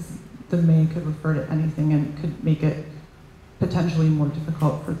 because the may could refer to anything and could make it potentially more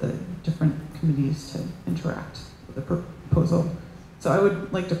difficult for the different committees to interact with the proposal. So I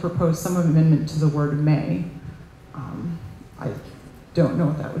would like to propose some amendment to the word may. I don't know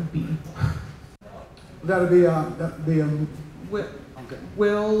what that would be. That'd be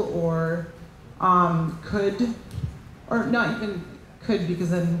Will or could, or not even could, because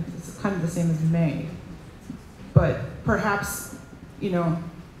then it's kind of the same as may. But perhaps, I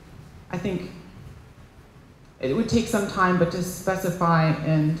think it would take some time, but to specify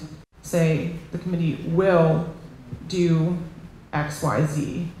and say the committee will do X, Y,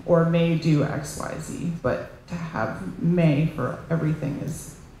 Z, or may do X, Y, Z, but to have may for everything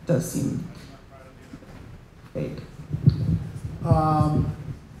does seem vague.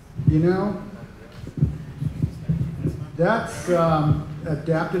 That's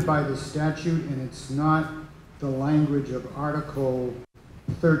adapted by the statute, and it's not the language of Article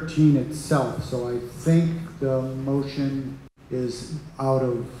 13 itself. So I think the motion is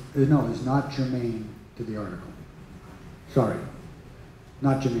is not germane to the article. Sorry,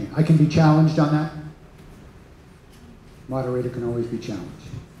 not germane. I can be challenged on that. Moderator can always be challenged,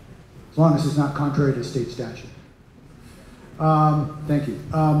 as long as it's not contrary to state statute. Thank you.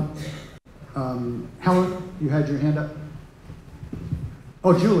 Helen, you had your hand up?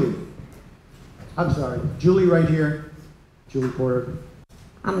 Oh, Julie. I'm sorry. Julie right here. Julie Porter.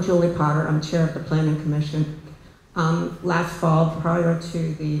 I'm Julie Potter. I'm chair of the Planning Commission. Last fall, prior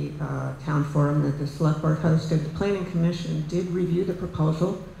to the town forum that the select board hosted, the Planning Commission did review the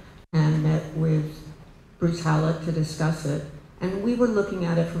proposal and met with Bruce Howlett to discuss it. And we were looking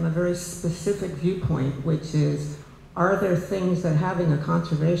at it from a very specific viewpoint, which is, are there things that having a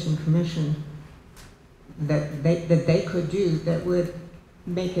conservation commission that they could do that would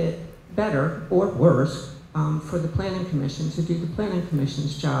make it better or worse for the Planning Commission to do the Planning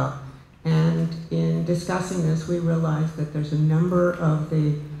Commission's job? And in discussing this, we realized that there's a number of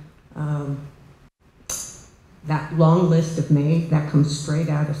that long list of may that comes straight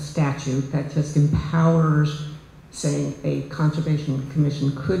out of statute that just empowers saying a conservation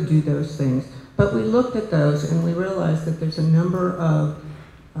commission could do those things. But we looked at those and we realized that there's a number of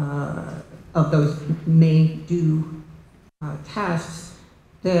those may do tasks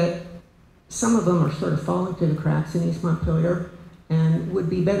that some of them are sort of falling through the cracks in East Montpelier and would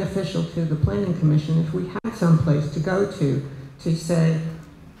be beneficial to the Planning Commission if we had some place to go to say,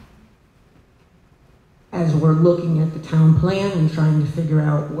 as we're looking at the town plan and trying to figure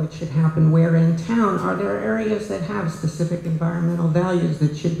out what should happen where in town, are there areas that have specific environmental values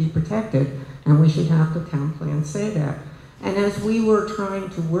that should be protected, and we should have the town plan say that. And as we were trying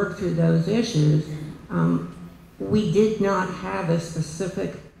to work through those issues, we did not have a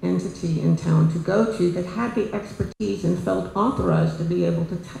specific entity in town to go to that had the expertise and felt authorized to be able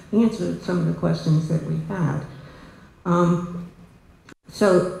to answer some of the questions that we had.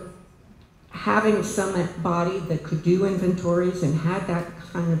 So having some body that could do inventories and had that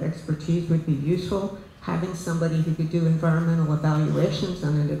kind of expertise would be useful. Having somebody who could do environmental evaluations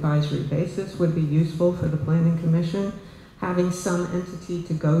on an advisory basis would be useful for the Planning Commission. Having some entity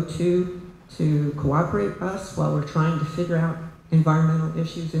to go to cooperate us while we're trying to figure out environmental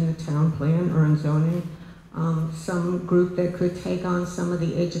issues in the town plan or in zoning. Some group that could take on some of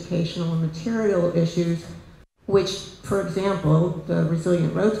the educational and material issues, which, for example, the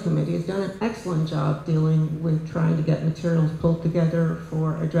Resilient Roads Committee has done an excellent job dealing with trying to get materials pulled together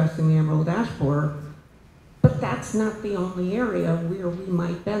for addressing the emerald ash borer. But that's not the only area where we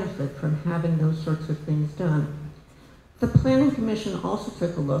might benefit from having those sorts of things done. The Planning Commission also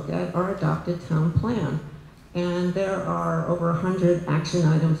took a look at our adopted town plan. And there are over 100 action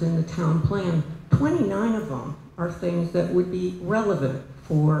items in the town plan. 29 of them are things that would be relevant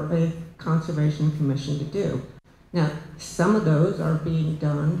for a conservation commission to do. Now, some of those are being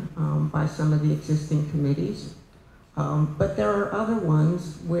done by some of the existing committees, but there are other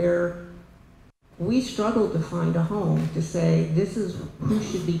ones where we struggle to find a home to say this is who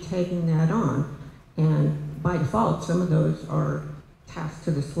should be taking that on. And by default, some of those are tasked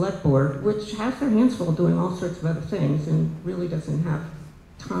to the select board, which has their hands full doing all sorts of other things and really doesn't have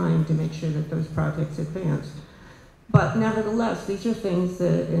time to make sure that those projects advance. But nevertheless, these are things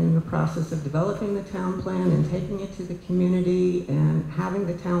that in the process of developing the town plan and taking it to the community and having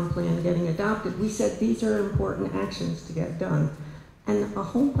the town plan getting adopted, we said these are important actions to get done. And a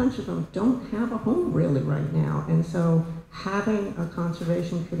whole bunch of them don't have a home really right now. And so having a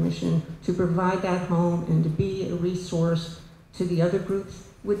conservation commission to provide that home and to be a resource to the other groups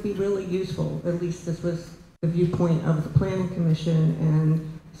would be really useful. At least this was the viewpoint of the planning commission.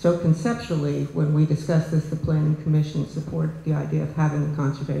 And so conceptually, when we discussed this, the planning commission supported the idea of having a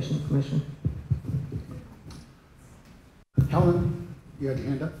conservation commission. Helen, you had your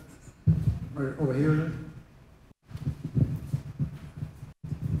hand up? Right over here.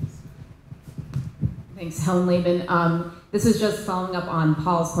 Thanks, Helen Laban. This is just following up on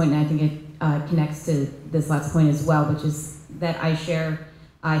Paul's point, and I think it connects to this last point as well, which is that I share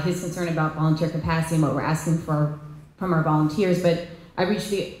his concern about volunteer capacity and what we're asking for from our volunteers, but I reached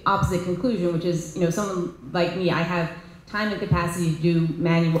the opposite conclusion, which is, someone like me, I have time and capacity to do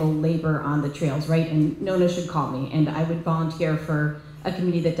manual labor on the trails, right? And Nona should call me, and I would volunteer for a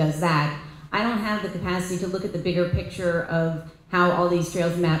committee that does that. I don't have the capacity to look at the bigger picture of how all these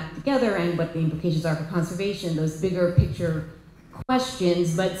trails map together and what the implications are for conservation, those bigger picture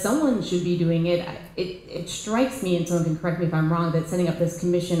questions, but someone should be doing it. It strikes me, and someone can correct me if I'm wrong, that setting up this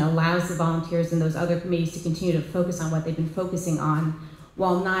commission allows the volunteers and those other committees to continue to focus on what they've been focusing on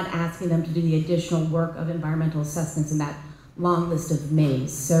while not asking them to do the additional work of environmental assessments in that long list of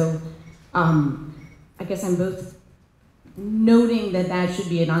maze. So I guess I'm both noting that that should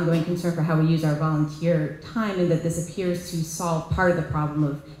be an ongoing concern for how we use our volunteer time, and that this appears to solve part of the problem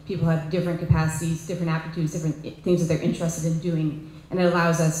of people who have different capacities, different aptitudes, different things that they're interested in doing, and it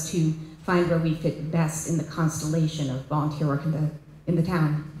allows us to find where we fit best in the constellation of volunteer work in the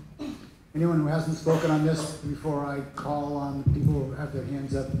town. Anyone who hasn't spoken on this before I call on the people who have their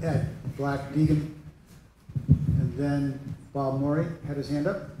hands up? Ed Black Deegan, and then Bob Morey had his hand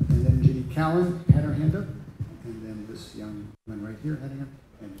up, and then Ginny Callan had her hand up, and then this young woman right here had her hand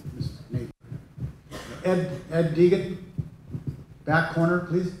up, and Mrs. Nathan. Ed Deegan, back corner,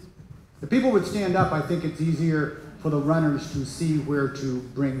 please. The people would stand up. I think it's easier for the runners to see where to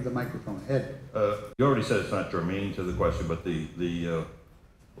bring the microphone. Ed. You already said it's not germane to the question, but the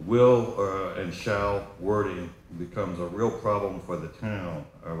will and shall wording becomes a real problem for the town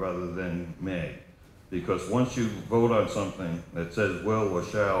rather than may. Because once you vote on something that says will or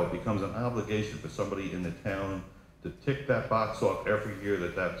shall, it becomes an obligation for somebody in the town to tick that box off every year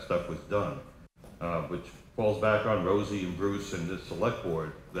that that stuff was done, which falls back on Rosie and Bruce and the select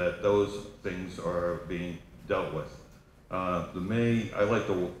board, that those things are being dealt with. The may, I like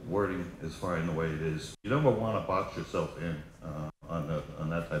the wording is fine the way it is. You never want to box yourself in on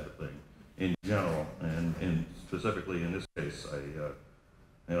that type of thing in general, and specifically in this case.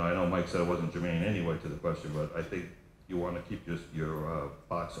 I know Mike said it wasn't germane anyway to the question, but I think you want to keep your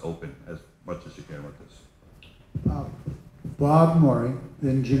box open as much as you can with this. Bob Morey,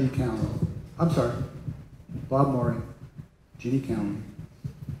 then Ginny Callan. I'm sorry. Bob Morey, Ginny Callan.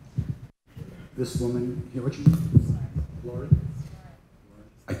 This woman here, what's your name? Lori?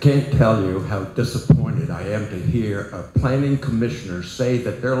 I can't tell you how disappointed I am to hear a planning commissioner say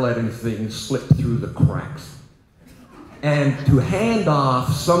that they're letting things slip through the cracks. And to hand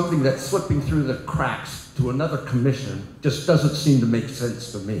off something that's slipping through the cracks to another commission just doesn't seem to make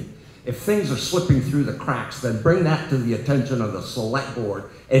sense to me. If things are slipping through the cracks, then bring that to the attention of the select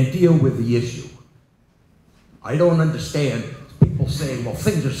board and deal with the issue. I don't understand people saying, well,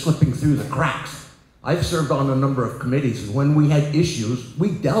 things are slipping through the cracks. I've served on a number of committees, and when we had issues,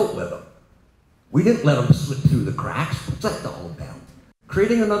 we dealt with them. We didn't let them slip through the cracks. What's that all about?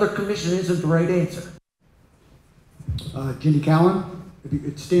 Creating another commission isn't the right answer. Ginny Callan, if you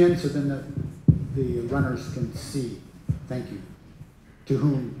could stand so then the runners can see. Thank you. To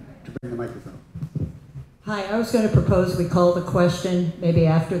whom to bring the microphone? Hi, I was going to propose we call the question maybe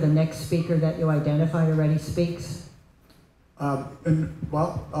after the next speaker that you identified already speaks. You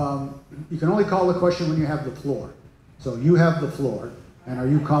can only call the question when you have the floor. So you have the floor, and are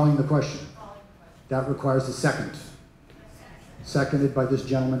you calling the question? That requires a second. Seconded by this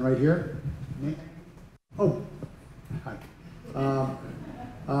gentleman right here. Nate? Oh, hi.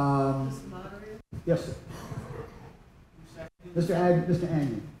 Yes, sir. Mr.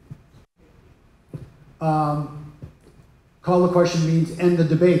 Agnew. Call the question means end the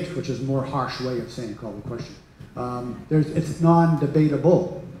debate, which is a more harsh way of saying call the question. It's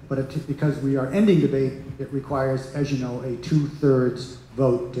non-debatable, but because we are ending debate, it requires, as you know, a 2/3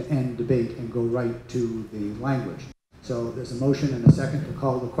 vote to end debate and go right to the language. So there's a motion and a second to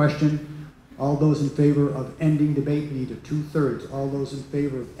call the question. All those in favor of ending debate need a 2/3. All those in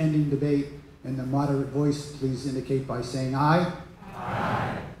favor of ending debate in the moderate voice, please indicate by saying aye.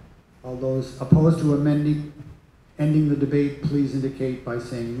 Aye. All those opposed to ending the debate, please indicate by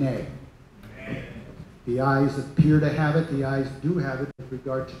saying nay. Nay. The ayes appear to have it. The ayes do have it with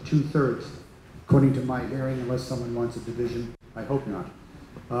regard to 2/3, according to my hearing, unless someone wants a division. I hope not.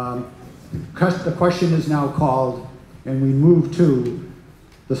 The question is now called, and we move to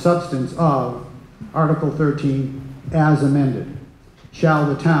the substance of Article 13 as amended. Shall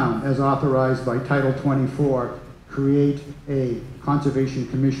the town, as authorized by Title 24, create a Conservation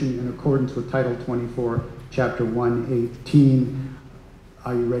Commission in accordance with Title 24, Chapter 118?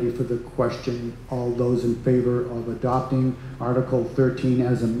 Are you ready for the question? All those in favor of adopting Article 13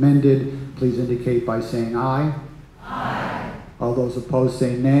 as amended, please indicate by saying aye. Aye. All those opposed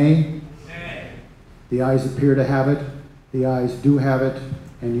say nay. Nay. The ayes appear to have it. The ayes do have it,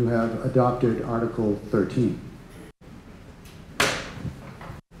 and you have adopted Article 13.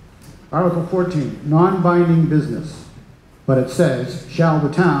 Article 14, non-binding business. But it says, shall the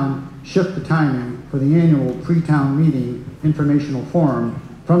town shift the timing for the annual pre-town meeting informational forum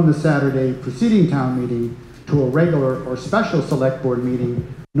from the Saturday preceding town meeting to a regular or special select board meeting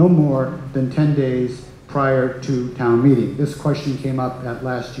no more than 10 days prior to town meeting? This question came up at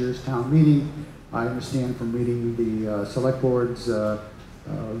last year's town meeting. I understand from reading the select boards, going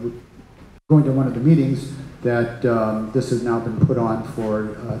to one of the meetings, that this has now been put on for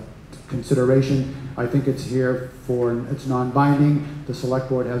consideration. I think it's here it's non-binding. The select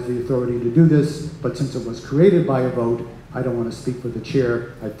board has the authority to do this, but since it was created by a vote, I don't want to speak for the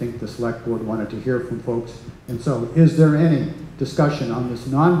chair. I think the select board wanted to hear from folks. And so, is there any discussion on this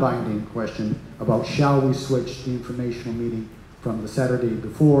non-binding question about shall we switch the informational meeting from the Saturday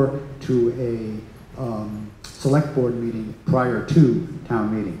before to a select board meeting prior to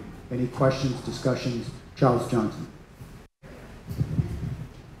town meeting? Any questions, discussions? Charles Johnson.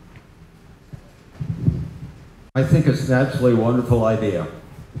 I think it's an absolutely wonderful idea.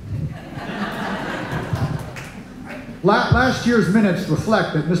 Last year's minutes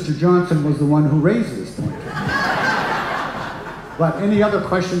reflect that Mr. Johnson was the one who raised this point. But any other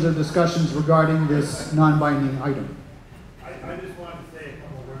questions or discussions regarding this non-binding item? I just wanted to say a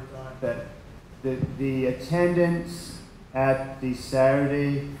couple words on that. The attendance at the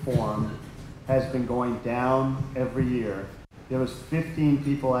Saturday forum has been going down every year. There was 15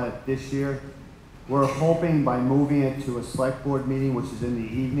 people at it this year. We're hoping by moving it to a select board meeting, which is in the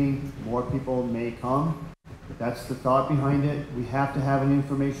evening, more people may come. That's the thought behind it. We have to have an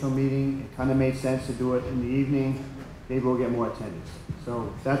informational meeting. It kind of made sense to do it in the evening. Maybe we'll get more attendance.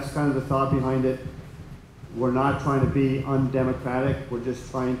 So that's kind of the thought behind it. We're not trying to be undemocratic. We're just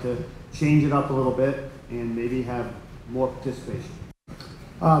trying to change it up a little bit and maybe have more participation.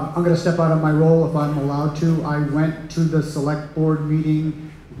 I'm going to step out of my role if I'm allowed to. I went to the select board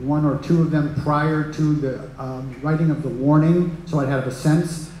meeting, one or two of them prior to the writing of the warning, so I'd have a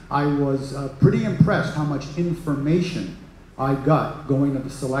sense. I was pretty impressed how much information I got going to the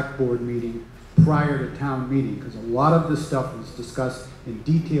select board meeting prior to town meeting, because a lot of this stuff was discussed in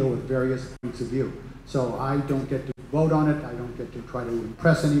detail with various points of view. So I don't get to vote on it, I don't get to try to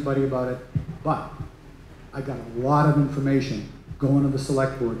impress anybody about it, but I got a lot of information going to the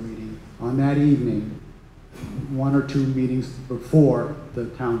select board meeting on that evening, one or two meetings before the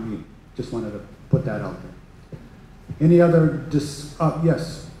town meeting. Just wanted to put that out there. Any other,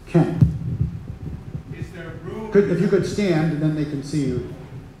 yes, Ken. Is there room? If you could stand, and then they can see you.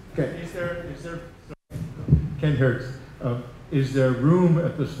 Okay. Is there, Ken Hertz, is there room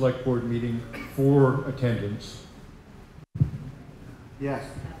at the select board meeting for attendance? Yes.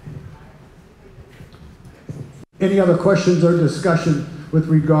 Any other questions or discussion with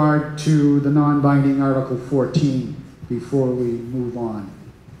regard to the non-binding Article 14 before we move on?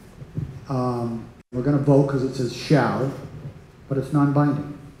 We're going to vote because it says shall, but it's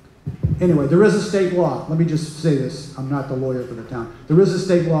non-binding. Anyway, there is a state law. Let me just say this. I'm not the lawyer for the town. There is a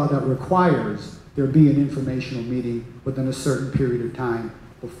state law that requires there be an informational meeting within a certain period of time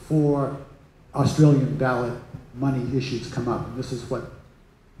before Australian ballot money issues come up. And this is what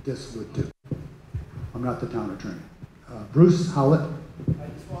this would do. I'm not the town attorney. Bruce Howlett. I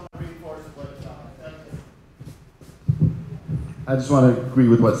just want to reinforce what I just want to agree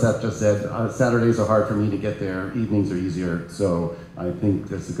with what Seth just said. Saturdays are hard for me to get there. Evenings are easier. So I think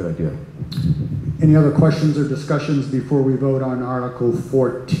that's a good idea. Any other questions or discussions before we vote on Article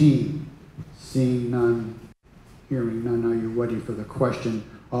 14? Seeing none, hearing none, are you ready for the question?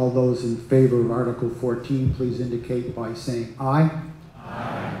 All those in favor of Article 14, please indicate by saying aye.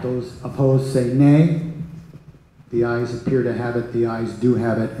 Aye. Those opposed say nay. The ayes appear to have it. The ayes do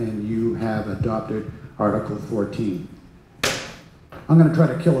have it, and you have adopted Article 14. I'm going to try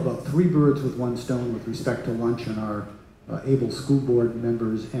to kill about 3 birds with 1 stone with respect to lunch and our able school board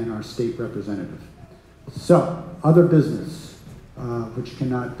members and our state representative. So, other business, which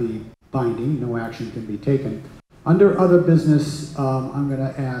cannot be binding, no action can be taken. Under other business, I'm going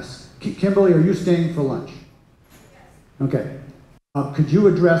to ask, Kimberly, are you staying for lunch? Yes. Okay. Could you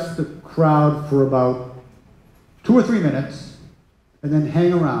address the crowd for about 2 or 3 minutes, and then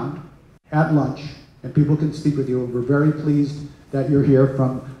hang around at lunch, and people can speak with you. And we're very pleased that you're here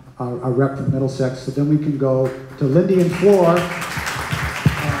from our rep from Middlesex. So then we can go to Lindy and Floor.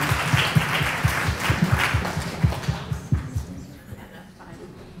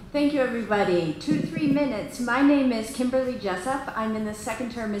 Thank you, everybody. 2 to 3 minutes. My name is Kimberly Jessup. I'm in the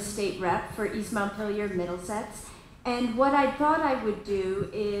 2nd term as state rep for East Montpelier, Middlesex. And what I thought I would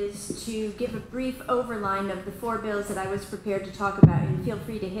do is to give a brief overline of the 4 bills that I was prepared to talk about, and feel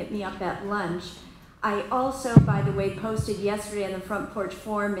free to hit me up at lunch. I also, by the way, posted yesterday on the Front Porch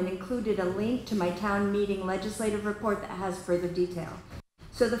Forum and included a link to my town meeting legislative report that has further detail.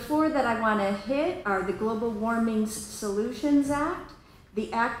 So the 4 that I want to hit are the Global Warming Solutions Act,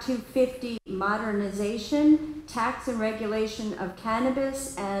 the Act 250 modernization, tax and regulation of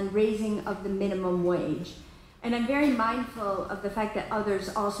cannabis, and raising of the minimum wage. And I'm very mindful of the fact that others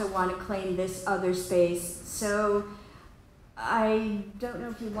also want to claim this other space. So I don't know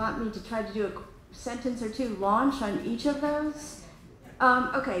if you want me to try to do a sentence or 2 launch on each of those.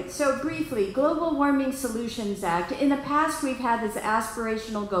 Okay, so briefly, Global Warming Solutions Act. In the past, we've had these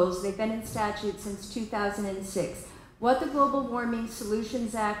aspirational goals. They've been in statute since 2006. What the Global Warming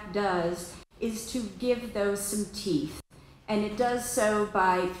Solutions Act does is to give those some teeth. And it does so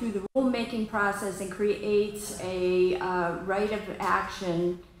through the rulemaking process, and creates a right of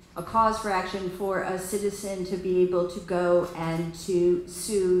action, a cause for action for a citizen to be able to go and to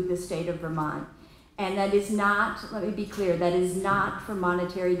sue the state of Vermont. And that is not, let me be clear, that is not for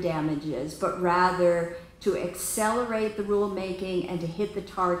monetary damages, but rather to accelerate the rulemaking and to hit the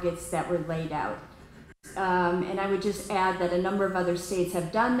targets that were laid out. And I would just add that a number of other states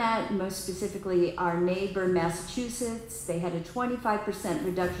have done that, most specifically our neighbor Massachusetts. They had a 25%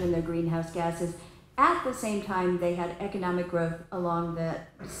 reduction in their greenhouse gases. At the same time, they had economic growth along that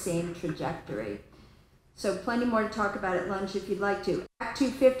same trajectory. So plenty more to talk about at lunch if you'd like to. Act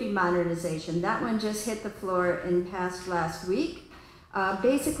 250 modernization, that one just hit the floor and passed last week.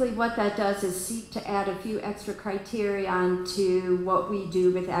 Basically what that does is seek to add a few extra criteria onto what we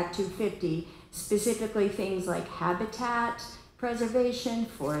do with Act 250. Specifically things like habitat preservation,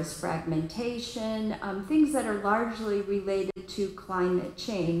 forest fragmentation, things that are largely related to climate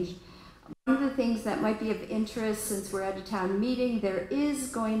change. One of the things that might be of interest, since we're at a town meeting, there is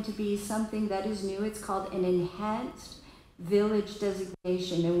going to be something that is new. It's called an enhanced village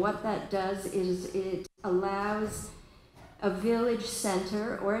designation. And what that does is it allows a village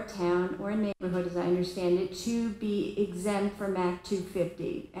center or a town or a neighborhood, as I understand it, to be exempt from Act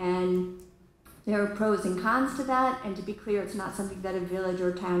 250. And there are pros and cons to that, and to be clear, it's not something that a village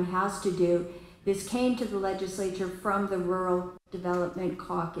or town has to do. This came to the legislature from the Rural Development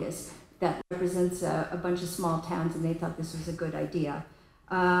Caucus that represents a bunch of small towns, and they thought this was a good idea.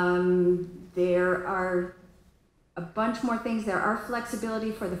 There are a bunch more things. There are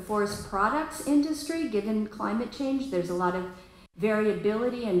flexibility for the forest products industry, given climate change. There's a lot of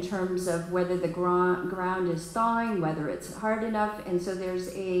variability in terms of whether the ground is thawing, whether it's hard enough, and so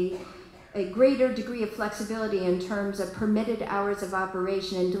there's a greater degree of flexibility in terms of permitted hours of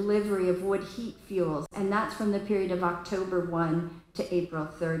operation and delivery of wood heat fuels, and that's from the period of October 1 to April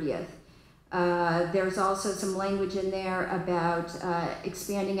 30th. There's also some language in there about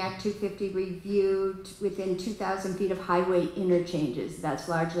expanding Act 250 review within 2,000 feet of highway interchanges. That's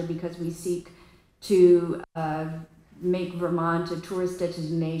largely because we seek to make Vermont a tourist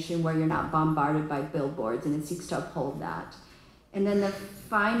destination where you're not bombarded by billboards, and it seeks to uphold that. And then the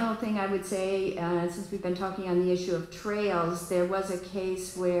final thing I would say, since we've been talking on the issue of trails, there was a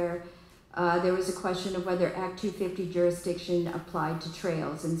case where there was a question of whether Act 250 jurisdiction applied to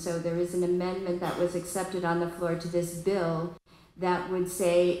trails. And so there is an amendment that was accepted on the floor to this bill that would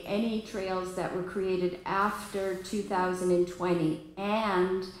say any trails that were created after 2020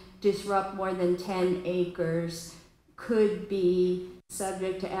 and disrupt more than 10 acres could be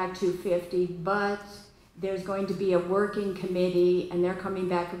subject to Act 250, but There's going to be a working committee, and they're coming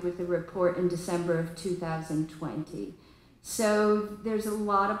back with a report in December of 2020. So there's a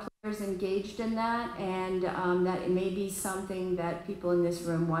lot of players engaged in that, and that it may be something that people in this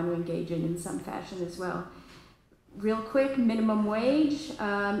room want to engage in some fashion as well. Real quick, minimum wage.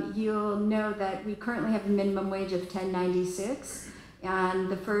 You'll know that we currently have a minimum wage of $10.96. On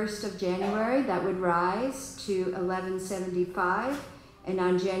the 1st of January, that would rise to $11.75. And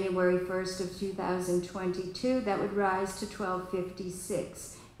on January 1st of 2022, that would rise to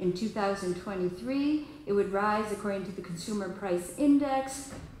 $12.56. In 2023, it would rise according to the Consumer Price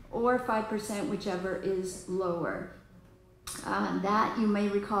Index, or 5%, whichever is lower. That, you may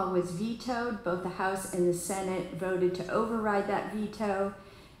recall, was vetoed. Both the House and the Senate voted to override that veto,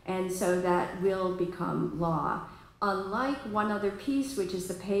 and so that will become law. Unlike one other piece, which is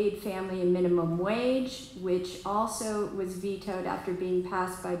the paid family and minimum wage, which also was vetoed after being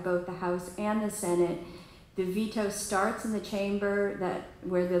passed by both the House and the Senate, the veto starts in the chamber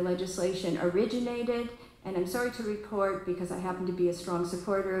where the legislation originated, and I'm sorry to report, because I happen to be a strong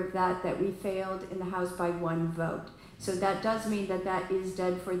supporter of that we failed in the House by 1 vote. So that does mean that that is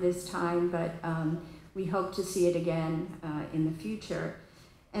dead for this time, but we hope to see it again in the future.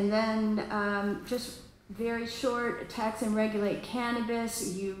 And then just very short, tax and regulate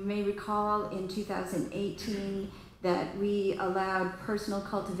cannabis. You may recall in 2018 that we allowed personal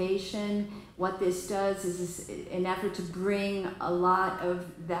cultivation. What this does is an effort to bring a lot of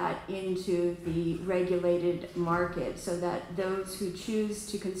that into the regulated market so that those who choose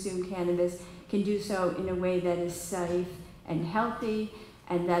to consume cannabis can do so in a way that is safe and healthy,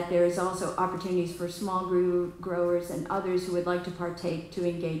 and that there is also opportunities for small growers and others who would like to partake to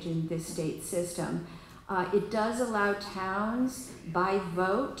engage in this state system. It does allow towns by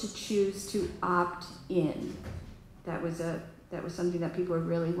vote to choose to opt in. That was something that people have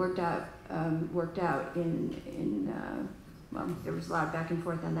really worked out in well, there was a lot of back and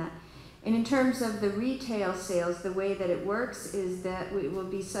forth on that. And in terms of the retail sales, the way that it works is that we will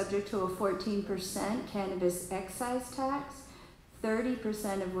be subject to a 14% cannabis excise tax,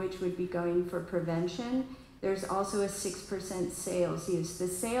 30% of which would be going for prevention. There's also a 6% sales use. The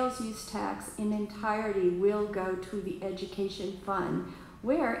sales use tax in entirety will go to the education fund,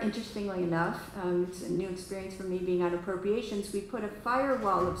 where, interestingly enough, it's a new experience for me being on appropriations, we put a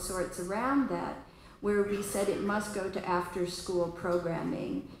firewall of sorts around that, where we said it must go to after-school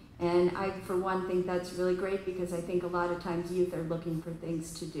programming. And I, for one, think that's really great, because I think a lot of times youth are looking for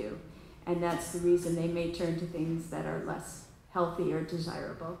things to do. And that's the reason they may turn to things that are less healthy or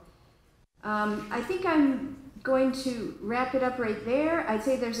desirable. I think I'm going to wrap it up right there. I'd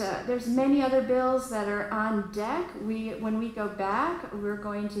say there's many other bills that are on deck. When we go back, we're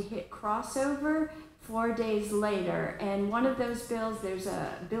going to hit crossover 4 days later. And one of those bills, there's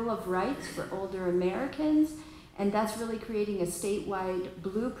a Bill of Rights for older Americans, and that's really creating a statewide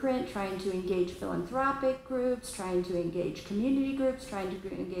blueprint, trying to engage philanthropic groups, trying to engage community groups, trying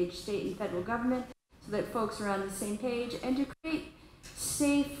to engage state and federal government so that folks are on the same page, and to create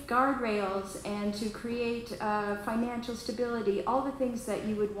safe guardrails and to create financial stability, all the things that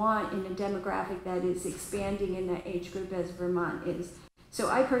you would want in a demographic that is expanding in that age group as Vermont is. So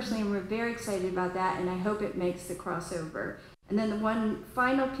I personally am very excited about that, and I hope it makes the crossover. And then the one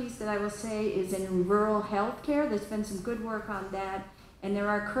final piece that I will say is in rural health care. There's been some good work on that, and there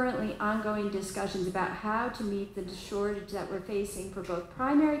are currently ongoing discussions about how to meet the shortage that we're facing for both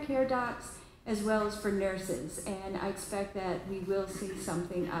primary care docs as well as for nurses, and I expect that we will see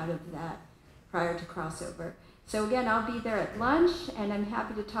something out of that prior to crossover. So again, I'll be there at lunch, and I'm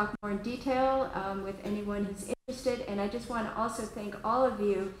happy to talk more in detail with anyone who's interested, and I just want to also thank all of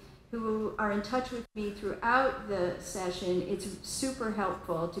you who are in touch with me throughout the session. It's super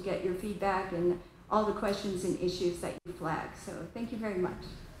helpful to get your feedback and all the questions and issues that you flag, so thank you very much.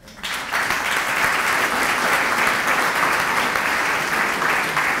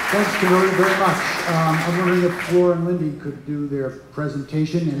 Thanks, Kimberly, very much. I'm wondering if Flora and Lindy could do their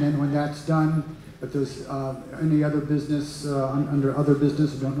presentation, and then when that's done, if there's any other business, under other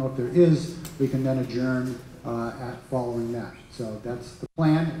business, I don't know if there is, we can then adjourn following that. So that's the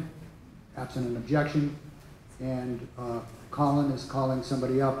plan, absent an objection. And Colin is calling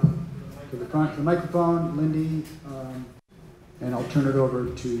somebody up to the front of the microphone, Lindy, and I'll turn it over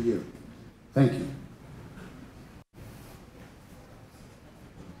to you. Thank you.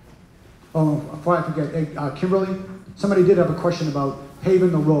 Oh, before I forget, hey, Kimberly, somebody did have a question about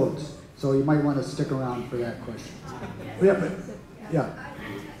paving the roads, so you might want to stick around for that question. Yeah.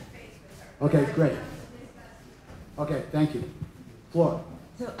 Okay, great. Okay, thank you. Flora.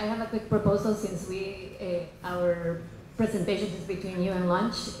 So I have a quick proposal, since our presentation is between you and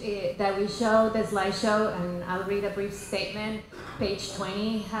lunch, that we show the slideshow, and I'll read a brief statement. Page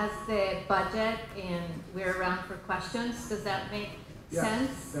 20 has the budget, and we're around for questions. Does that make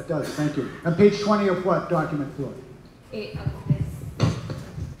sense? That does, thank you. And page 20 of what document, Floyd?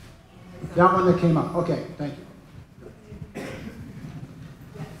 That one that came up, okay, thank you.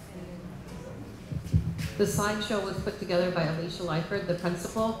 The slideshow was put together by Alicia Lyford, the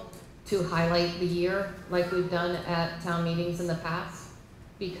principal, to highlight the year like we've done at town meetings in the past.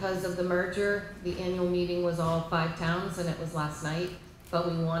 Because of the merger, the annual meeting was all 5 towns and it was last night,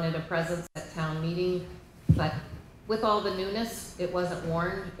 but we wanted a presence at town meeting. But with all the newness, it wasn't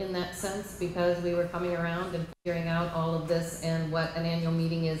warned in that sense because we were coming around and figuring out all of this and what an annual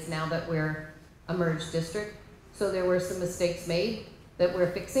meeting is now that we're a merged district. So there were some mistakes made that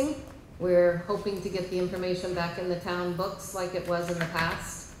we're fixing. We're hoping to get the information back in the town books like it was in the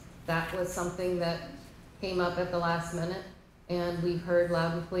past. That was something that came up at the last minute, and we've heard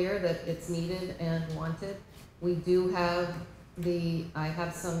loud and clear that it's needed and wanted. We do have I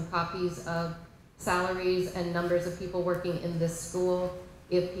have some copies of salaries and numbers of people working in this school.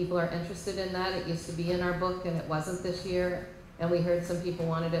 If people are interested in that, it used to be in our book and it wasn't this year, and we heard some people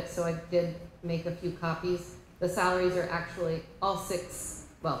wanted it, so I did make a few copies. The salaries are actually all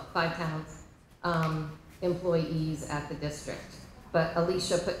 5 towns, employees at the district. But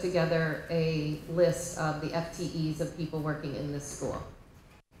Alicia put together a list of the FTEs of people working in this school.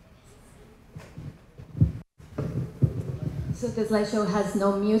 So the slideshow has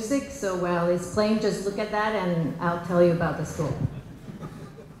no music, so while it's playing, just look at that and I'll tell you about the school.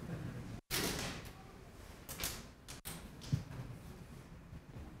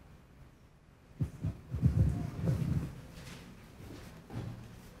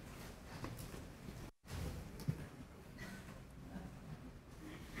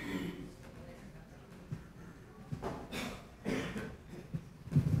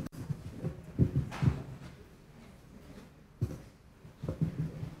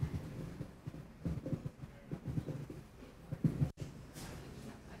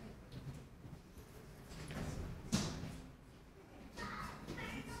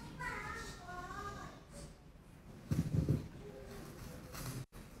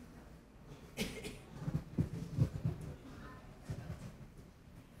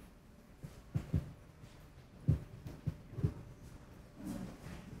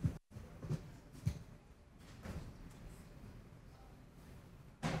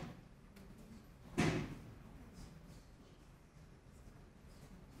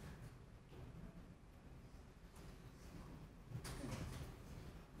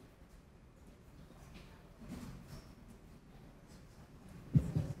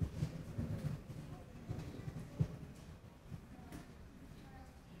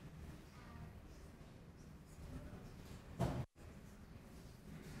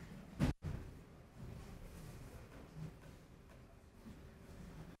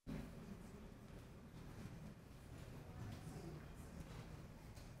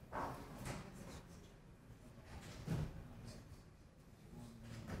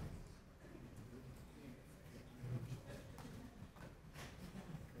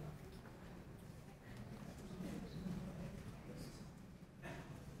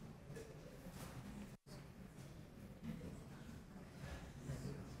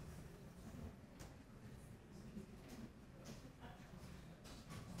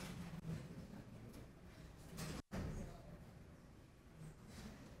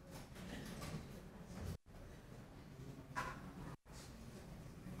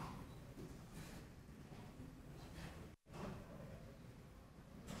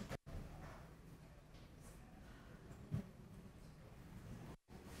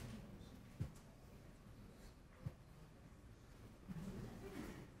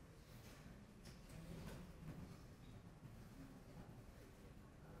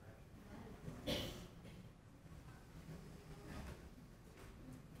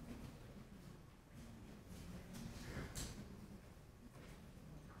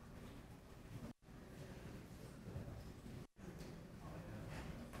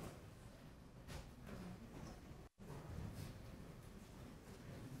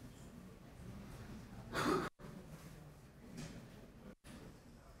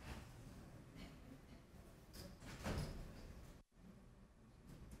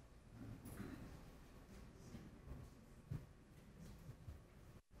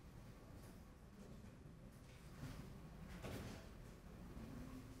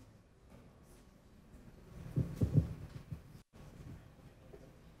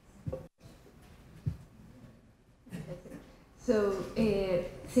 So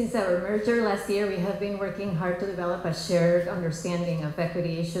Since our merger last year, we have been working hard to develop a shared understanding of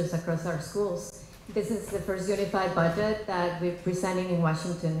equity issues across our schools. This is the first unified budget that we're presenting in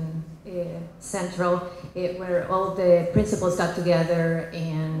Washington Central, where all the principals got together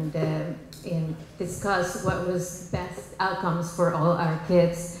and discussed what was best outcomes for all our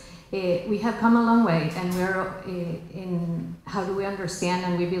kids. We have come a long way, and we're in how do we understand,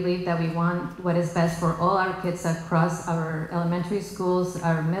 and we believe that we want what is best for all our kids across our elementary schools,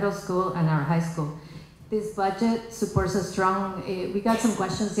 our middle school, and our high school. This budget supports a strong, we got some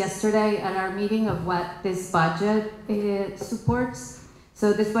questions yesterday at our meeting of what this budget supports.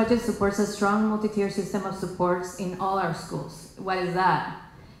 So this budget supports a strong multi-tier system of supports in all our schools. What is that?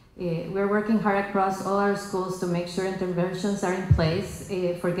 We're working hard across all our schools to make sure interventions are in place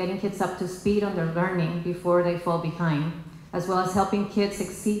for getting kids up to speed on their learning before they fall behind, as well as helping kids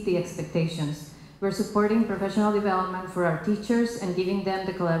exceed the expectations. We're supporting professional development for our teachers and giving them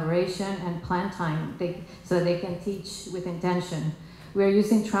the collaboration and plan time so that they can teach with intention. We're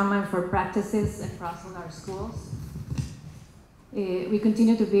using trauma-informed practices across all our schools. We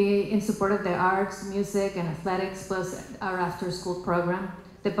continue to be in support of the arts, music, and athletics, plus our after-school program.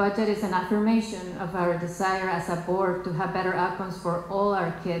 The budget is an affirmation of our desire as a board to have better outcomes for all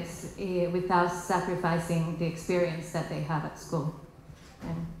our kids without sacrificing the experience that they have at school.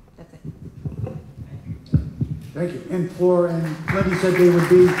 And that's it. Thank you. And Flora and Lindy said they would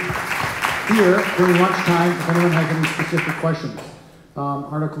be here during lunchtime if anyone has any specific questions.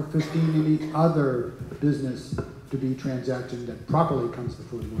 Article 15, any other business to be transacted that properly comes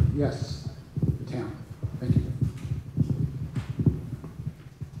before the board? Yes, the town. Thank you.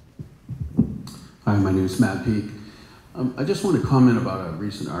 Hi, my name is Matt Peak. I just want to comment about a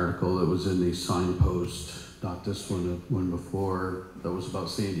recent article that was in the Signpost, not this one, the one before, that was about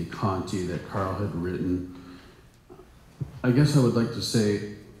Sandy Conti that Carl had written. I guess I would like to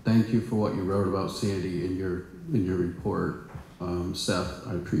say thank you for what you wrote about Sandy in your report, Seth.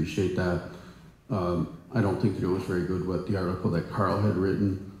 I appreciate that. I don't think that it was very good what the article that Carl had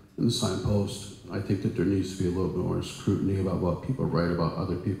written in the Signpost. I think that there needs to be a little bit more scrutiny about what people write about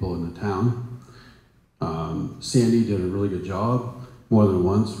other people in the town. Sandy did a really good job more than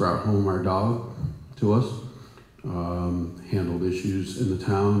once, brought home our dog to us, handled issues in the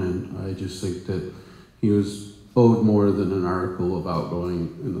town, and I just think that he was owed more than an article about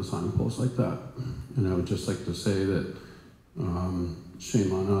going in the Signpost like that. And I would just like to say that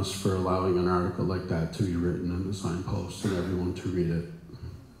shame on us for allowing an article like that to be written in the Signpost and everyone to read it.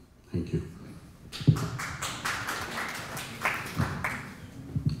 Thank you.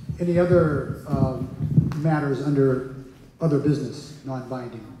 Any other matters under other business,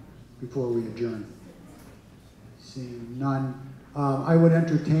 non-binding, before we adjourn? Seeing none, I would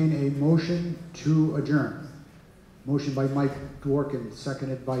entertain a motion to adjourn. Motion by Mike Dworkin,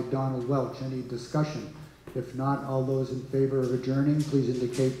 seconded by Donald Welch. Any discussion? If not, all those in favor of adjourning, please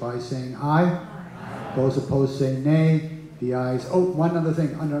indicate by saying aye. Aye. Those opposed say nay. The ayes. Oh, one other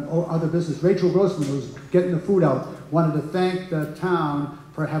thing, under other business, Rachel Grossman, who's getting the food out, wanted to thank the town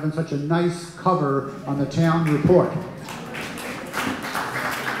for having such a nice cover on the town report.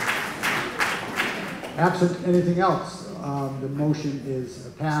 Absent anything else, the motion is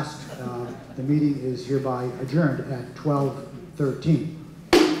passed. The meeting is hereby adjourned at 12:13.